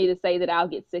hard for me to say that I'll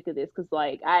get sick of this, because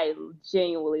like I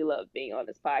genuinely love being on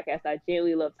this podcast. I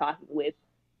genuinely love talking with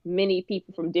many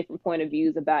people from different point of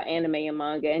views about anime and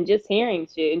manga, and just hearing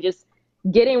shit and just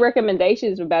getting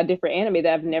recommendations about different anime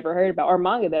that I've never heard about or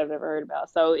manga that I've never heard about.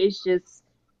 So it's just,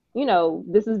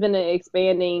 this has been an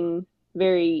expanding,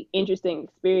 very interesting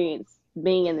experience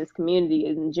being in this community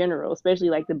in general, especially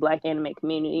like the Black anime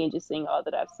community, and just seeing all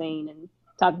that I've seen and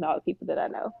talking to all the people that I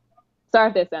know. Sorry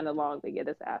if that sounded long, but yeah,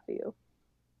 that's how I feel.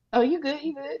 Oh, you good?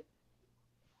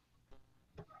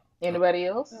 Anybody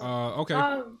else? Okay.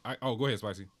 Go ahead,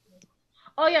 Spicy.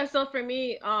 Oh yeah, so for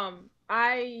me,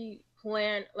 I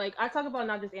plan, like I talk about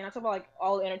not just I talk about like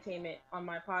all entertainment on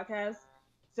my podcast.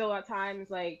 So at times,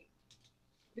 like,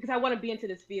 because I want to be into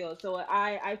this field, so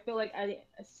I feel like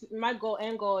my goal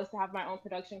is to have my own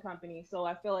production company. So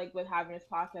I feel like with having this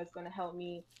podcast, it's going to help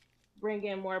me bring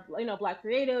in more, Black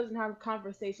creatives and have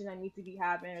conversations I need to be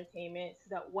having entertainment, so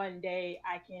that one day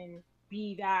I can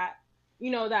be that,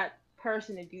 that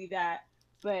person to do that.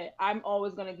 But I'm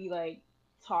always going to be like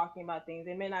talking about things.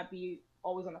 It may not be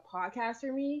always on a podcast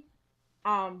for me,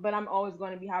 but I'm always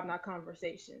going to be having that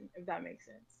conversation, if that makes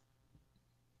sense.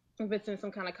 If it's in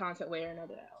some kind of content way or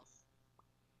another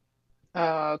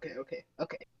else. Okay.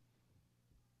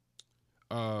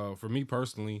 For me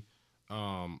personally,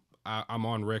 I'm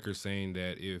on record saying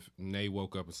that if Nay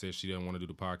woke up and said she doesn't want to do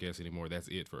the podcast anymore, that's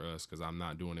it for us, because I'm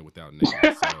not doing it without Nay.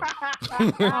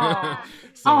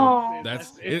 So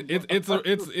that's it.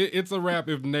 It's a wrap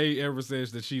if Nay ever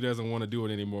says that she doesn't want to do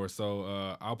it anymore.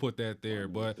 So I'll put that there.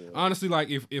 But honestly, like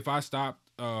if I stopped,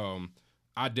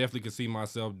 I definitely could see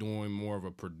myself doing more of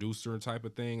a producer type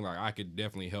of thing. Like I could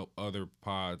definitely help other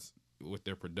pods with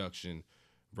their production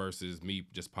versus me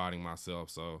just podding myself.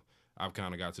 So I've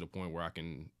kind of got to the point where I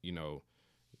can,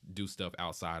 do stuff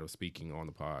outside of speaking on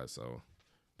the pod. So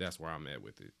that's where I'm at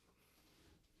with it.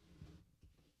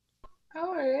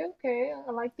 All right, okay.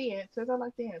 I like the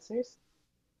answers.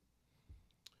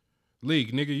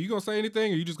 League, nigga, you gonna say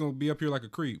anything, or you just gonna be up here like a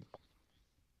creep?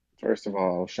 First of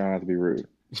all, try not to be rude.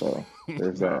 So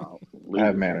there's that. I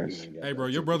have manners. Hey, bro,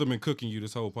 your brother been cooking you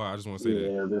this whole pod. I just want to say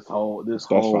that. Yeah, this whole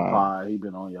pod, he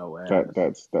been on your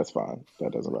ass. That's fine.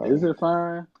 That doesn't bother me. Is it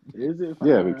fine?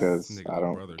 Yeah, because I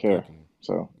don't care.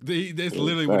 So that's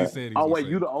literally what he said. Wait,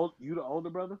 you the older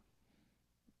brother?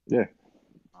 Yeah.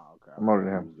 Oh, okay. I'm older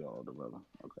than him. Who's your older brother?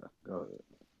 Okay, go ahead.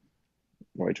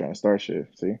 Why you trying to start shit?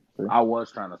 See? I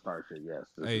was trying to start shit. Yes.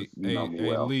 Hey,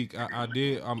 Leak. I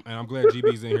did, and I'm glad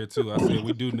GB's in here too. I said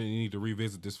we do need to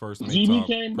revisit this first. GB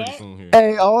came back. Soon here.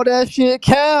 Hey, all that shit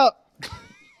cap.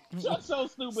 Shut your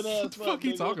stupid ass up. What the fuck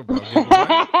he nigga. talking about?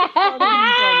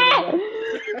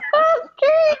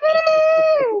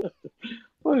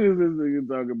 What is this nigga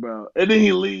talking about? And then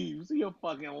he leaves. He a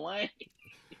fucking lame.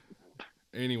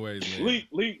 Anyways, man.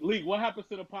 Leak. What happens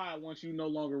to the pod once you no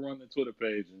longer run the Twitter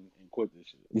page and quit this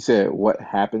shit? You said what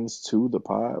happens to the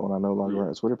pod when I no longer run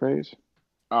a Twitter page?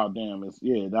 Oh damn!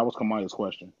 That was Kamaya's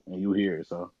question, and you hear it,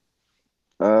 so.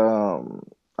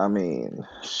 I mean,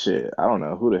 shit. I don't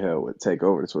know who the hell would take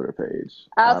over the Twitter page.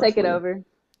 I'll honestly. take it over.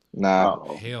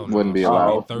 Nah, Hell wouldn't be no.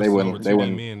 allowed. She'll be They wouldn't. thirsting They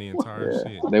over wouldn't. 2D men the entire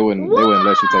shit. They wouldn't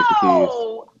let you take the keys.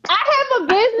 Whoa! I have a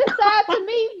business side to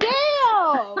me.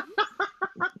 Damn.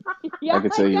 I can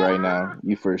tell you right now,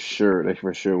 they for sure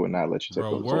would not let you take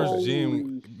Bro, over. worst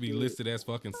Jim be listed as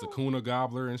fucking Sakuna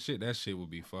Gobbler and shit. That shit would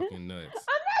be fucking nuts.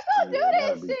 I'm not gonna do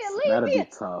that shit. That'd Leave me. be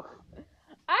tough.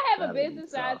 I have a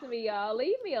business side to me, y'all.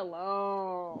 Leave me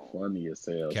alone. Funny as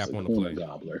hell. Cap on the Sakuna play.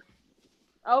 Gobbler.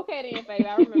 Okay then, baby.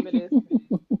 I remember this.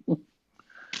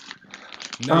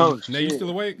 Now you still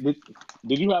awake?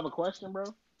 Did you have a question, bro?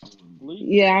 Lee?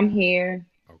 Yeah, I'm here.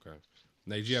 Okay.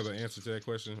 Now, did you have an answer to that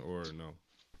question or no?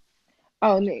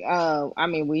 I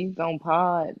mean, we gonna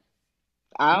pod.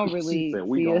 I don't really said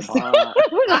we see gonna us. pod.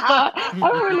 I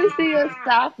don't really see us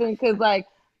stopping because, like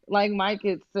Mike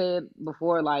had said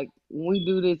before, like when we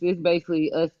do this, it's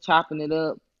basically us chopping it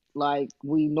up like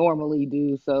we normally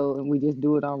do. So, and we just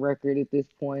do it on record at this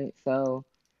point. So,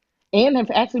 and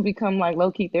have actually become like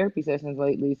low key therapy sessions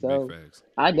lately. So, Big facts.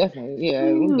 I definitely,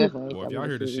 we definitely. Boy, if y'all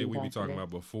hear the shit we be talking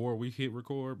about before we hit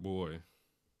record, boy.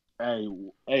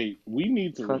 Hey, we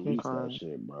need to Fucking release crying. that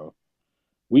shit, bro.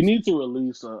 We need to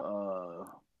release I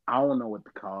don't know what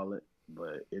to call it,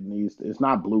 but it's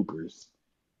not bloopers.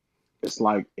 It's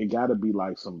like, it gotta be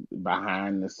like some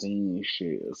behind the scenes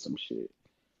shit or some shit.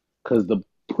 Cause the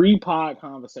pre-pod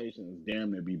conversation is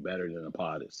damn near be better than the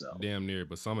pod itself. Damn near,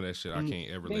 but some of that shit I can't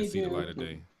ever let see the light of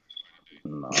day.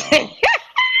 Nah.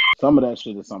 Some of that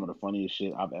shit is some of the funniest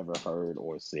shit I've ever heard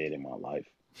or said in my life.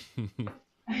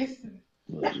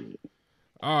 Legit.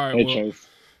 All right, Hey, well, Chase.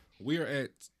 we are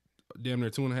at damn near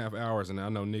 2.5 hours, and I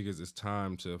know niggas it's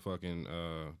time to fucking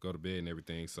go to bed and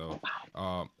everything. So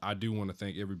I do want to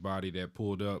thank everybody that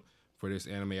pulled up for this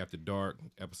Anime After Dark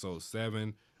episode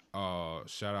 7.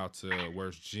 Shout out to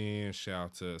Worst Jen, shout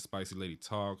out to Spicy Lady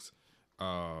Talks,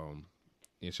 and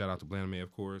shout out to Blandame,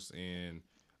 of course. And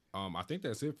I think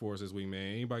that's it for us this week,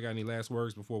 man. Anybody got any last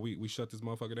words before we shut this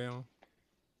motherfucker down?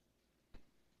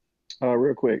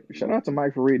 Real quick, shout out to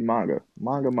Mike for reading manga.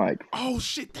 Manga Mike. Oh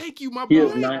shit! Thank you, my He boy.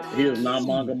 is not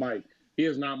manga Mike. He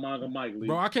is not manga Mike, Lee.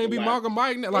 Bro, I can't be manga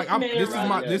Mike. Like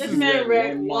This man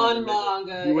read one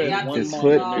manga. You read and one His manga,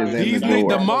 foot nigga. is in These the the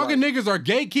door. manga niggas are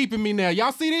gatekeeping me now.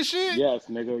 Y'all see this shit? Yes,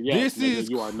 nigga. Yes, This nigga. is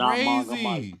You are not manga crazy.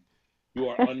 Mike. You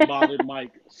are unbothered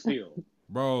Mike still.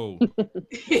 Bro.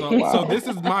 So this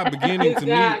is my beginning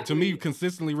to me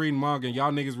consistently reading manga, and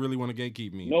y'all niggas really want to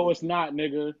gatekeep me. No, it's not,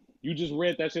 nigga. You just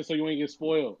read that shit so you ain't get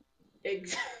spoiled.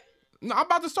 No, I'm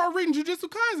about to start reading Jujutsu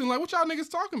Kaisen. Like, what y'all niggas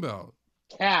talking about?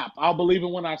 Cap. I'll believe it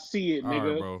when I see it, All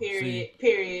nigga. right, bro.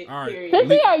 Period. All right.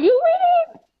 Sissy, are you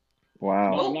reading?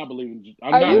 Wow. No, I'm not believing.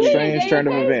 I'm Are not you A reading. strange turn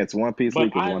of JJK? events. One Piece But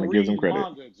League is the one that gives him credit.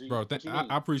 manga, G. Bro, What you I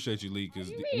mean? appreciate you, Lee, because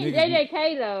You mean niggas,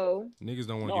 JJK though? niggas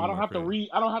don't want to No, give I don't me have credit. to read.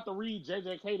 I don't have to read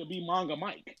JJK to be manga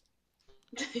Mike.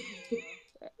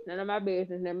 None of my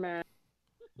business. Never mind.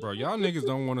 Bro, y'all niggas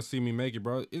don't want to see me make it,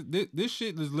 bro. This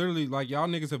shit is literally like y'all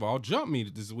niggas have all jumped me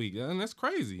this week, and that's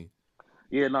crazy.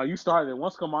 Yeah, no, you started.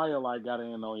 Once Kamaya like got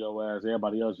in on your ass,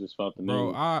 everybody else just felt the need.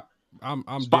 Bro, I'm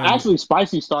Actually,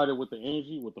 Spicy started with the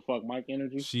energy, with the fuck Mike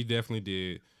energy. She definitely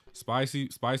did.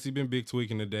 Spicy been big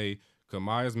tweaking today.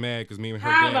 Kamaya's mad because me and her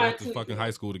How dad about went to tweaking? fucking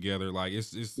high school together. Like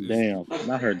it's Damn,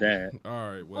 not her dad.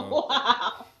 All right, well.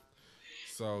 Wow.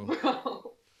 So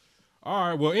Bro. all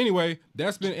right, well, anyway,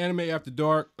 that's been Anime After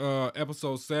Dark,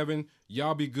 episode 7.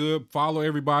 Y'all be good. Follow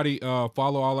everybody.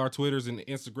 Follow all our Twitters and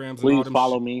Instagrams. And all Please them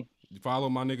follow me. Follow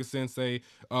my nigga Sensei.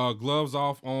 Gloves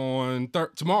off on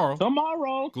tomorrow.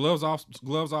 Tomorrow. Gloves off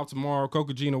tomorrow.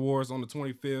 Kokujin Awards on the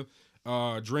 25th.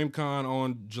 DreamCon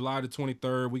on July the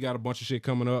 23rd. We got a bunch of shit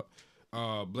coming up.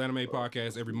 Blandame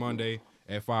podcast every Monday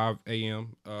at 5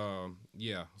 a.m.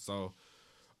 Yeah, so...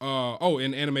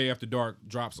 and Anime After Dark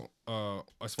drops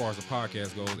as far as the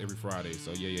podcast goes every Friday.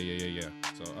 So yeah.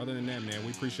 So other than that, man,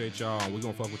 we appreciate y'all. We're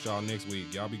gonna fuck with y'all next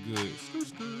week. Y'all be good.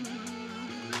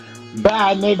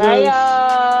 Bye, niggas. Bye,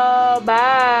 y'all.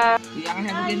 Bye. Y'all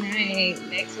have a good night.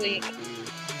 Next week.